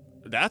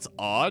 that's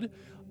odd.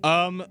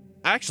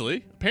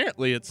 Actually,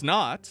 apparently it's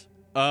not.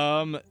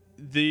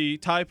 The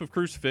type of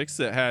crucifix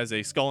that has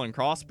a skull and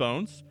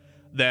crossbones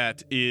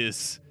that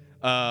is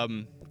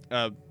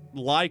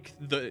like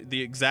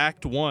the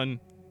exact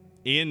one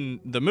in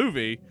the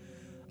movie,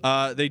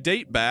 they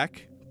date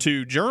back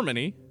to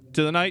Germany,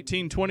 to the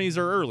 1920s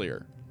or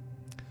earlier.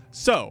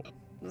 So,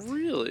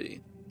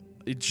 really?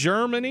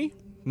 Germany,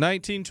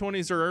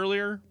 1920s or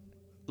earlier.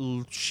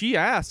 She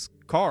asked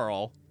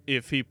Carl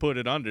if he put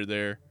it under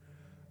there.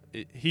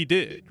 He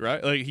did,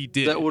 right? Like, he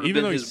did.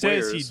 Even though he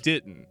says he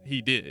didn't,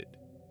 he did.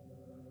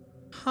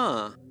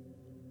 Huh.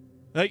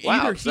 Like,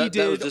 either he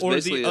did or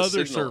the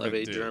other signal servant of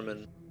a did.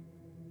 German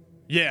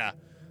Yeah.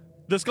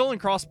 The skull and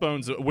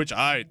crossbones, which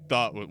I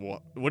thought,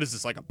 what is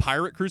this, like a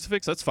pirate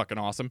crucifix? That's fucking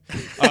awesome.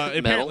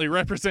 Apparently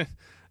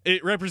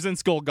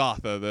represents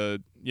Golgotha,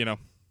 the,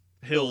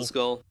 hill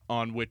skull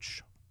on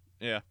which,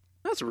 yeah.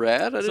 That's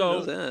rad. I didn't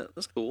know that.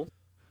 That's cool.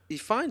 He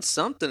finds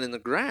something in the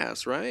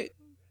grass, right?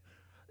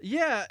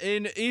 Yeah,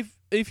 and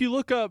if you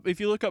look up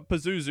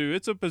Pazuzu,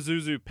 it's a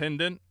Pazuzu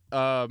pendant,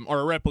 or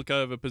a replica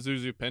of a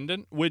Pazuzu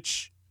pendant,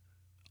 which,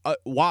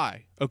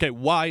 why? Okay,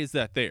 why is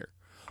that there?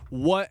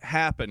 What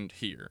happened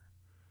here?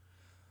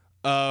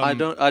 I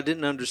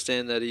didn't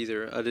understand that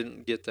either. I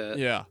didn't get that.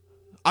 Yeah.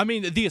 I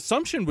mean, the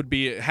assumption would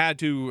be it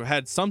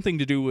had something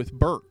to do with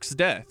Burke's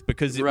death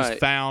because it was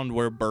found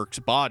where Burke's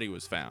body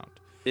was found.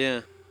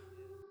 Yeah.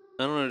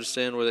 I don't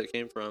understand where that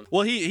came from.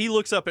 Well, he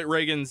looks up at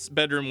Reagan's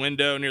bedroom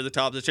window near the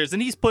top of the stairs,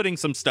 and he's putting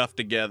some stuff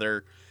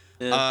together.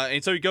 Yeah.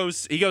 And so he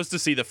goes to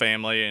see the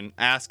family and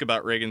ask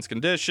about Reagan's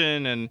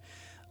condition, and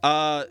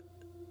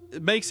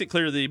it makes it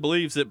clear that he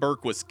believes that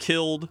Burke was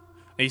killed.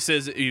 He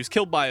says he was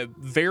killed by a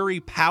very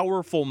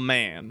powerful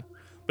man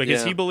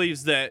because he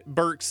believes that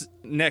Burke's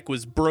neck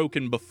was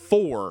broken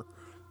before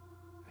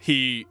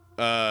he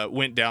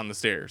went down the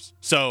stairs.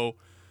 So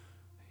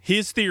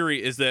his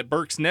theory is that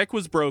Burke's neck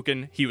was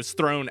broken, he was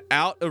thrown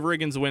out of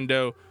Reagan's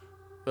window,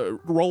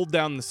 rolled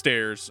down the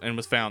stairs, and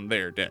was found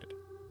there dead.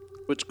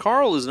 Which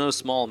Carl is no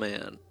small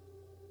man.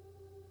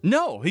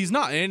 No, he's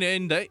not.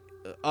 And they,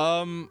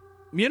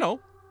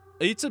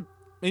 it's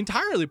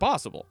entirely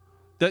possible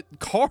that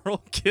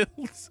Carl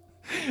kills.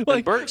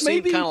 Like, Burke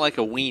seemed kind of like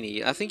a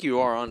weenie. I think you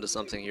are onto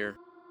something here.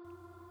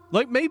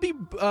 Like, maybe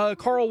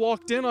Carl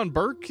walked in on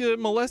Burke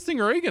molesting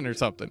Reagan or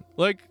something.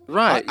 Like,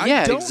 right?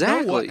 I don't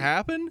know what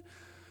happened,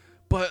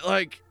 but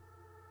like,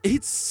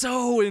 it's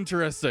so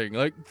interesting.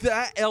 Like,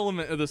 that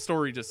element of the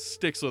story just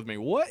sticks with me.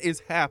 What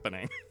is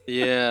happening?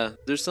 Yeah,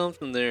 there's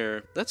something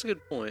there. That's a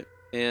good point.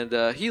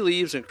 And he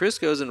leaves, and Chris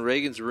goes in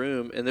Reagan's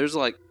room, and there's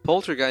like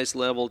poltergeist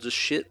level just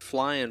shit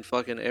flying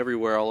fucking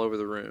everywhere all over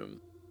the room.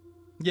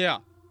 Yeah.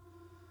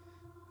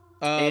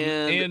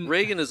 And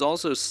Reagan is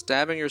also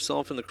stabbing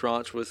herself in the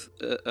crotch with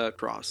a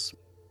cross.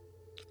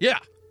 Yeah,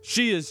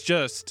 she is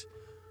just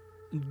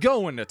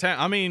going to town.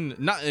 I mean,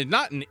 not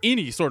in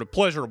any sort of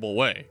pleasurable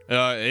way.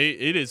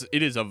 It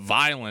is a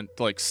violent,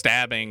 like,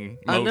 stabbing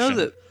motion. I know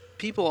that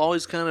people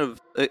always kind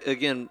of,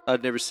 again,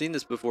 I've never seen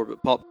this before,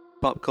 but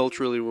pop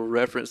culturally will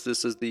reference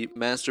this as the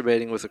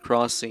masturbating with a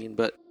cross scene,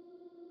 but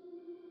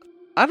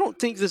I don't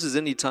think this is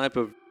any type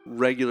of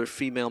regular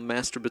female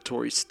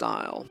masturbatory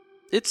style.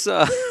 It's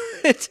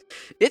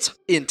it's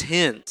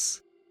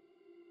intense.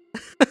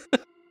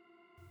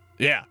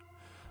 Yeah.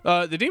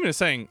 The demon is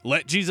saying,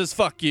 "Let Jesus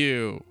fuck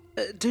you."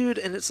 Dude,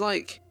 and it's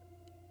like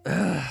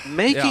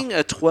making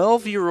a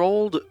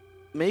 12-year-old,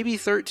 maybe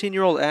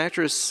 13-year-old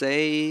actress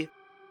say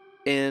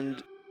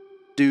and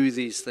do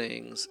these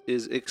things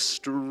is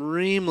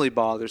extremely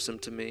bothersome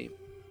to me.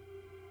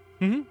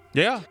 Mm-hmm.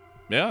 Yeah.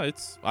 Yeah,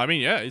 it's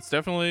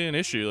definitely an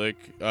issue. Like,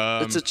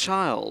 it's a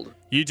child.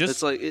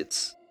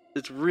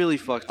 It's really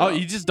fucked up. Oh,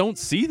 you just don't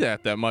see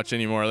that much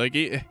anymore. Like,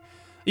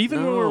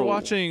 even when we're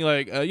watching,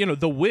 like,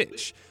 The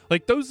Witch,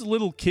 like, those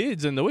little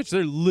kids in The Witch,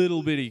 they're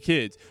little bitty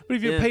kids. But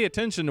if you pay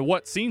attention to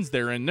what scenes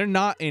they're in, they're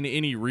not in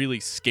any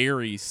really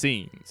scary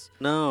scenes.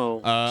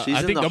 No,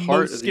 I think the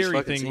most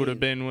scary thing would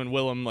have been when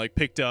Willem, like,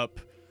 picked up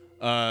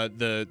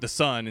the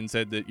son and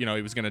said that,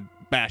 he was gonna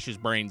bash his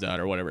brains out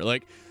or whatever.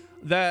 Like,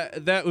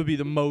 that would be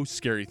the most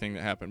scary thing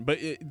that happened. But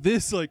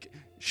this, like,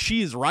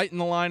 she is right in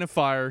the line of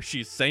fire.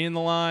 She's saying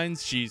the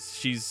lines.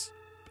 She's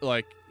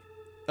like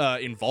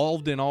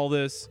involved in all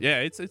this. Yeah,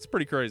 it's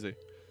pretty crazy.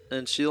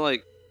 And she,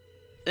 like,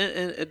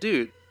 and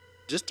dude,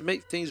 just to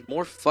make things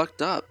more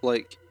fucked up,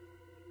 like,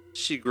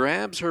 she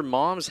grabs her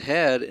mom's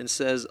head and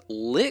says,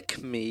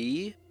 "Lick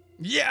me."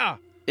 Yeah.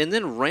 And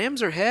then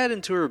rams her head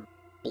into her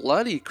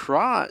bloody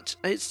crotch.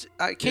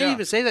 I can't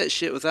even say that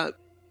shit without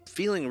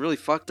feeling really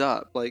fucked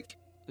up. Like,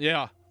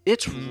 yeah,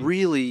 it's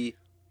really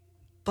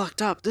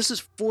fucked up. This is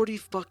 40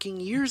 fucking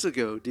years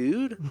ago,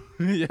 dude.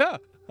 Yeah,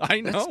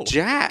 I know. That's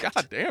jacked.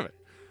 God damn it.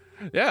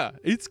 Yeah,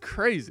 it's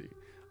crazy.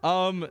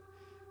 Ellen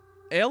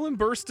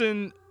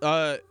Burstyn,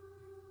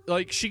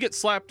 like, she gets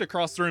slapped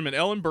across the room, and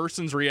Ellen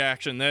Burstyn's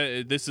reaction,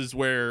 this is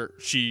where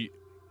she,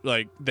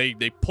 like, they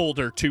pulled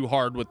her too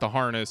hard with the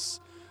harness.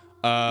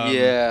 They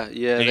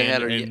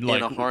had her in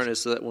a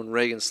harness so that when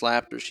Reagan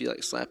slapped her, she,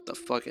 like, slapped the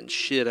fucking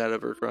shit out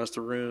of her across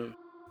the room.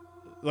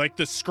 Like,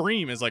 the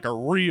scream is like a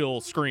real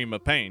scream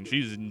of pain.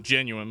 She's in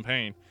genuine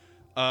pain.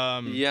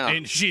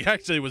 And she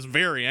actually was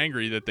very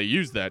angry that they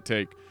used that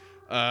take.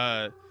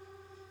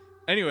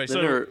 Anyway,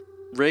 then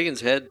Reagan's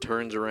head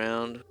turns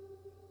around.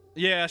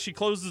 Yeah, she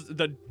closes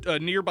the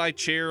nearby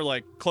chair,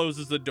 like,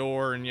 closes the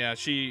door, and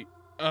she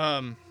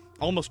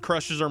almost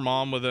crushes her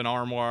mom with an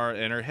armoire,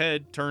 and her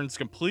head turns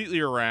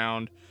completely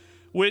around,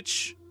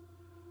 which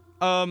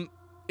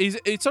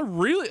it's a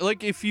really,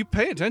 like, if you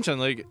pay attention,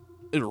 like,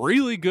 a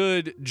really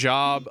good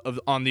job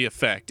on the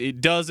effect. It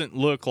doesn't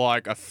look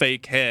like a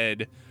fake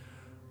head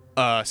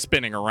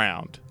spinning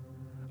around.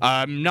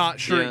 I'm not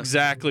sure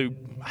exactly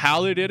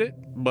how they did it,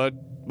 but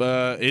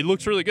it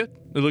looks really good.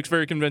 It looks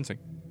very convincing.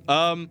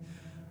 I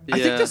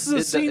think this is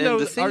a scene, though.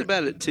 The thing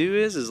about it, too,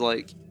 is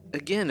like,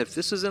 again, if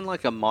this was in,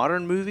 like, a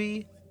modern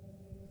movie,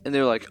 and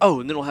they're like,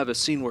 oh, and then we'll have a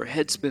scene where a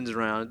head spins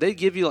around, they'd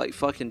give you, like,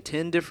 fucking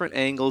 10 different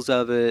angles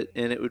of it,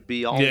 and it would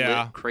be all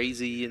lit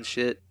crazy and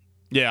shit.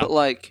 Yeah. But,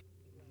 like,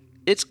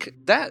 it's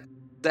that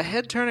the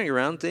head turning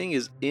around thing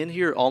is in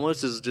here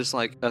almost as just,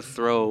 like, a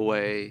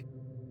throwaway.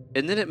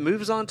 And then it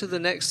moves on to the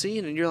next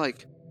scene, and you're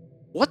like,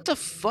 what the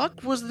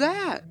fuck was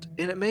that?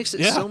 And it makes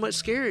it so much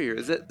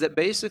scarier. That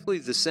basically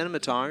the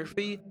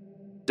cinematography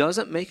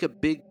doesn't make a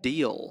big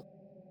deal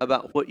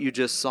about what you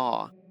just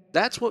saw.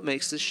 That's what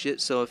makes this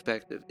shit so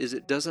effective, is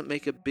it doesn't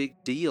make a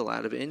big deal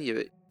out of any of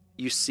it.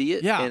 You see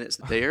it, and it's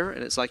there,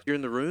 and it's like you're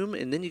in the room,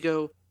 and then you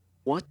go,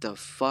 what the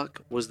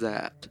fuck was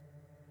that?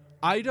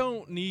 I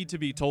don't need to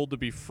be told to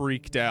be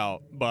freaked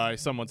out by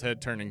someone's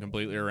head turning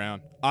completely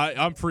around.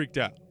 I'm freaked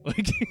out.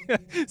 Like,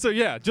 so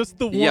yeah, just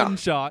the one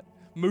shot,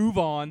 move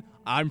on.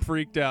 I'm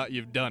freaked out.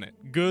 You've done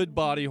it. Good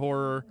body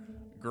horror.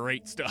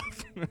 Great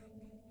stuff.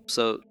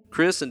 So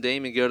Chris and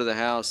Damien go to the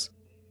house,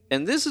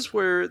 and this is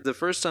where the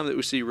first time that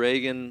we see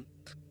Reagan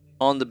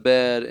on the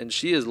bed, and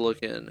she is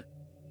looking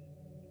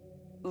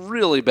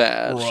really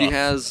bad. Rough. She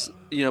has,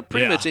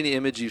 pretty much any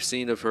image you've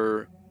seen of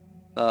her,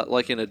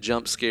 like in a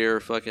jump scare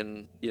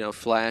fucking,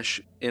 flash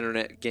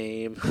internet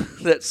game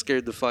that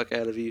scared the fuck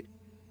out of you.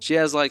 She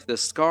has like the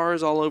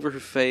scars all over her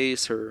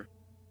face. Her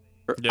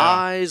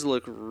eyes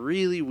look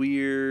really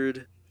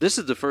weird. This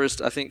is the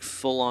first, I think,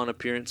 full-on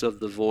appearance of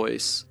the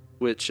voice,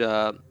 which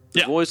the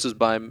voice was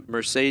by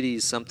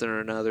Mercedes something or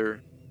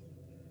another.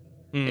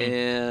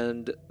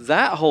 And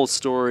that whole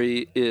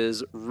story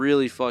is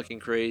really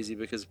fucking crazy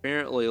because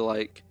apparently,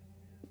 like,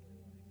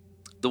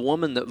 the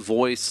woman that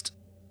voiced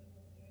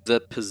the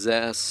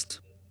possessed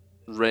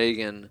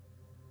Reagan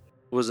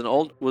was an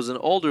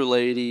older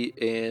lady,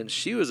 and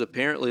she was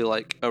apparently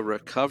like a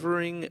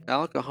recovering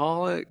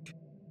alcoholic,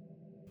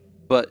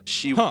 but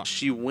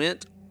she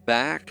went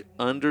back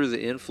under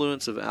the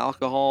influence of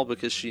alcohol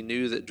because she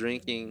knew that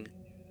drinking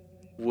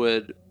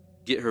would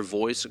get her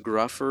voice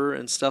gruffer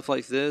and stuff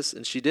like this,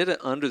 and she did it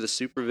under the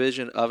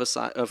supervision of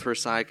her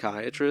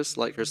psychiatrist.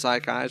 Like, her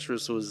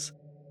psychiatrist was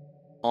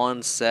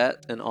on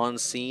set and on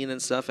scene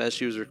and stuff as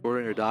she was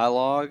recording her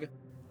dialogue,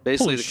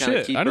 basically to kind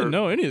of keep her. I didn't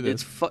know any of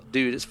this.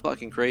 Dude, it's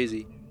fucking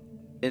crazy.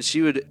 And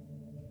she would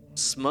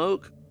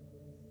smoke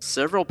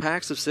several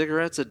packs of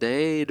cigarettes a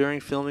day during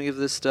filming of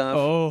this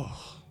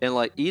stuff. And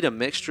like eat a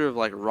mixture of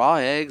like raw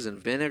eggs and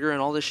vinegar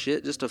and all this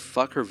shit just to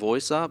fuck her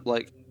voice up.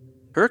 Like,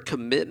 her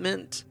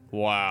commitment.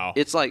 Wow.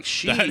 It's like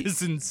that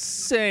is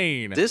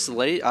insane. This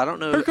lady, I don't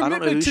know who she is. Her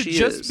commitment to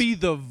just be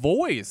the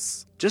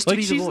voice. Just to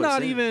be the voice. She's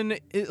not even,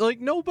 like,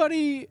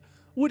 nobody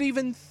would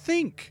even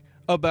think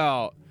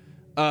about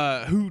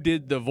who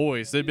did the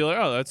voice. They'd be like,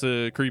 oh, that's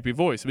a creepy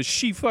voice. But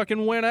she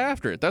fucking went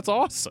after it. That's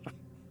awesome.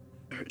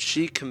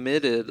 She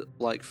committed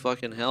like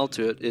fucking hell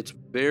to it. It's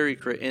very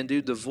crazy. And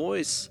dude, the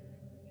voice,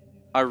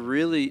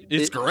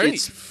 it's great.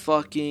 It's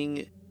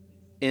fucking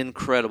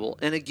incredible.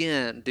 And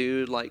again,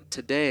 dude, like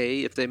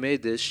today, if they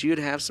made this, she would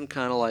have some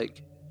kind of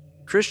like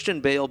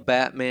Christian Bale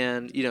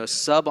Batman,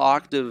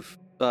 sub-octave,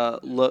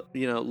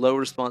 low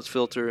response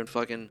filter and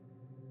fucking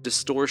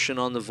distortion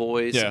on the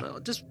voice.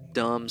 And just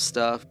dumb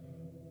stuff.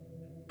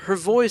 Her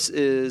voice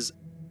is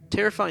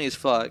terrifying as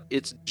fuck.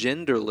 It's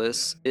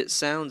genderless. It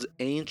sounds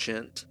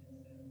ancient.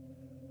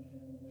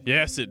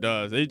 Yes, it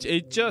does.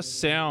 It just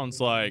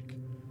sounds like,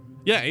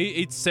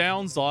 it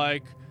sounds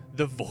like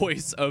the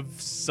voice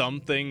of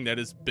something that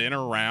has been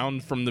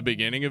around from the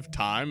beginning of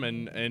time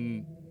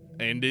and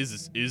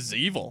is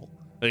evil.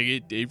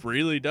 Like, it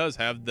really does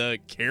have the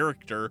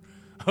character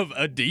of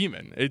a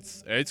demon.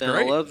 It's great.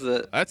 I love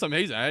that. That's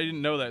amazing. I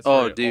didn't know that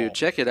story. Oh, dude,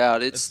 check it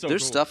out. There's cool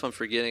stuff I'm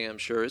forgetting, I'm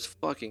sure. It's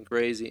fucking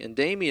crazy. And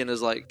Damien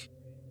is like,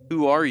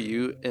 who are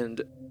you?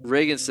 And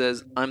Reagan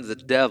says, I'm the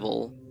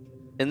devil.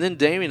 And then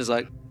Damien is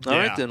like, all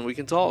right, then we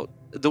can talk.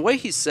 The way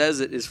he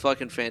says it is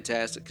fucking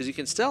fantastic because you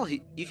can tell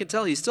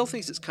he still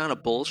thinks it's kind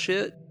of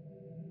bullshit.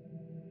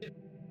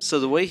 So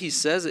the way he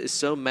says it is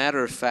so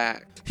matter of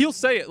fact. He'll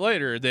say it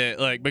later that,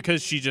 like,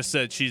 because she just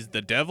said she's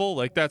the devil,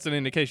 like, that's an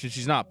indication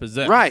she's not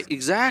possessed. Right,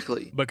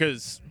 exactly.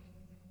 Because,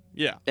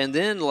 And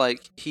then,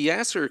 like, he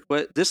asked her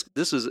this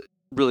was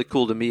really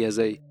cool to me as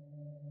a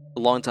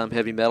longtime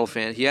heavy metal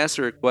fan. He asked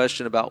her a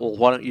question about, well,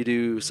 why don't you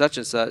do such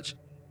and such?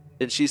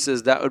 And she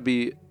says that would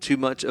be too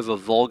much of a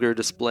vulgar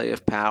display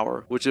of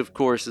power, which, of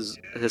course, is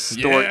a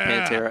historic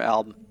Pantera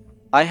album.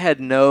 I had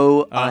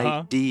no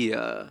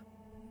idea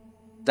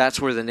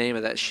that's where the name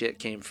of that shit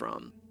came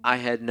from. I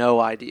had no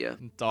idea.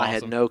 Awesome. I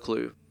had no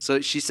clue. So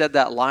she said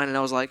that line, and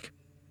I was like,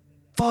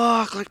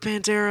 fuck, like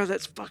Pantera,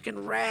 that's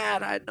fucking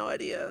rad. I had no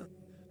idea.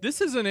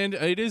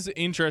 It is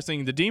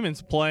interesting. The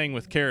demon's playing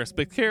with Karis,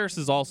 but Karis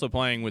is also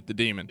playing with the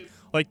demon.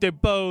 Like, they're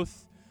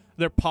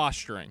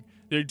posturing.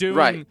 They're doing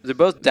right. They're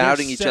both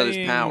doubting each other's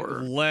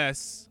power.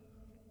 Less,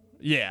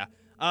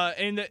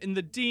 and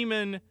the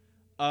demon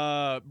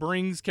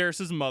brings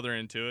Karis' mother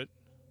into it.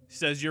 He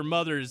says, "Your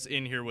mother's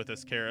in here with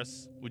us,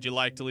 Karis. Would you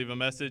like to leave a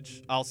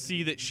message? I'll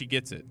see that she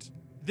gets it."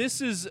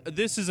 this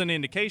is an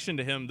indication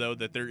to him, though,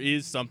 that there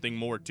is something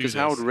more to this. Because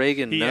how would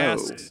Reagan know? He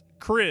asks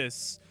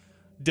Chris,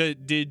 does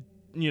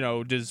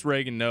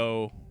Reagan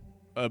know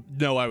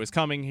I was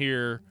coming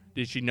here?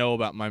 Did she know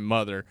about my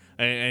mother?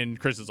 And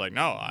Chris is like,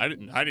 no, I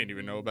didn't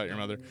even know about your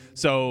mother.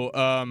 So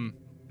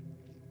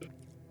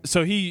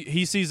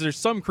he sees there's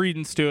some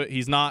credence to it.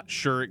 He's not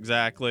sure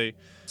exactly.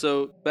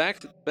 So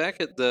back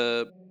at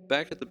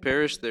the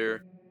parish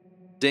there,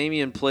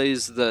 Damien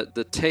plays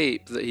the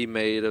tape that he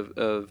made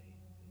of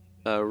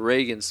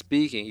Reagan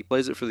speaking. He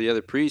plays it for the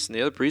other priests, and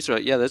the other priests are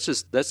like, yeah,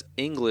 that's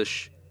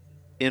English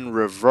in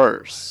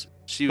reverse.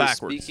 She was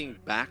speaking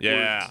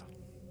backwards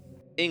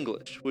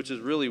English, which is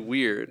really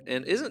weird.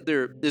 And is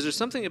there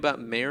something about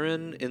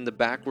Marin in the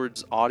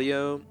backwards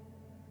audio?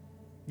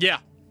 Yeah.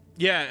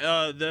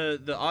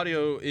 The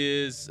audio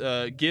is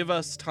give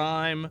us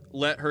time,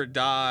 let her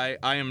die.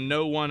 I am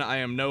no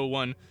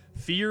one.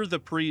 Fear the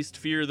priest,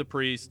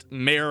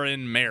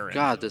 Marin.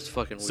 God, that's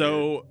fucking weird.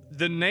 So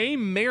the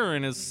name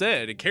Marin is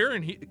said.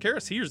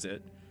 Karras hears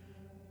it,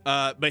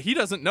 but he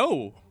doesn't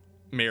know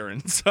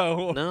Marin.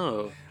 So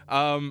no.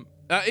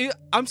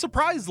 I'm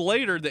surprised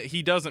later that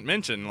he doesn't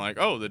mention, like,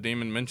 oh, the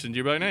demon mentioned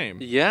you by name.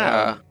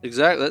 Yeah,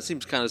 exactly. That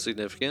seems kind of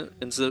significant.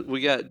 And so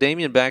we got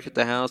Damien back at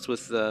the house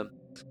with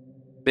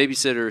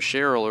babysitter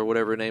Cheryl or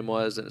whatever her name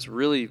was, and it's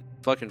really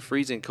fucking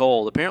freezing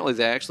cold. Apparently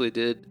they actually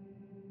did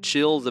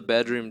chill the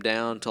bedroom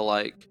down to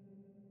like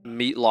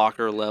meat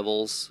locker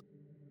levels.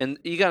 And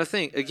you got to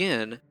think,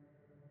 again,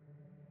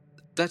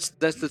 that's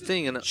the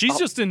thing. And she's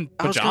just in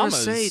pajamas. I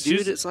was gonna say,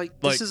 dude, it's like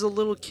this is a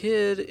little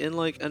kid in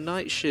like a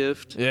night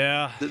shift.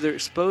 Yeah. That they're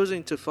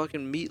exposing to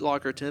fucking meat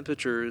locker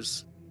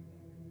temperatures.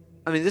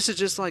 I mean, this is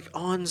just like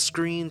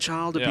on-screen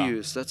child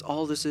abuse. That's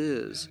all this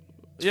is.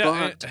 It's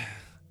fucked.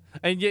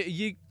 And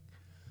you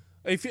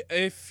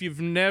if you've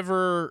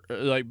never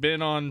like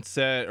been on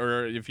set,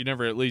 or if you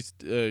never at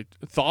least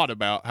thought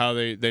about how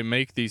they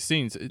make these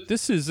scenes,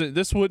 this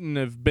wouldn't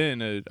have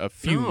been a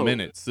few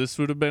minutes. This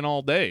would have been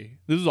all day.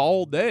 This is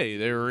all day.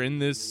 They were in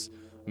this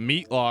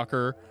meat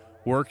locker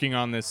working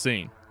on this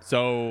scene.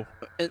 So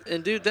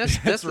and dude, that's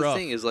the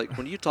thing is, like,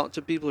 when you talk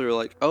to people who are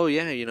like, oh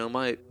yeah,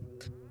 my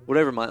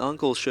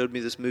uncle showed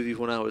me this movie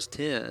when I was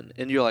 10,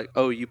 and you're like,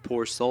 oh, you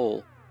poor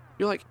soul.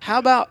 You're like, how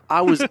about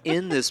I was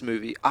in this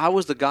movie? I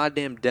was the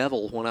goddamn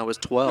devil when I was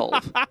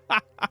 12.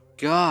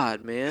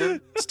 God, man.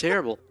 It's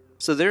terrible.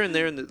 So they're in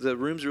there, and the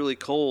room's really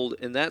cold,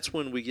 and that's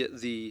when we get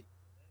it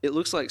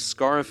looks like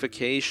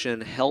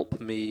scarification,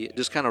 help me, it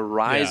just kind of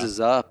rises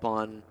up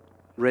on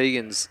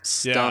Reagan's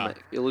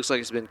stomach. It looks like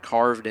it's been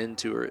carved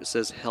into her. It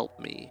says, help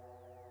me.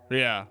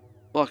 Yeah.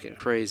 Fucking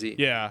crazy.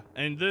 Yeah,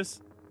 and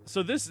this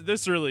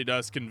really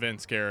does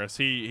convince Karras.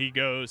 He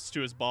goes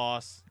to his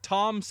boss.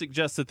 Tom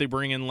suggests that they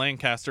bring in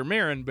Lancaster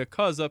Marin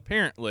because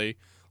apparently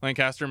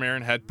Lancaster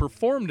Marin had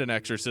performed an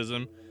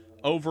exorcism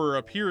over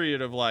a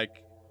period of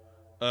like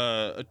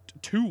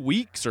 2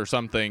 weeks or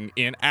something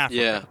in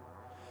Africa.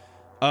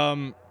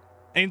 Yeah.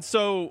 And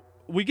so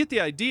we get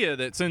the idea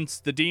that since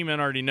the demon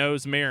already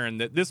knows Marin,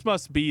 that this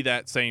must be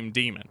that same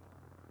demon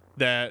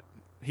that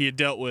he had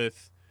dealt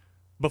with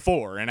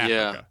before in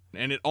Africa.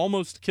 Yeah. And it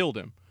almost killed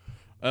him.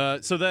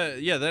 So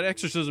that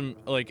exorcism,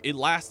 like, it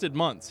lasted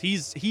months.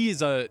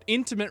 He's a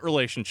intimate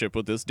relationship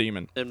with this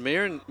demon. And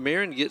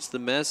Marin gets the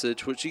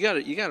message, which you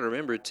gotta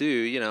remember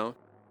too.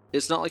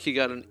 It's not like he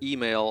got an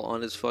email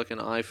on his fucking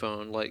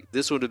iPhone. Like,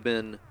 this would have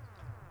been.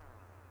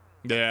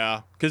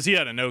 Yeah, because he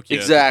had a Nokia.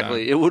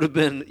 Exactly, it would have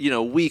been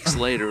weeks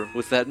later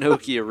with that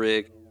Nokia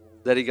rig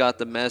that he got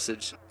the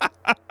message.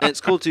 And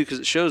it's cool too because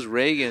it shows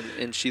Reagan,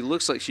 and she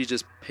looks like she's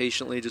just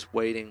patiently just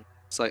waiting.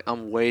 It's like,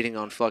 I'm waiting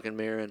on fucking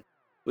Marin.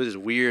 With his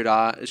weird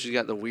eyes, she's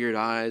got the weird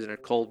eyes and her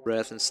cold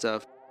breath and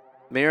stuff.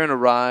 Marin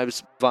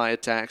arrives via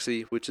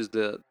taxi, which is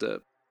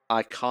the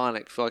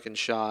iconic fucking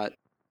shot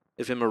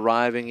of him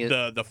arriving in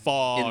the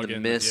fog, in the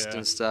mist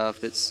and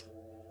stuff.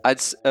 I'd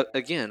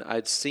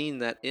seen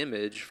that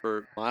image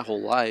for my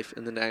whole life,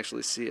 and then to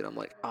actually see it, I'm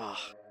like,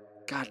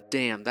 god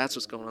damn, that's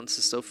what's going on. This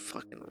is so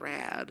fucking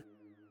rad.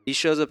 He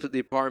shows up at the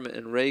apartment,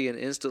 and Reagan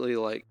instantly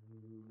like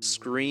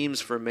screams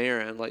for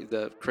Marin, like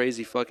the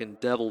crazy fucking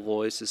devil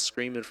voice is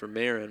screaming for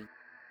Marin.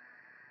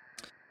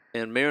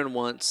 And Marin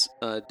wants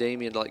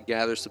Damien to like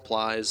gather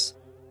supplies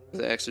for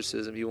the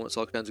exorcism. He wants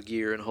all kinds of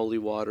gear and holy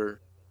water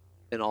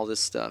and all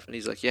this stuff. And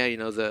he's like, yeah,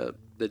 the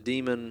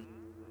demon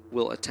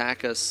will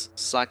attack us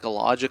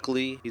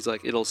psychologically. He's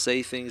like, it'll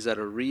say things that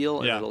are real,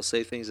 and it'll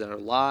say things that are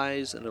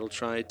lies, and it'll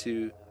try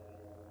to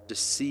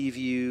deceive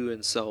you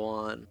and so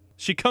on.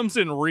 She comes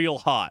in real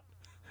hot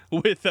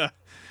with a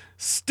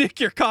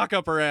stick your cock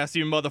up her ass,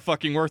 you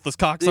motherfucking worthless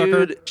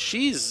cocksucker.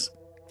 Dude,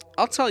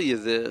 I'll tell you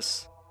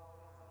this.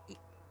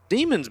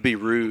 Demons be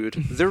rude.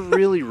 They're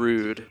really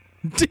rude.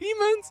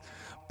 Demons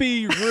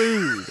be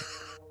rude.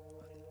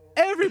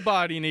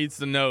 Everybody needs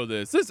to know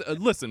this.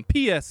 Listen,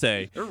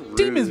 PSA.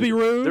 Demons be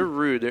rude. They're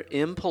rude. They're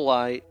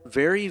impolite,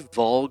 very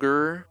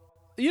vulgar.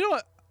 You know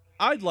what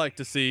I'd like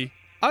to see?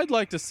 I'd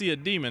like to see a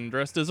demon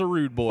dressed as a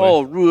rude boy.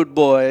 Oh, rude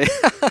boy.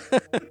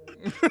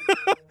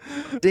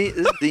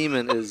 This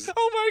demon is...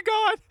 Oh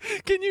my God!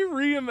 Can you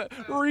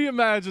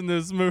reimagine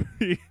this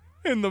movie?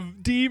 And the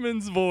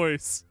demon's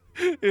voice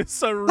is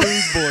so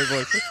rude boy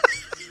voice.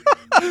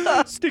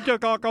 Stick your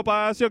cock up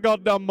ass, you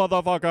goddamn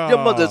motherfucker. Your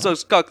mother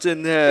sucks cocks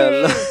in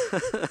hell.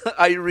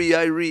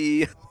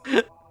 Irie.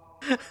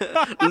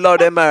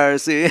 Lord have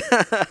mercy.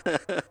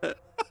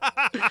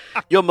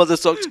 Your mother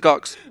sucks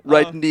cocks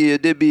right near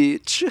the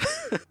beach.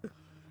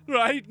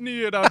 Right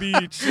near the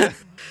beach.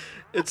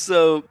 And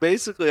so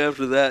basically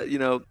after that,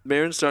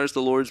 Merrin starts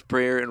the Lord's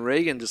Prayer and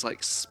Regan just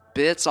like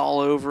spits all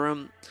over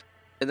him.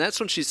 And that's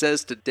when she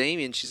says to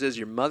Damien, she says,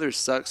 your mother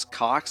sucks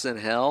cocks in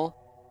hell,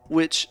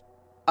 which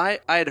I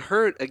had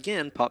heard,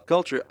 again, pop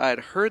culture, I had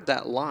heard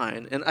that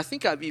line, and I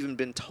think I've even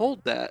been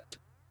told that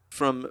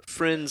from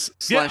friends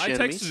 / enemies. Yeah, I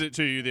texted it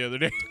to you the other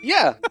day.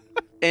 Yeah.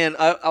 And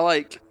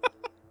I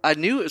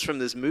knew it was from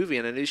this movie,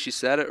 and I knew she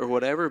said it or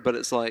whatever, but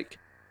it's like,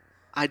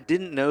 I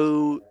didn't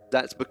know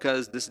that's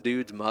because this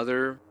dude's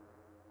mother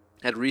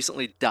had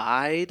recently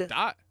died.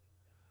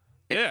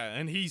 Yeah,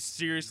 and he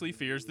seriously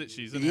fears that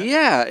she's in hell.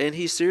 Yeah, and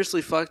he's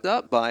seriously fucked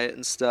up by it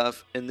and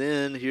stuff. And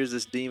then here's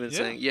this demon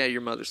saying, yeah, your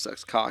mother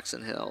sucks cocks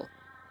in hell.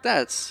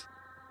 That's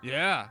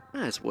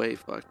way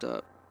fucked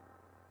up.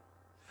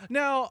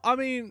 Now, I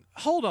mean,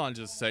 hold on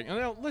just a second.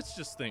 Now, let's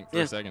just think for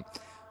a second.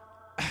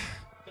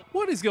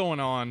 What is going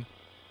on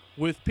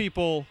with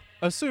people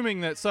assuming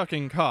that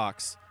sucking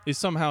cocks is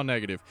somehow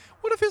negative?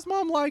 What if his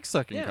mom likes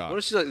sucking cocks? What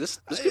if she's like, this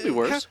could be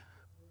worse?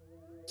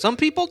 Some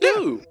people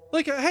do. Yeah.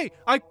 Like, hey,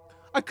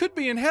 I could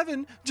be in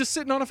heaven just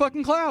sitting on a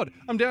fucking cloud.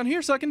 I'm down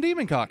here sucking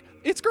demon cock.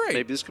 It's great.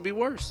 Maybe this could be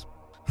worse.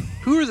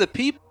 Who are the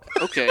people?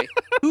 Okay.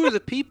 Who are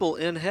the people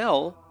in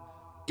hell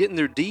getting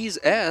their D's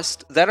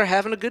S'd that are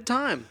having a good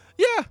time?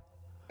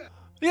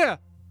 Yeah.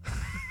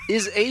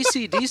 Is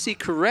AC/DC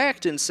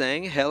correct in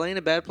saying hell ain't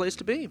a bad place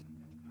to be?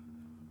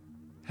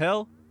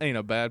 Hell ain't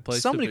a bad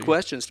place So to be. many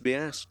questions to be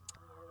asked.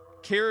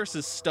 Karras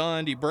is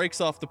stunned. He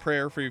breaks off the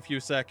prayer for a few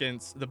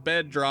seconds. The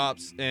bed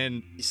drops,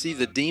 and you see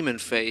the demon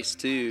face,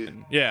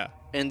 too. Yeah.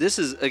 And this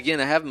is, again,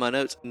 I have in my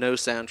notes, no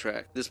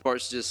soundtrack. This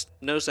part's just,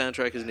 no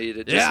soundtrack is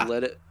needed.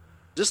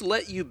 Just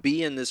let you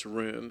be in this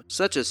room.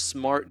 Such a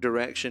smart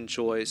direction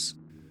choice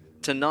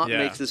to not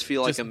make this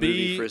feel like a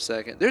movie for a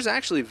second. There's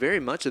actually very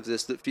much of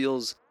this that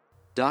feels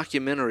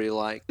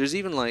documentary-like. There's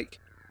even, like,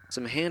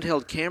 some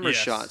handheld camera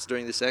shots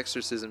during this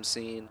exorcism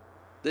scene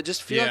that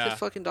just feel like a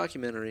fucking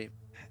documentary.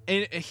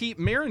 And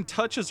Merrin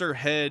touches her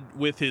head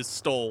with his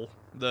stole,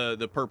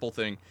 the purple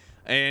thing,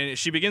 and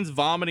she begins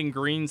vomiting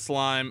green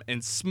slime,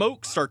 and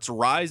smoke starts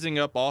rising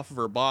up off of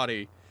her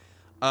body.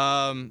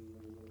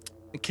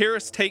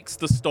 Karras takes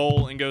the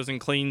stole and goes and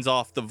cleans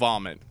off the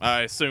vomit.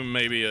 I assume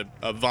maybe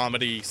a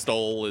vomity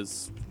stole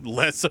is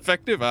less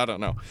effective. I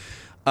don't know.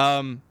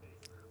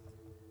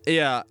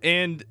 Yeah,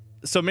 and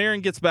so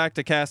Merrin gets back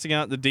to casting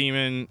out the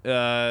demon,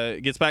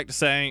 gets back to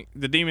saying,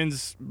 the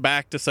demon's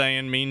back to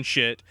saying mean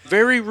shit.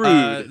 Very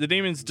rude. The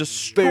demon's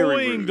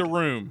destroying the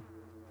room.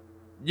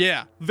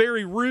 Yeah,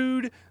 very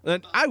rude.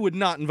 And I would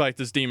not invite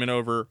this demon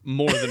over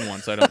more than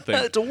once, I don't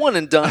think. It's a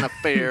one-and-done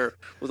affair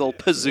with old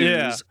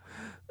Pazoos.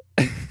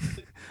 Yeah.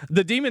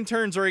 The demon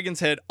turns Regan's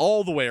head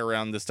all the way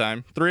around this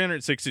time,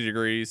 360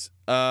 degrees.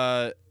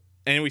 And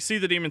we see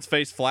the demon's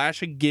face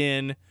flash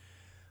again.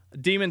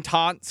 Demon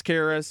taunts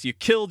Karras. You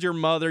killed your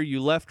mother. You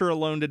left her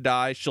alone to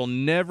die. She'll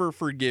never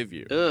forgive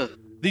you. Ugh.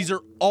 These are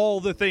all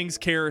the things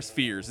Karras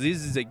fears. This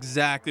is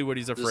exactly what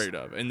he's afraid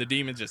of. And the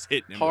demon's just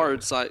hitting him.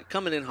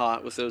 Coming in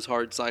hot with those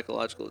hard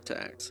psychological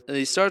attacks. And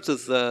he starts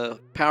with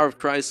the power of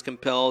Christ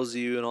compels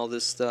you and all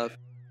this stuff.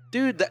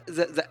 Dude,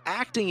 the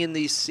acting in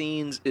these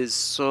scenes is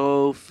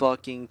so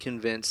fucking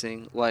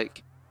convincing.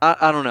 Like,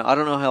 I don't know. I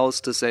don't know how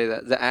else to say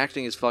that. The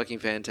acting is fucking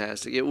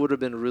fantastic. It would have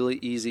been really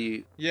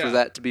easy for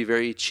that to be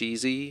very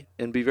cheesy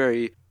and be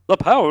very, the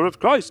power of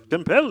Christ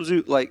compels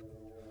you. Like,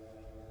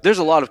 there's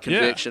a lot of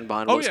conviction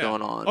behind what's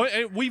going on. Oh,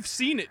 and we've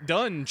seen it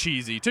done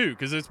cheesy, too,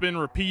 because it's been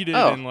repeated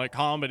in, like,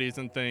 comedies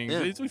and things.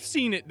 Yeah. We've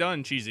seen it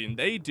done cheesy, and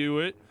they do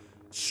it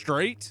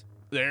straight.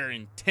 They're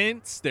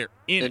intense. They're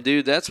in it. And,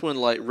 dude, that's when,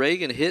 like,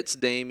 Regan hits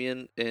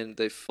Damien, and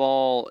they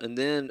fall, and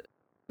then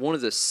one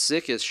of the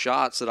sickest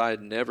shots that I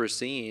had never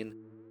seen,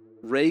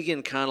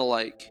 Regan kind of,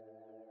 like,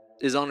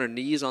 is on her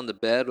knees on the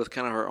bed with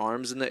kind of her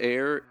arms in the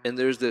air, and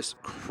there's this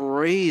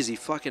crazy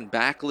fucking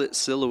backlit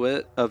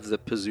silhouette of the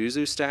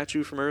Pazuzu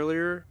statue from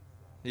earlier.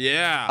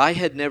 Yeah. I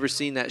had never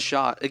seen that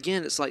shot.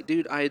 Again, it's like,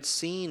 dude, I had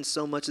seen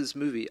so much of this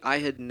movie. I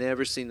had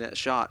never seen that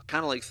shot.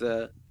 Kind of like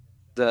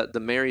the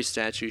Mary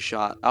statue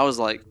shot. I was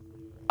like,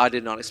 I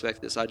did not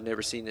expect this. I'd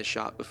never seen this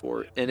shot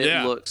before. And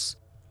it looks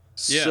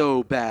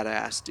so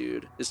badass,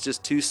 dude. It's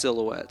just two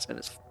silhouettes, and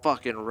it's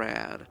fucking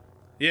rad.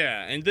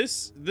 Yeah, and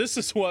this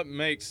is what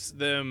makes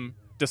them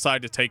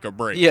decide to take a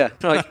break. Yeah,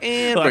 like,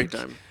 and break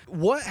time.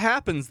 What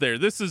happens there?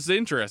 This is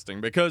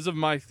interesting because of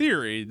my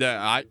theory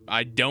that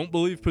I don't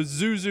believe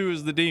Pazuzu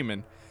is the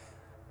demon.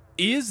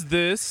 Is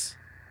this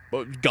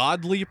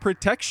godly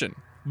protection?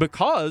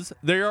 Because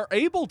they are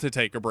able to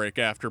take a break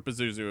after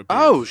Pazuzu appears.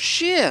 Oh,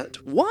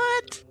 shit.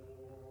 What?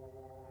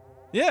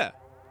 Yeah.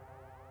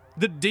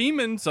 The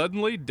demon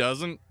suddenly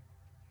doesn't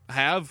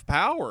have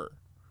power.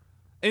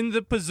 And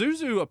the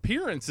Pazuzu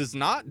appearance is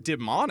not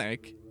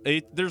demonic.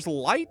 There's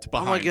light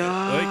behind it. Oh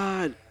my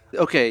god.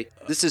 Okay,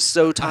 this is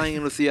so tying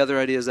in with the other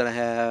ideas that I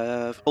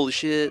have. Holy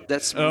shit,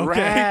 that's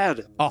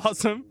rad.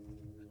 Awesome.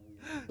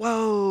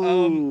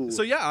 Whoa.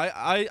 So yeah,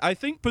 I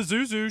think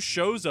Pazuzu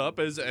shows up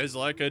as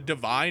like a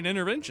divine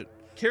intervention.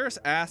 Karras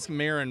asks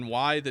Merrin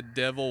why the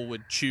devil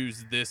would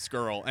choose this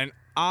girl, and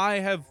I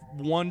have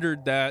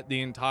wondered that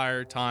the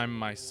entire time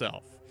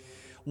myself.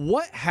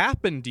 What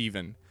happened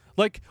even?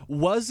 Like,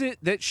 was it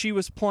that she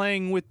was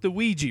playing with the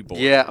Ouija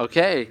board? Yeah,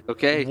 okay.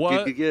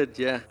 What, Good,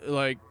 yeah.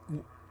 Like,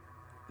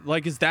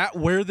 is that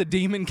where the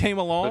demon came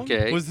along?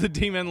 Okay. Was the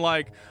demon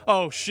like,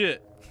 oh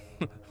shit,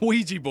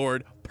 Ouija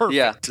board, perfect.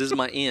 Yeah, this is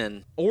my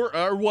in.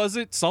 Or was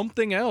it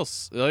something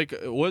else? Like,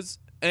 was...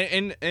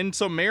 And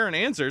so Merrin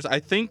answers, I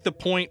think the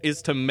point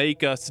is to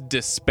make us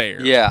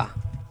despair. Yeah.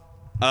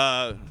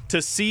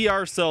 To see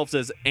ourselves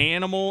as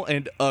animal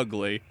and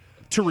ugly,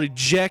 to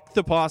reject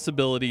the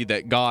possibility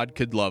that God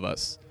could love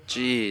us.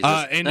 Jeez,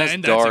 and that's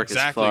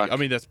exactly, as fuck. I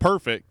mean, that's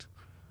perfect.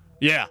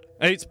 Yeah,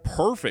 it's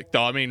perfect,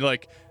 though. I mean,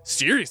 like,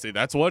 seriously,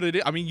 that's what it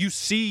is. I mean, you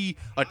see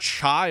a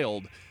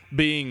child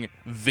being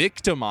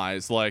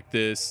victimized like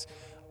this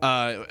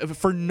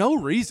for no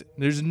reason.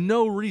 There's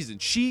no reason.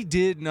 She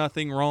did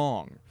nothing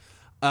wrong.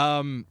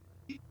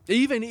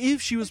 Even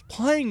if she was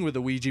playing with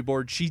a Ouija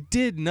board, she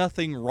did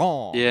nothing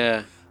wrong.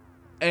 Yeah.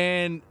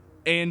 And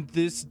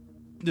this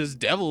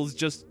devil is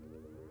just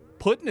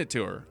putting it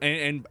to her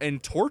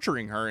and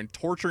torturing her and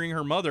torturing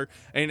her mother,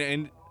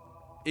 and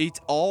it's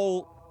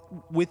all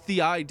with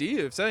the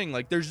idea of saying,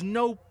 like, there's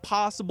no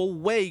possible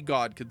way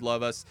God could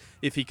love us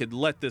if he could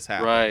let this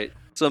happen. Right.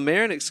 So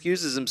Merrin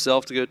excuses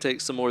himself to go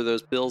take some more of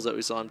those pills that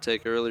we saw him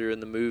take earlier in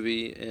the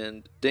movie,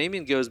 and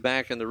Damien goes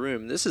back in the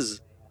room. This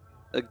is,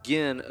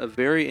 again, a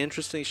very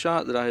interesting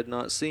shot that I had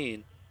not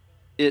seen.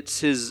 It's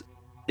his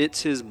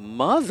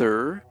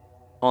mother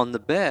on the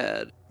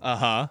bed.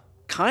 Uh-huh.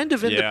 Kind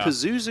of in the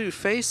Pazuzu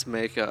face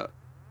makeup.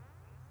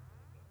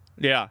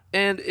 Yeah.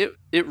 And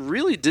it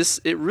really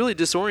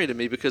disoriented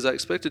me because I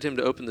expected him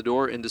to open the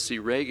door and to see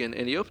Regan,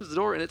 and he opens the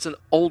door and it's an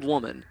old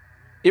woman.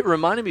 It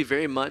reminded me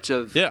very much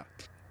of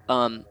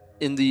in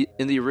the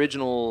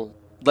original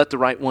Let the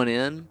Right One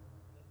In,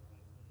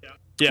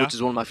 which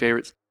is one of my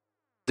favorites.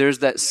 There's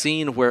that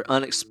scene where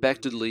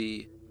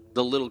unexpectedly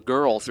the little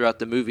girl throughout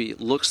the movie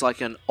looks like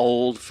an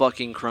old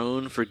fucking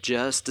crone for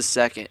just a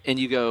second, and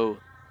you go,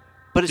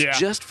 but it's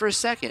just for a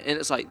second, and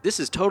it's like, this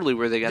is totally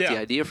where they got the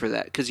idea for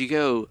that, because you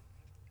go,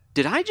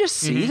 did I just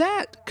see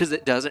that? Because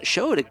it doesn't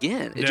show it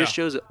again. It just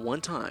shows it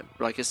one time,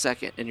 for like a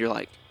second, and you're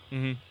like,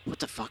 what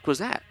the fuck was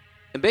that?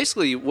 And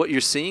basically what you're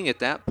seeing at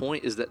that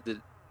point is that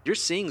you're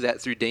seeing that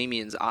through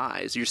Damien's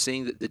eyes. You're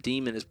seeing that the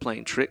demon is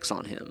playing tricks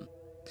on him.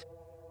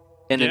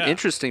 And an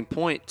interesting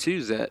point,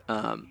 too, that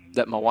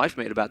that my wife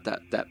made about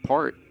that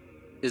part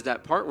is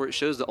that part where it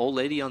shows the old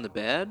lady on the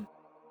bed.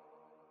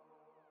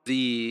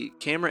 The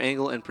camera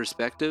angle and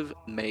perspective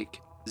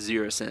make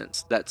zero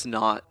sense. That's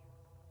not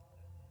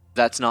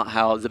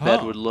how the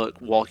bed would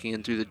look walking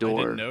in through the door.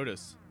 I didn't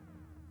notice.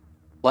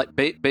 Like,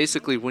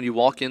 basically, when you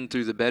walk in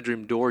through the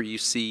bedroom door, you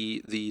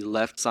see the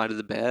left side of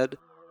the bed.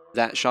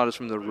 That shot is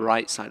from the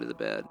right side of the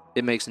bed.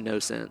 It makes no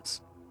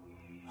sense.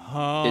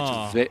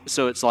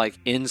 So it's like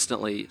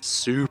instantly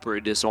super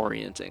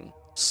disorienting.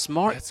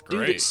 Smart. That's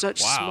great. Dude, it's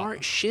such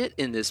smart shit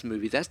in this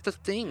movie. That's the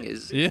thing.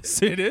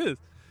 Yes, it is.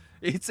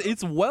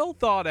 It's well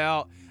thought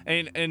out,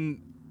 and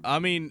I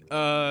mean,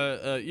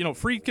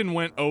 Friedkin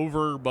went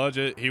over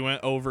budget. He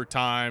went over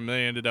time.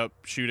 They ended up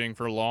shooting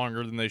for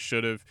longer than they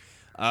should have.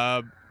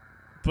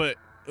 But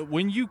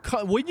when you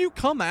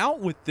come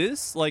out with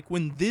this, like,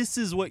 when this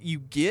is what you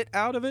get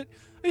out of it,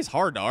 it's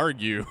hard to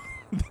argue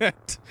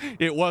that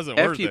it wasn't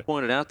worth it. After you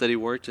pointed out that he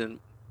worked in,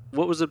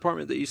 what was the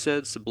department that you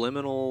said?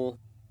 Subliminal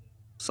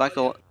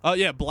psycho. Oh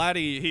yeah,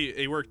 Blatty.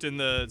 He worked in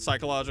the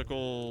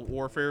psychological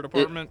warfare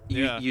department.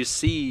 You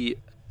see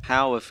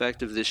how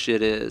effective this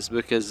shit is,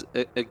 because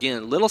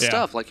again, little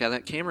stuff like how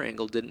that camera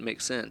angle didn't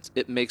make sense.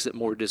 It makes it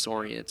more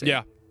disorienting.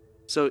 Yeah.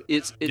 So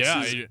it's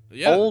his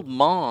old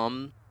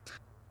mom,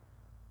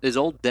 his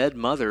old dead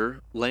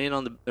mother, laying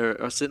on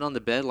or sitting on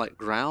the bed like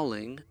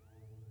growling,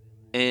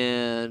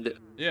 and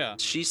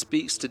she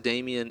speaks to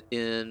Damien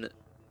in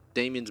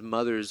Damien's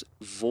mother's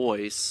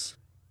voice,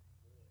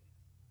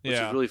 which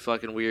is really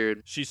fucking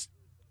weird.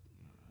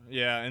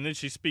 And then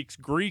she speaks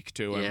Greek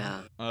to him.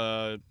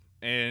 Yeah.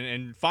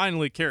 And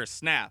finally Karras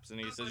snaps and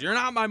he says, "You're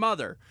not my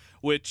mother,"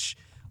 which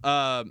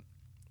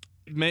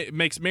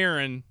makes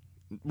Merrin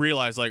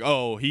realize, like,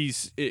 oh, he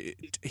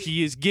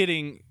is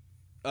getting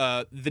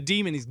the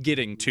demon is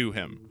getting to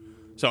him.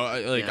 So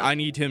I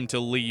need him to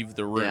leave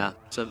the room. Yeah.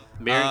 So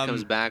Merrin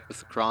comes back with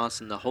the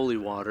cross and the holy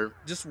water.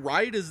 Just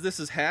right as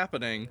this is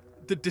happening,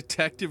 the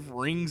detective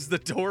rings the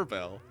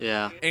doorbell.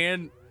 Yeah.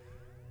 And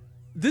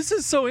this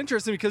is so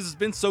interesting because it's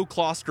been so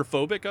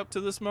claustrophobic up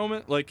to this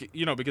moment. Like,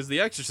 because the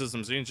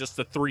exorcism scene is just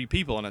the three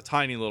people in a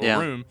tiny little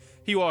room.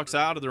 He walks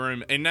out of the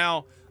room, and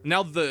now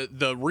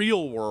the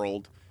real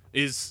world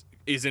is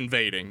is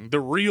invading. The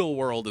real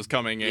world is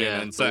coming in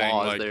and saying,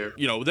 like, there.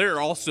 They're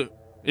also,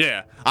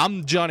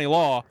 I'm Johnny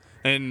Law,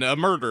 and a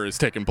murder is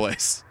taking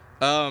place.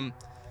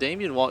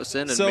 Damien walks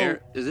in, and to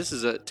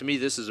me,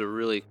 this is a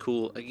really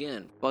cool,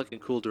 again, fucking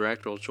cool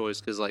directorial choice,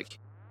 because, like,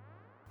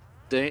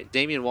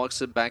 Damien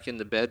walks back in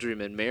the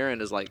bedroom, and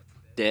Marin is, like,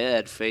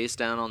 dead, face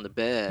down on the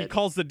bed. He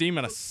calls the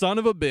demon a son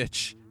of a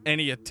bitch, and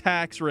he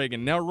attacks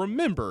Reagan. Now,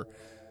 remember,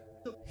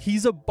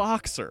 he's a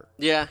boxer.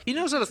 Yeah, he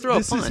knows how to throw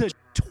a punch. This is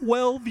a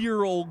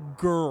 12-year-old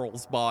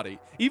girl's body.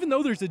 Even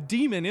though there's a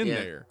demon in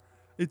there,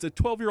 it's a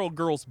 12-year-old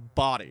girl's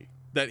body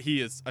that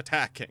he is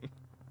attacking.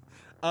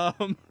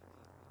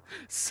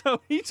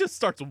 So he just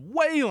starts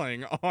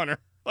wailing on her,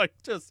 like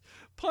just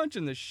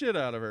punching the shit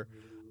out of her.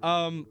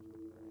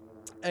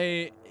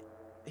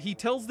 He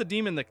tells the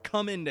demon to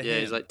come into him. Yeah,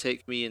 he's like,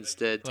 take me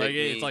instead, take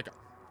me. It's like,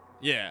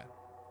 yeah,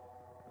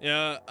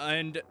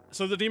 and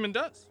so the demon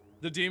does.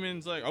 The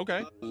demon's like,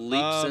 okay.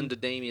 Leaps into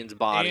Damien's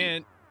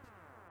body.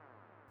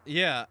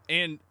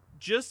 And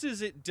just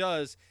as it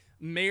does,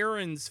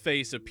 Marin's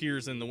face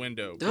appears in the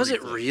window. Does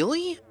it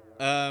really?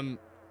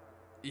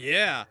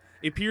 Yeah.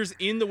 It appears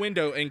in the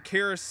window, and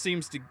Karras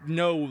seems to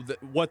know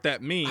what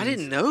that means. I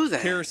didn't know that.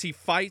 Karras, he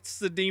fights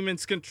the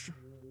demon's control.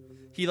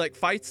 He, like,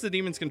 fights the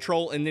demon's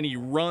control, and then he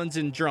runs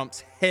and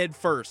jumps head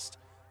first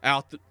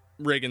out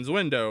Reagan's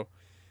window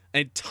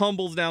and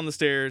tumbles down the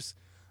stairs.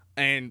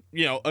 And,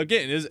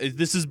 again,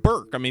 this is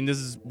Burke. I mean, this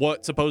is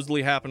what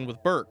supposedly happened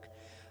with Burke.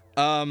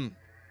 And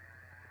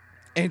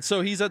so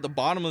he's at the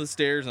bottom of the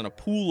stairs in a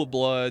pool of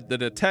blood. The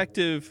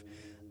detective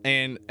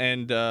and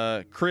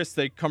Chris,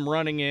 they come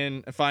running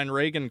in and find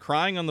Reagan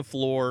crying on the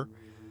floor.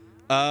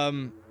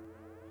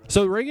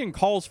 So Reagan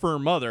calls for her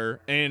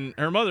mother, and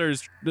her mother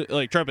is,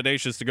 like,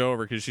 trepidatious to go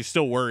over because she's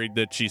still worried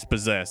that she's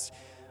possessed.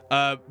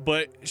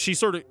 But she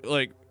sort of,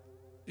 like,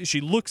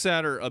 she looks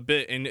at her a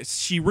bit, and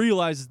she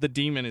realizes the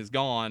demon is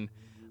gone.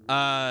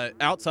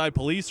 Outside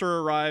police are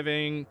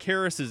arriving.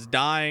 Karras is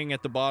dying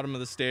at the bottom of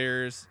the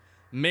stairs.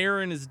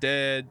 Marin is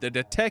dead. The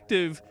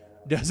detective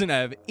doesn't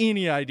have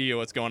any idea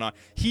what's going on.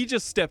 He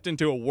just stepped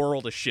into a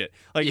world of shit.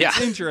 Like, it's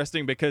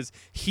interesting because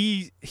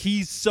he's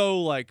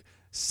so, like,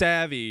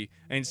 savvy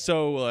and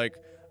so, like,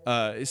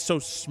 is so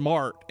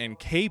smart and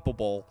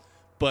capable.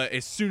 But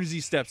as soon as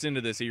he steps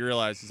into this, he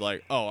realizes,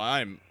 like, oh,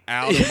 I'm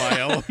out of my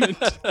element.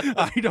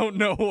 I don't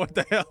know what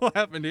the hell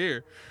happened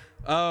here.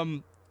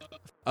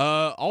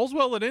 All's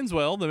well that ends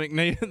well. The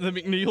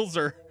McNeils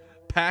are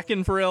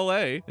packing for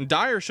L.A. And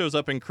Dyer shows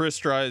up, and Chris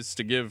tries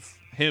to give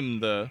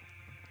him the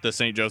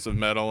St. Joseph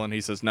medal, and he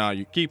says, "No,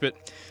 you keep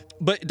it."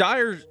 But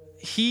Dyer,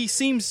 he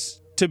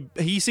seems to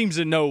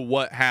know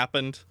what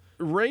happened.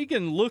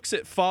 Reagan looks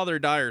at Father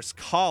Dyer's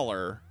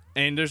collar,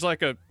 and there's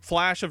like a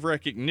flash of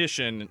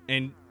recognition,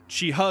 and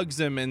she hugs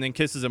him and then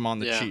kisses him on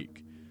the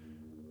cheek.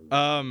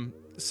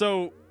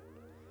 So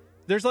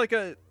there's like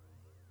a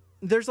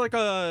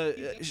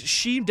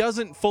she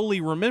doesn't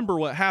fully remember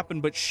what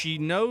happened, but she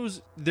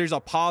knows there's a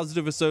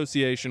positive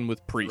association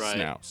with priests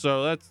now.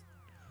 So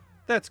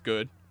that's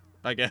good,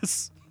 I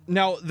guess.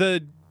 Now,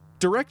 the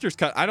director's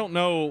cut, I don't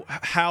know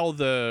how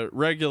the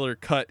regular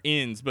cut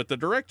ends, but the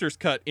director's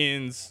cut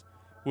ends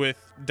with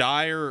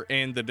Dyer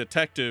and the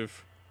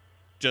detective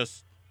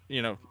just,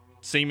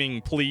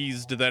 seeming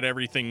pleased that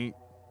everything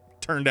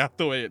turned out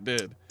the way it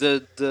did.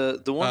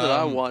 The one that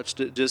I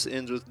watched, it just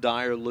ends with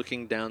Dyer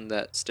looking down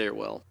that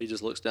stairwell. He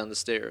just looks down the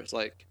stairs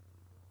like,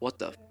 what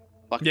the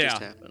fuck just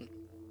happened?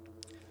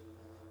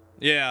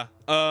 Yeah.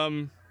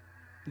 I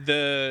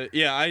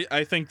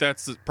think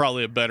that's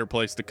probably a better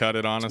place to cut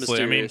it,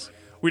 honestly. I mean,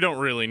 we don't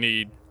really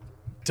need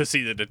to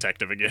see the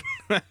detective again.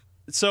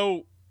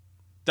 So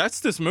that's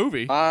this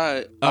movie.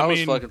 I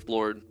was fucking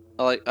floored.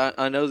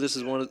 I know this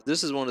is one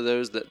of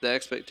those that the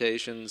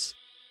expectations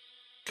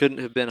couldn't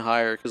have been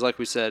higher, because like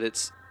we said,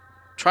 it's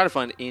try to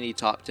find any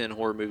top 10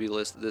 horror movie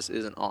list that this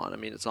isn't on. I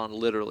mean, it's on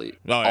literally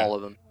all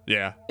of them.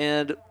 Yeah.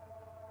 And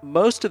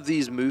most of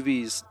these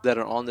movies that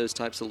are on those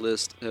types of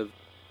lists have,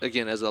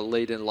 again, as a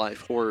late in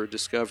life horror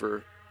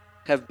discoverer,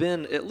 have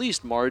been at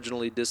least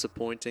marginally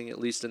disappointing, at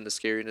least in the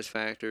scariness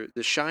factor.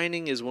 The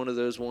Shining is one of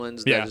those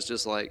ones that is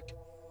just like,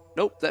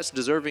 nope, that's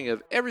deserving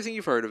of everything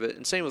you've heard of it.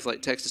 And same with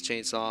like Texas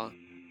Chainsaw.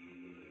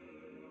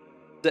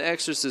 The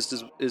Exorcist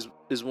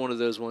is one of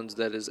those ones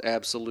that is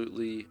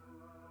absolutely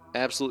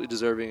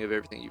deserving of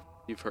everything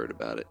you've heard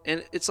about it.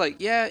 And it's like,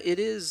 yeah, it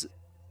is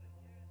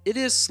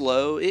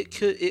slow. It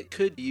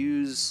could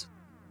use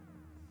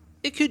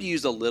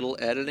a little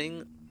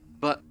editing,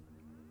 but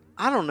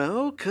I don't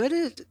know, could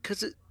it?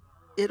 Because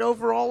it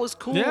overall is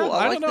cool. Yeah,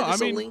 I like that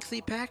it's a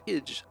lengthy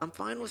package. I'm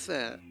fine with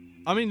that.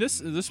 I mean,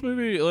 this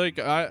movie, like,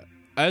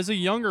 as a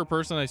younger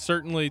person, I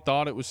certainly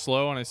thought it was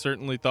slow, and I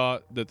certainly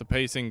thought that the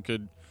pacing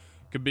could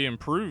be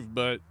improved,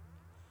 but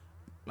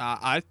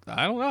I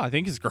don't know. I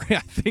think it's great.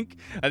 I think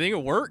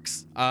it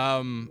works.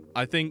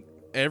 I think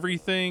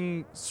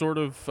everything sort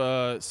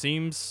of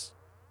seems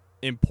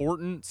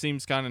important,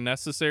 seems kind of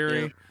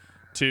necessary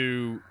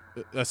to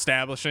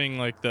establishing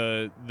like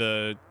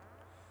the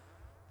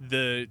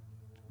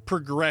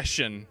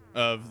progression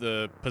of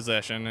the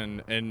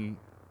possession and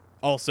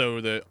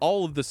Also,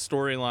 all of the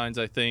storylines,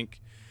 I think,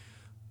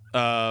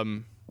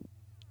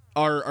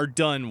 are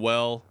done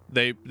well.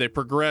 They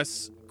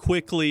progress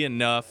quickly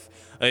enough.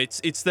 It's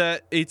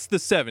the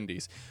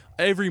 70s.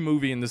 Every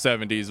movie in the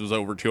 70s was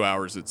over 2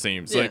 hours, it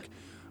seems. Yeah.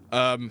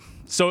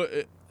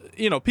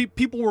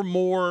 People were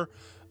more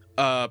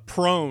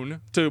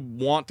prone to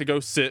want to go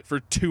sit for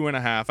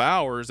 2.5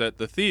 hours at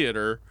the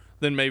theater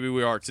than maybe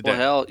we are today.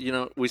 Well,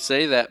 hell, we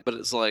say that, but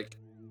it's like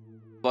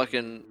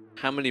fucking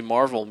how many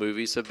Marvel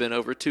movies have been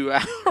over 2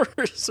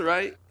 hours,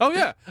 right? Oh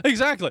yeah,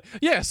 exactly.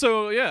 Yeah,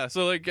 so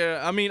like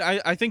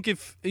I think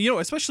if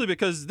especially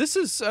because this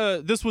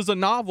was a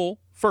novel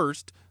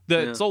first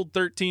that sold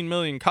 13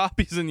 million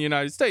copies in the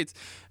United States.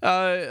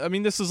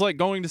 This is like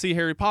going to see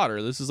Harry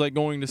Potter. This is like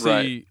going to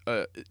see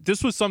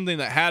this was something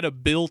that had a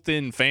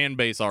built-in fan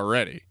base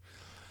already.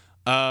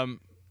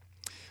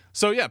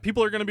 So yeah,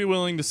 people are going to be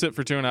willing to sit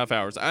for 2.5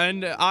 hours,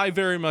 and I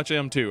very much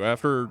am too.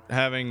 After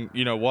having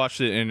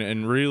watched it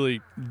and really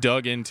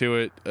dug into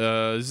it,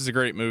 this is a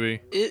great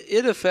movie.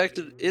 It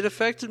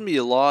affected me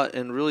a lot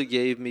and really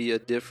gave me a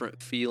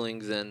different feeling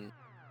than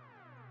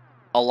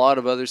a lot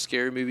of other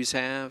scary movies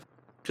have.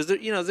 Because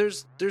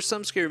there's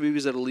some scary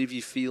movies that'll leave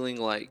you feeling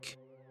like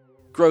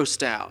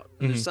grossed out,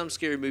 and there's some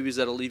scary movies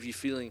that'll leave you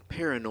feeling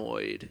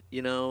paranoid.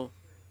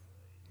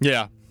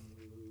 Yeah.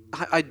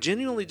 I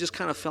genuinely just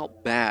kind of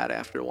felt bad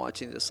after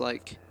watching this,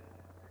 and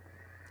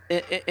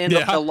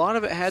a lot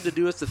of it had to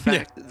do with the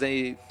fact that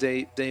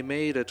they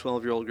made a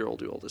 12-year-old girl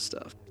do all this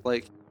stuff.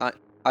 Like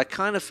I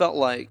kind of felt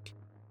like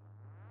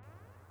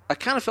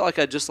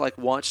I just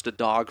watched a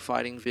dog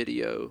fighting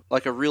video,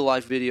 like a real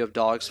life video of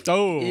dogs.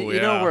 Oh,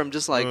 where I'm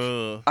just like,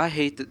 I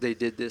hate that they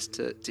did this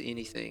to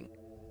anything.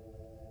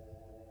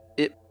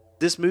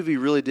 This movie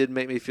really did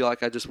make me feel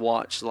like I just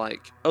watched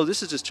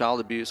this is just child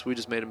abuse. We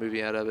just made a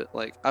movie out of it.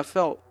 Like I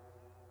felt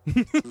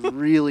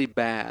really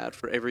bad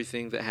for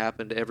everything that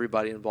happened to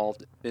everybody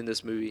involved in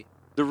this movie.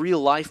 The real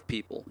life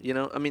people,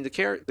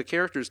 the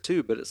characters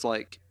too, but it's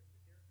like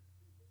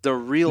the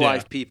real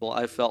life people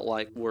I felt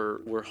like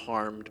were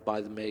harmed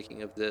by the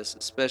making of this,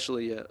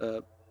 especially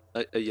a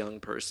young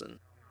person.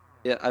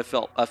 Yeah, I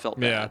felt bad.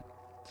 Yeah.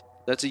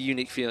 That's a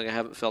unique feeling. I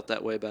haven't felt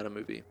that way about a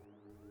movie.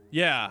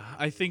 Yeah,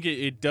 I think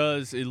it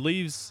does. It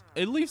leaves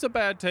a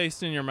bad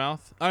taste in your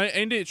mouth,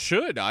 and it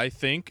should. I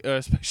think,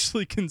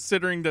 especially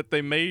considering that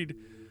they made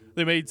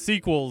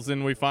sequels,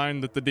 and we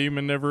find that the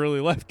demon never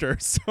really left her.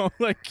 So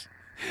I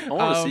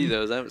want to see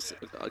those. I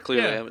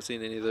haven't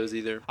seen any of those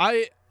either.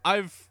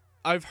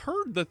 I've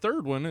heard the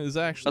third one is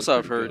actually. That's what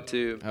I've heard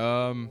too.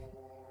 I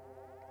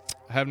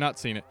have not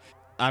seen it.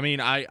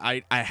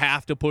 I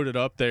have to put it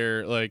up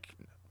there like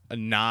a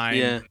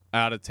 9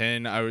 out of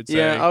 10. I would say.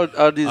 Yeah, I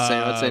would do the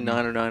same. I'd say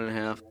 9 or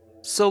 9.5.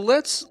 So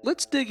let's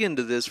dig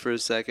into this for a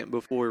second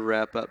before we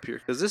wrap up here,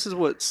 because this is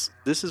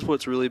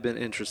what's really been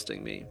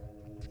interesting me.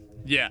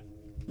 Yeah.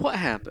 What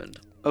happened?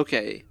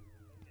 Okay,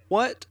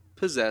 what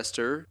possessed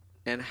her,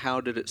 and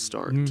how did it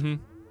start? Mm-hmm.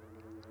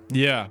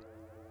 Yeah.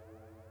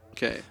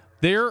 Okay.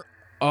 There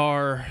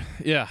are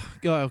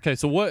okay.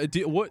 So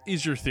what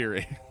is your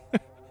theory?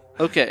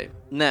 Okay,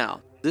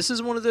 now this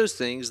is one of those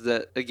things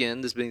that,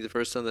 again, this being the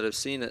first time that I've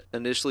seen it,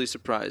 initially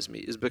surprised me,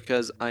 is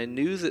because I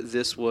knew that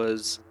this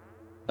was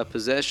a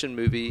possession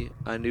movie.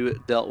 I knew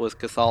it dealt with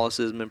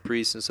Catholicism and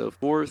priests and so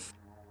forth.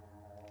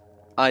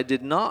 I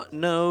did not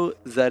know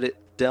that it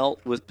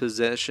dealt with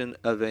possession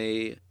of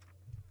a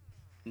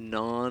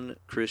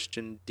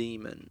non-Christian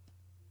demon.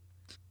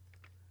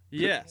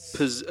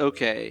 Yes.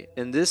 Okay,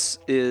 and this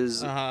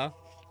is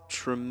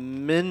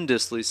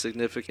tremendously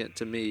significant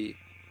to me.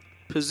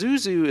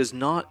 Pazuzu is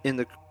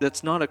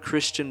that's not a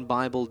Christian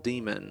Bible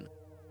demon.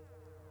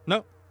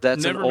 No.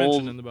 That's never an old,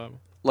 mentioned in the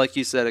Bible. Like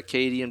you said,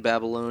 Akkadian,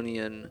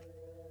 Babylonian.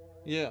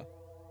 Yeah.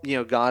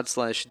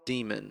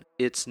 God/demon.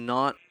 It's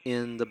not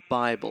in the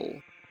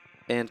Bible.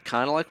 And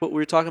kind of like what we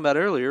were talking about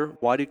earlier,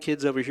 why do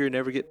kids over here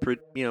never get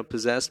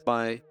possessed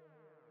by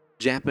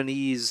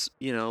Japanese,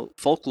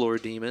 folklore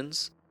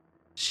demons?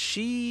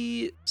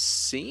 She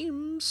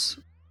seems,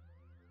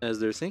 as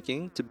they're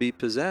thinking, to be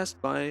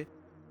possessed by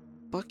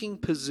fucking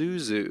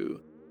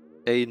Pazuzu,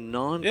 a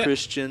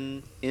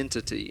non-Christian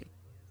entity.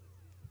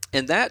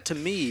 And that, to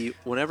me,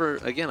 whenever,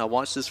 again, I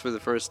watched this for the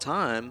first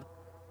time,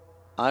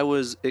 I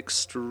was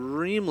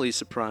extremely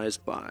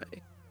surprised by.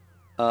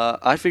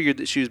 I figured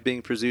that she was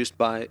being possessed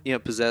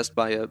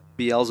by a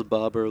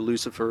Beelzebub or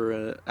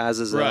Lucifer,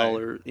 Azazel,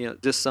 or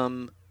just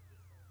some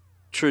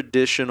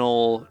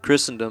traditional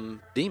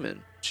Christendom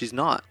demon. She's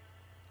not.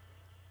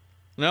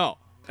 No,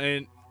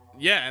 and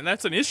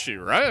that's an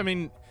issue,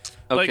 right?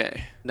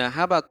 Okay. Now,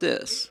 how about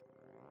this?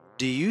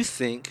 Do you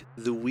think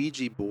the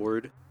Ouija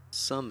board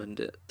summoned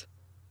it?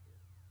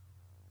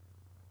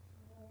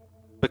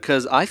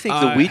 Because I think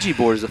the Ouija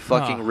board is a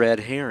fucking red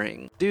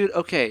herring, dude.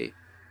 Okay.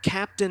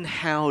 Captain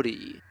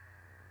Howdy.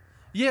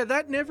 Yeah,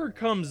 that never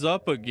comes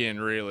up again,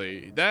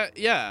 really.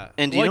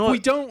 And we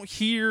don't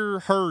hear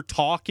her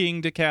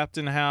talking to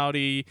Captain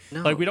Howdy.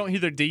 No. We don't hear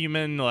the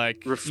demon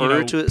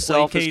refer to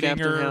itself as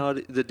Captain her.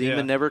 Howdy. The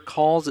demon never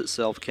calls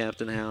itself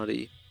Captain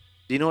Howdy.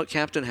 Do you know what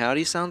Captain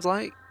Howdy sounds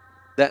like?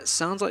 that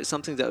sounds like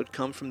something that would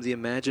come from the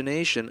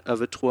imagination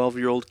of a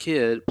 12-year-old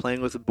kid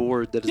playing with a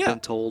board that has been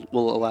told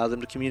will allow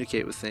them to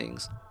communicate with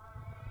things.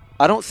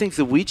 I don't think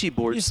the Ouija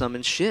board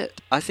summoned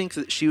shit. I think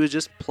that she was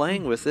just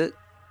playing with it,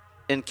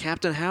 and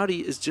Captain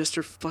Howdy is just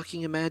her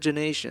fucking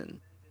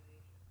imagination.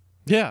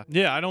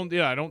 I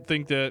don't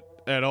think that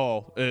at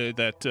all. I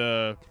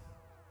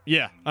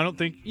don't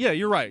think. Yeah,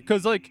 you're right.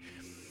 Because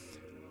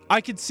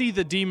I could see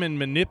the demon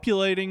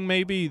manipulating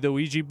maybe the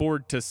Ouija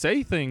board to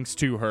say things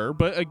to her,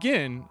 but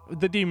again,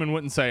 the demon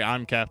wouldn't say,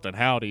 "I'm Captain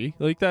Howdy."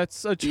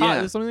 That's a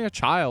child. That's something a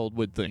child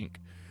would think.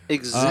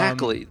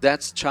 Exactly.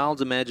 That's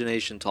child's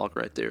imagination talk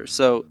right there.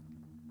 So,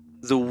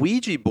 the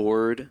Ouija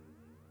board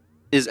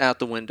is out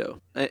the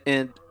window,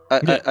 and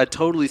I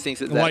totally think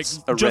that that's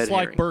a red herring. Just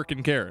like Burke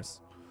and Karras.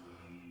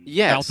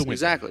 Yes, out the window.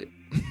 Exactly.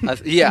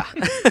 Yeah.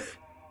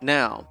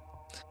 Now,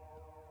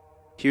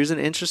 here's an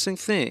interesting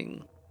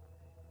thing.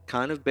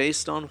 Kind of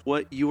based on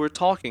what you were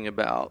talking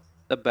about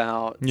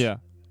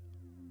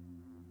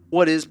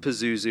what is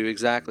Pazuzu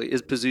exactly?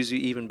 Is Pazuzu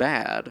even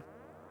bad?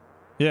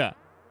 Yeah.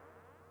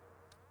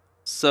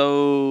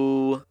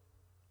 So,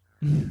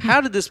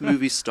 how did this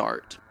movie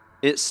start?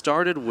 It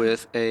started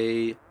with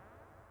a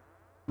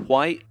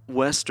white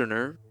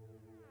Westerner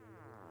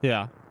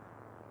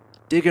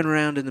digging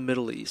around in the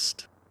Middle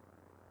East.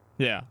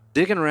 Yeah.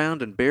 Digging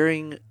around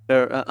and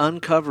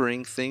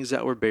uncovering things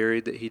that were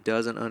buried that he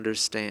doesn't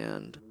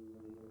understand.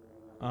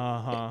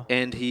 Uh-huh.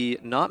 And he,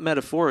 not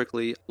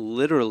metaphorically,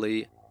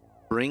 literally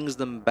brings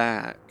them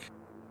back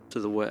to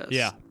the West.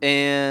 Yeah.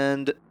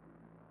 And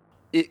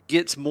it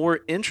gets more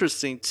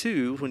interesting,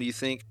 too, when you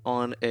think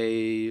on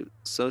a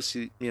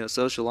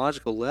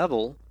sociological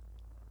level.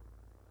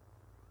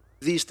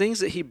 These things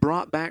that he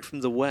brought back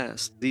from the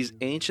West, these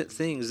ancient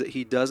things that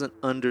he doesn't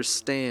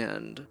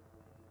understand.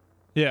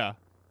 Yeah.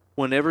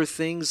 Whenever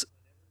things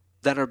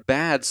that are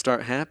bad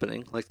start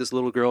happening, like this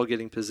little girl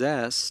getting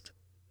possessed,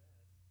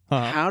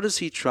 how does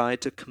he try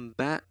to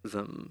combat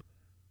them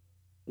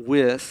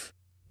with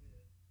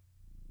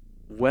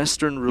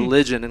Western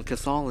religion and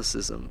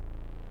Catholicism?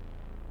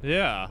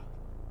 Yeah.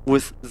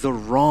 With the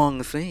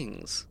wrong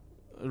things.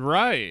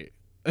 Right.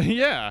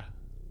 Yeah.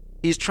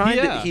 He's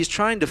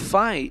trying to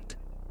fight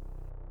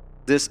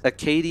this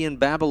Akkadian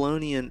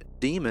Babylonian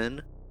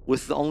demon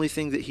with the only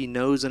thing that he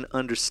knows and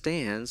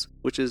understands,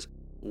 which is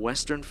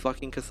Western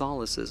fucking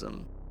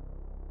Catholicism.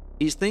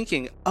 He's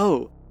thinking,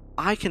 oh,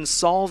 I can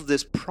solve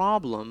this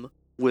problem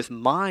with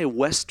my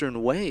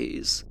Western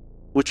ways,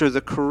 which are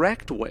the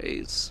correct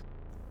ways.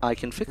 I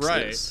can fix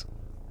this.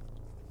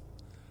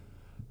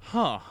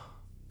 Huh.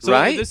 So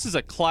right? This is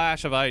a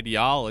clash of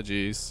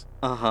ideologies.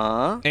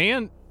 Uh-huh.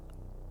 And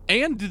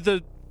in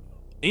the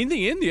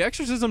end, the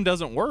exorcism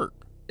doesn't work.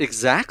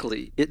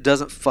 Exactly. It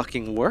doesn't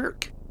fucking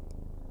work.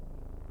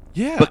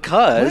 Yeah.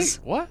 Because...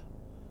 Wait, what?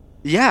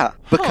 Yeah,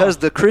 because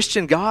the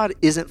Christian God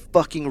isn't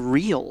fucking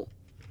real.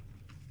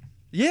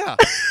 Yeah.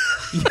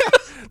 Yeah.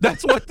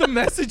 That's what the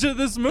message of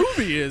this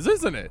movie is,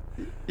 isn't it?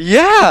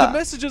 Yeah. The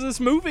message of this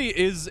movie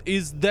is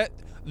that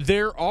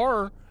there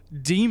are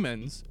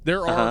demons.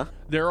 There are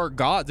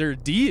gods. There are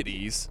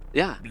deities.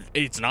 Yeah.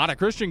 It's not a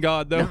Christian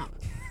God though.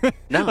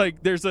 No.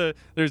 Like there's a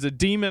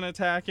demon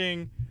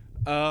attacking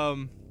a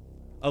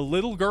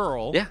little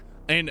girl. Yeah.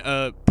 And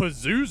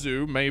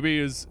Pazuzu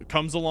maybe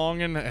comes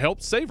along and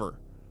helps save her.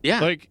 Yeah.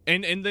 Like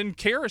and then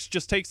Karras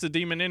just takes the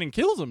demon in and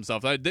kills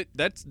himself.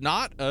 That's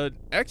not an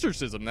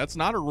exorcism. That's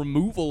not a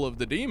removal of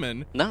the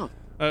demon. No.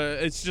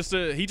 It's just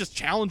he just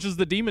challenges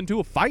the demon to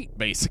a fight,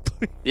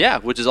 basically. Yeah,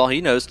 which is all he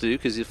knows to do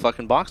because he's a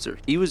fucking boxer.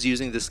 He was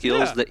using the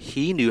skills that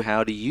he knew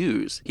how to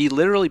use. He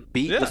literally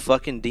beat the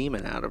fucking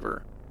demon out of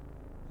her.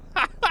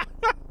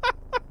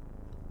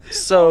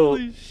 So,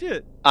 holy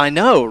shit. I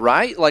know,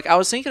 right? Like, I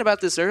was thinking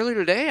about this earlier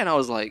today, and I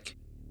was like,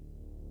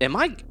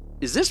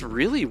 is this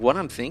really what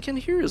I'm thinking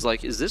here? Is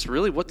this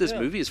really what this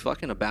movie is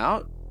fucking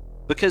about?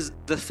 Because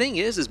the thing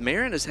is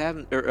Damien is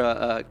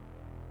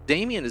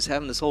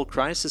having this whole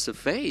crisis of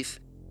faith.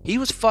 He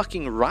was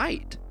fucking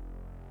right.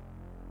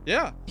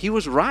 Yeah. He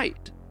was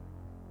right.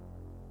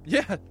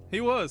 Yeah, he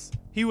was.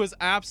 He was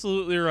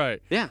absolutely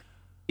right. Yeah.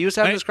 He was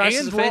having this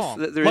crisis of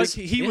faith.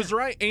 He was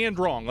right and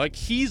wrong. Like,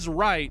 he's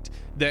right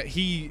that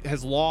he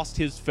has lost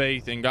his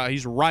faith in God.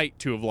 He's right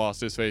to have lost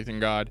his faith in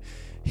God.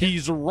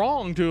 He's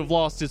wrong to have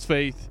lost his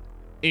faith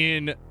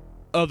in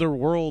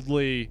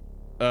otherworldly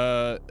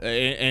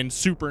and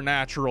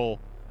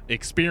supernatural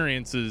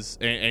experiences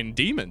and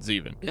demons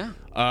even.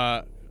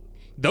 Yeah.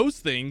 Those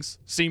things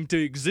seem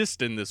to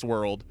exist in this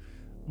world,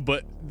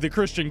 but the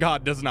Christian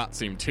God does not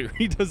seem to.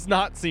 He does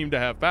not seem to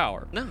have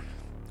power. No.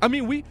 I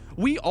mean,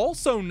 we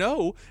also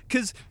know,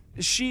 because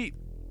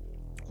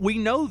we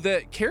know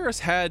that Karras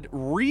had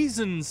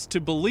reasons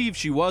to believe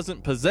she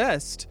wasn't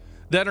possessed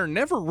that are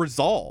never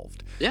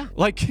resolved. Yeah.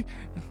 Like,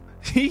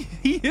 he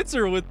hits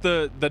her with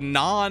the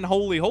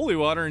non-holy holy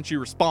water and she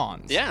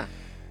responds. Yeah.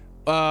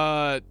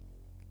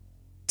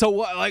 So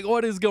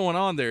what is going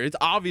on there? It's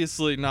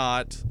obviously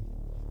not.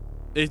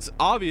 It's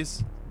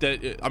obvious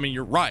that, I mean,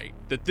 you're right,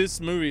 that this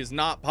movie is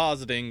not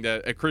positing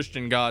that a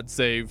Christian God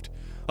saved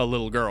a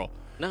little girl.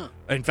 No.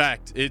 In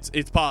fact,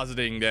 it's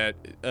positing that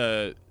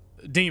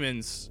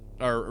demons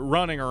are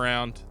running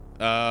around,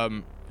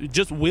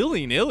 just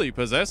willy-nilly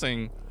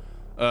possessing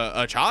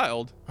a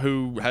child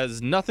who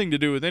has nothing to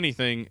do with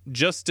anything,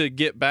 just to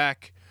get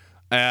back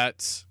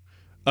at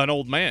an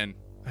old man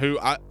who,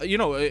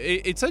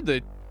 it said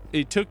that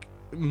it took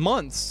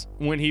months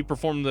when he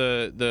performed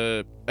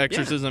the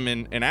exorcism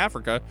in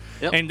Africa,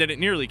 and that it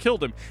nearly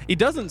killed him. It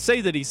doesn't say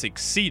that he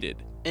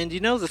succeeded. And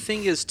the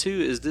thing is, too,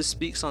 is this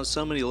speaks on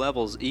so many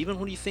levels. Even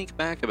when you think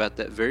back about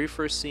that very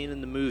first scene in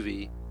the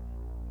movie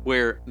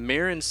where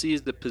Merrin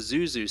sees the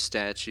Pazuzu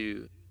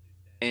statue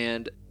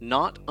and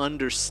not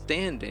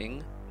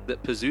understanding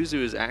that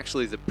Pazuzu is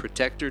actually the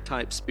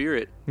protector-type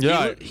spirit,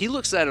 he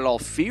looks at it all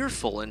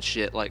fearful and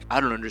shit, like,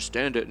 I don't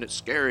understand it, and it's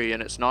scary,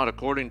 and it's not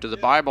according to the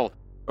Bible.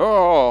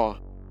 Oh!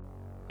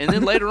 And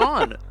then later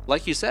on,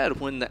 like you said,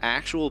 when the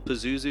actual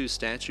Pazuzu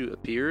statue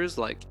appears,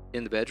 like,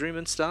 in the bedroom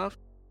and stuff,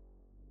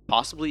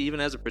 possibly even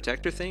as a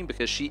protector thing,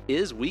 because she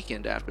is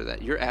weakened after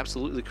that. You're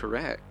absolutely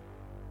correct.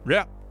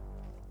 Yeah.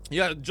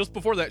 Yeah, just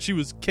before that, she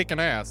was kicking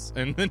ass,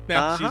 and then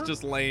now she's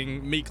just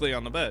laying meekly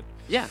on the bed.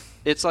 Yeah,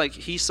 it's like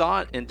he saw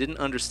it and didn't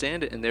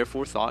understand it, and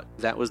therefore thought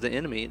that was the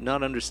enemy,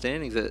 not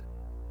understanding that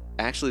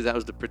actually that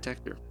was the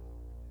protector.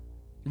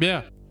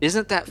 Yeah.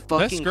 Isn't that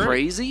fucking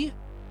crazy?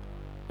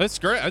 That's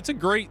great. That's a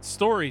great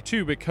story,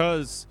 too,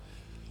 because,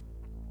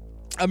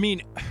 I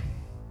mean,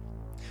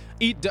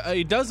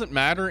 it doesn't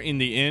matter in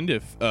the end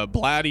if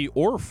Blatty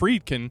or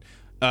Friedkin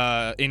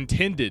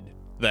intended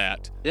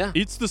that. Yeah.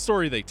 It's the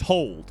story they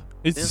told.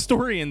 It's the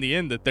story in the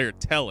end that they're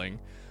telling.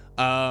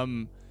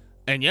 And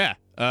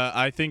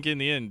I think in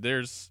the end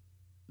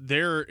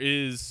there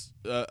is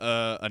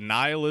a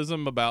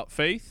nihilism about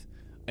faith,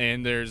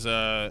 and there's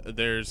a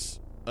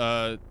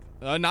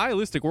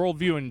nihilistic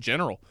worldview in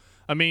general.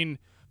 I mean,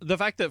 the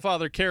fact that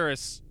Father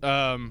Karras,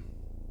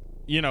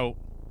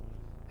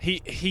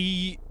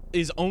 he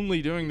is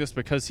only doing this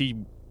because he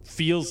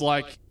feels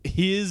like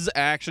his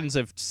actions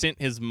have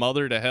sent his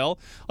mother to hell.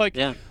 Like,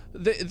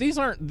 these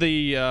aren't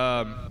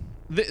the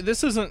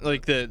this isn't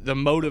like the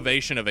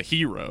motivation of a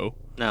hero.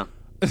 No.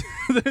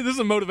 This is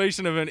a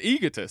motivation of an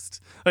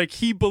egotist. Like,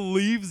 he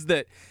believes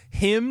that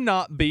him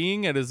not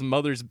being at his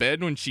mother's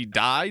bed when she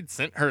died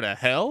sent her to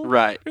hell.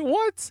 Right.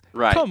 What?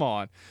 Right. Come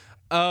on.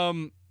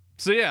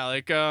 So yeah,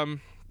 like,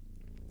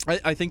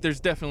 I think there's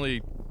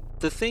definitely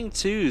the thing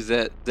too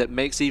that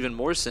makes even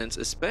more sense,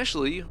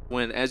 especially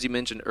when, as you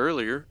mentioned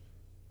earlier,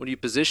 when you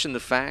position the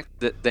fact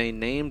that they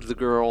named the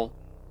girl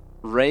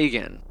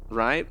Reagan,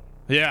 right?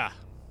 Yeah.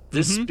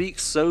 This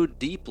speaks so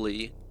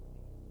deeply,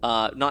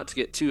 not to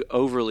get too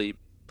overly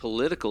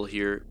political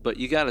here, but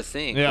you got to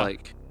think,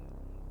 like,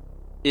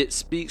 it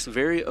speaks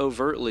very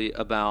overtly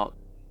about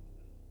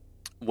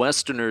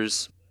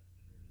Westerners.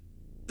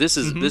 This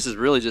is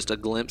really just a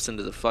glimpse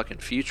into the fucking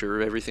future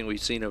of everything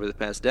we've seen over the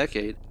past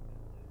decade.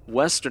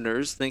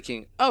 Westerners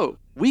thinking, oh,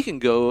 we can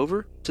go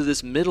over to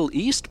this Middle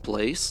East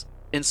place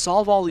and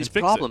solve all these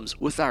problems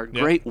with our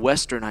great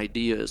Western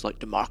ideas like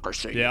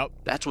democracy. Yep.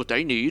 That's what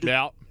they need.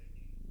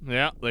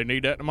 Yeah, they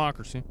need that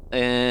democracy.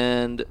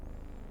 And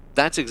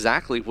that's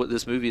exactly what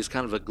this movie is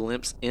kind of a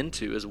glimpse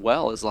into, as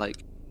well as,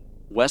 like,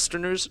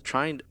 Westerners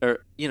trying to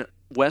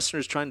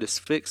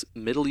fix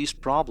Middle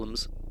East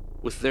problems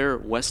with their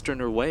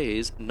Westerner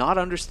ways, not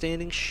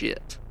understanding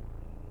shit.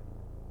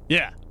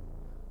 Yeah.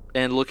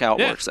 And look how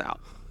it works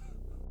out.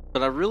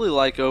 But I really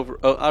like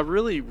I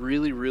really,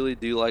 really, really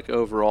do like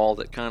overall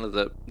that kind of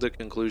the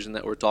conclusion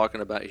that we're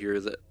talking about here,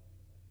 that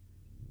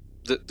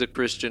the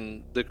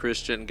Christian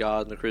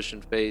God and the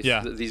Christian faith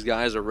that these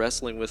guys are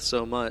wrestling with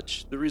so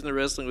much. The reason they're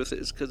wrestling with it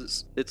is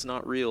because it's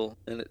not real,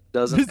 and it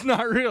doesn't. It's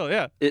not real,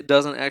 yeah. It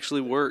doesn't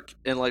actually work,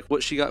 and like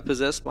what she got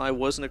possessed by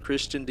wasn't a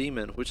Christian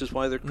demon, which is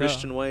why their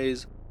Christian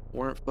ways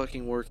weren't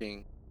fucking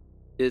working.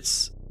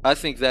 I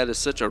think that is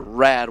such a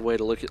rad way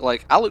to look at.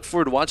 Like, I look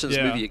forward to watching this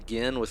movie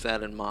again with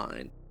that in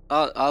mind.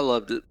 I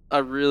loved it. I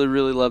really,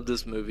 really loved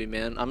this movie,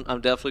 man.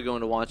 I'm definitely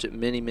going to watch it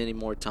many, many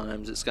more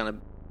times. It's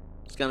gonna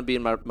be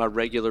in my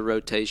regular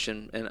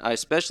rotation, and I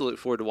especially look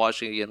forward to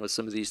watching it again with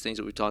some of these things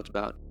that we talked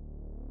about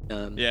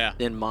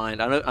in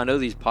mind. I know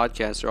these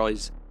podcasts are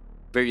always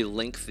very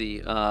lengthy,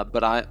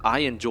 but I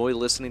enjoy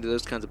listening to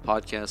those kinds of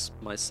podcasts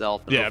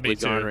myself, and hopefully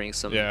garnering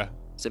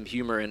some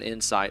humor and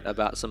insight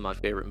about some of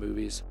my favorite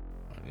movies.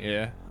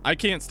 Yeah, I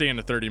can't stand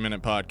a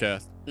 30-minute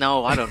podcast.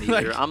 No, I don't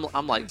either. I'm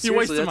like,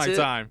 seriously, you're wasting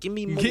my time. Give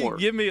me more.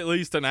 Give me at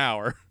least an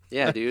hour.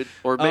 Yeah, dude,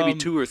 or maybe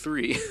 2 or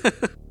 3.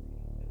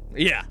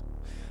 Yeah.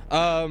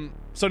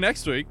 So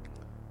next week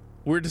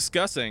we're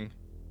discussing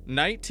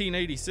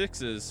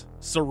 1986's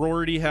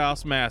Sorority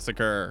House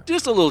Massacre.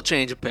 Just a little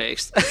change of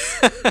pace.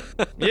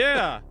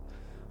 Yeah.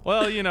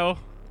 Well,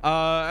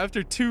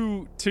 after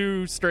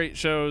two straight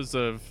shows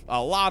of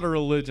a lot of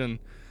religion,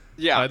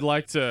 I'd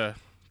like to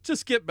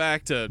just get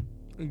back to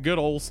good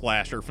old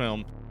slasher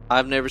film.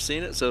 I've never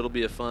seen it, so it'll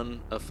be a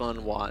fun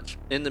watch.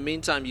 In the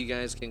meantime, you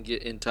guys can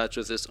get in touch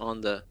with us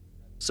on the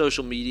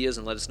social medias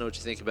and let us know what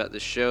you think about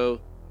this show,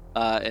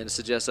 and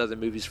suggest other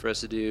movies for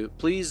us to do.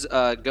 Please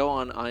go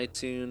on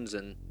iTunes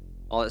and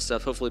all that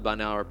stuff. Hopefully by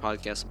now our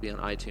podcast will be on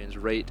iTunes.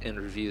 Rate and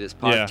review this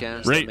podcast.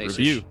 Yeah, rate,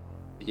 review.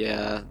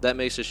 That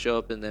makes us show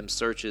up in them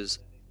searches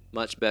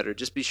much better.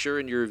 Just be sure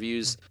in your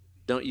reviews,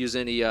 don't use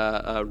any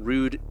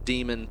rude,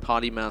 demon,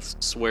 potty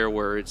mouth swear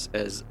words,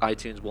 as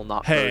iTunes will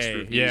not post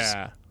reviews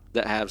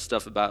that have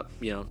stuff about,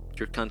 your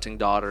cunting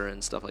daughter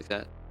and stuff like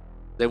that.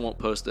 They won't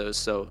post those,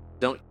 so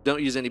don't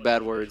use any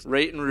bad words.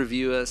 Rate and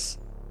review us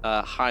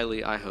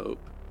highly, I hope.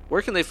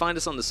 Where can they find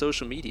us on the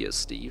social medias,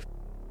 Steve?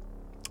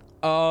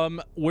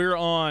 We're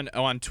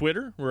on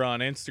Twitter. We're on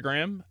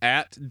Instagram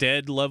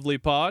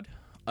 @DeadLovelyPod.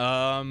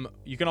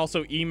 You can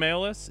also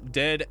email us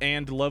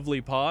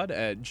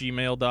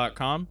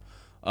deadandlovelypod@gmail.com.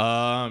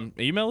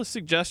 Email us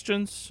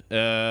suggestions.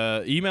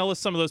 Email us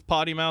some of those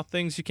potty mouth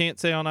things you can't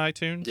say on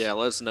iTunes. Yeah,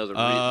 let us know the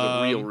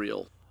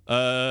real.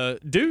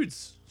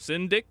 Dudes,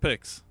 send dick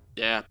pics.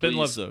 Yeah, Ben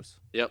loves those.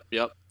 Yep.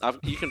 You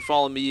can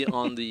follow me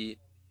on the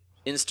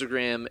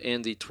Instagram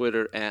and the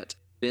Twitter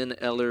Ben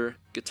Eller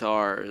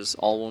Guitars,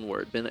 all one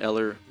word. Ben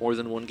Eller, more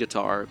than one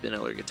guitar. Ben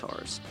Eller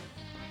Guitars.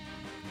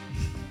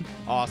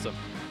 Awesome.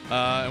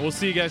 And we'll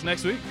see you guys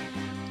next week.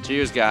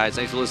 Cheers, guys.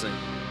 Thanks for listening.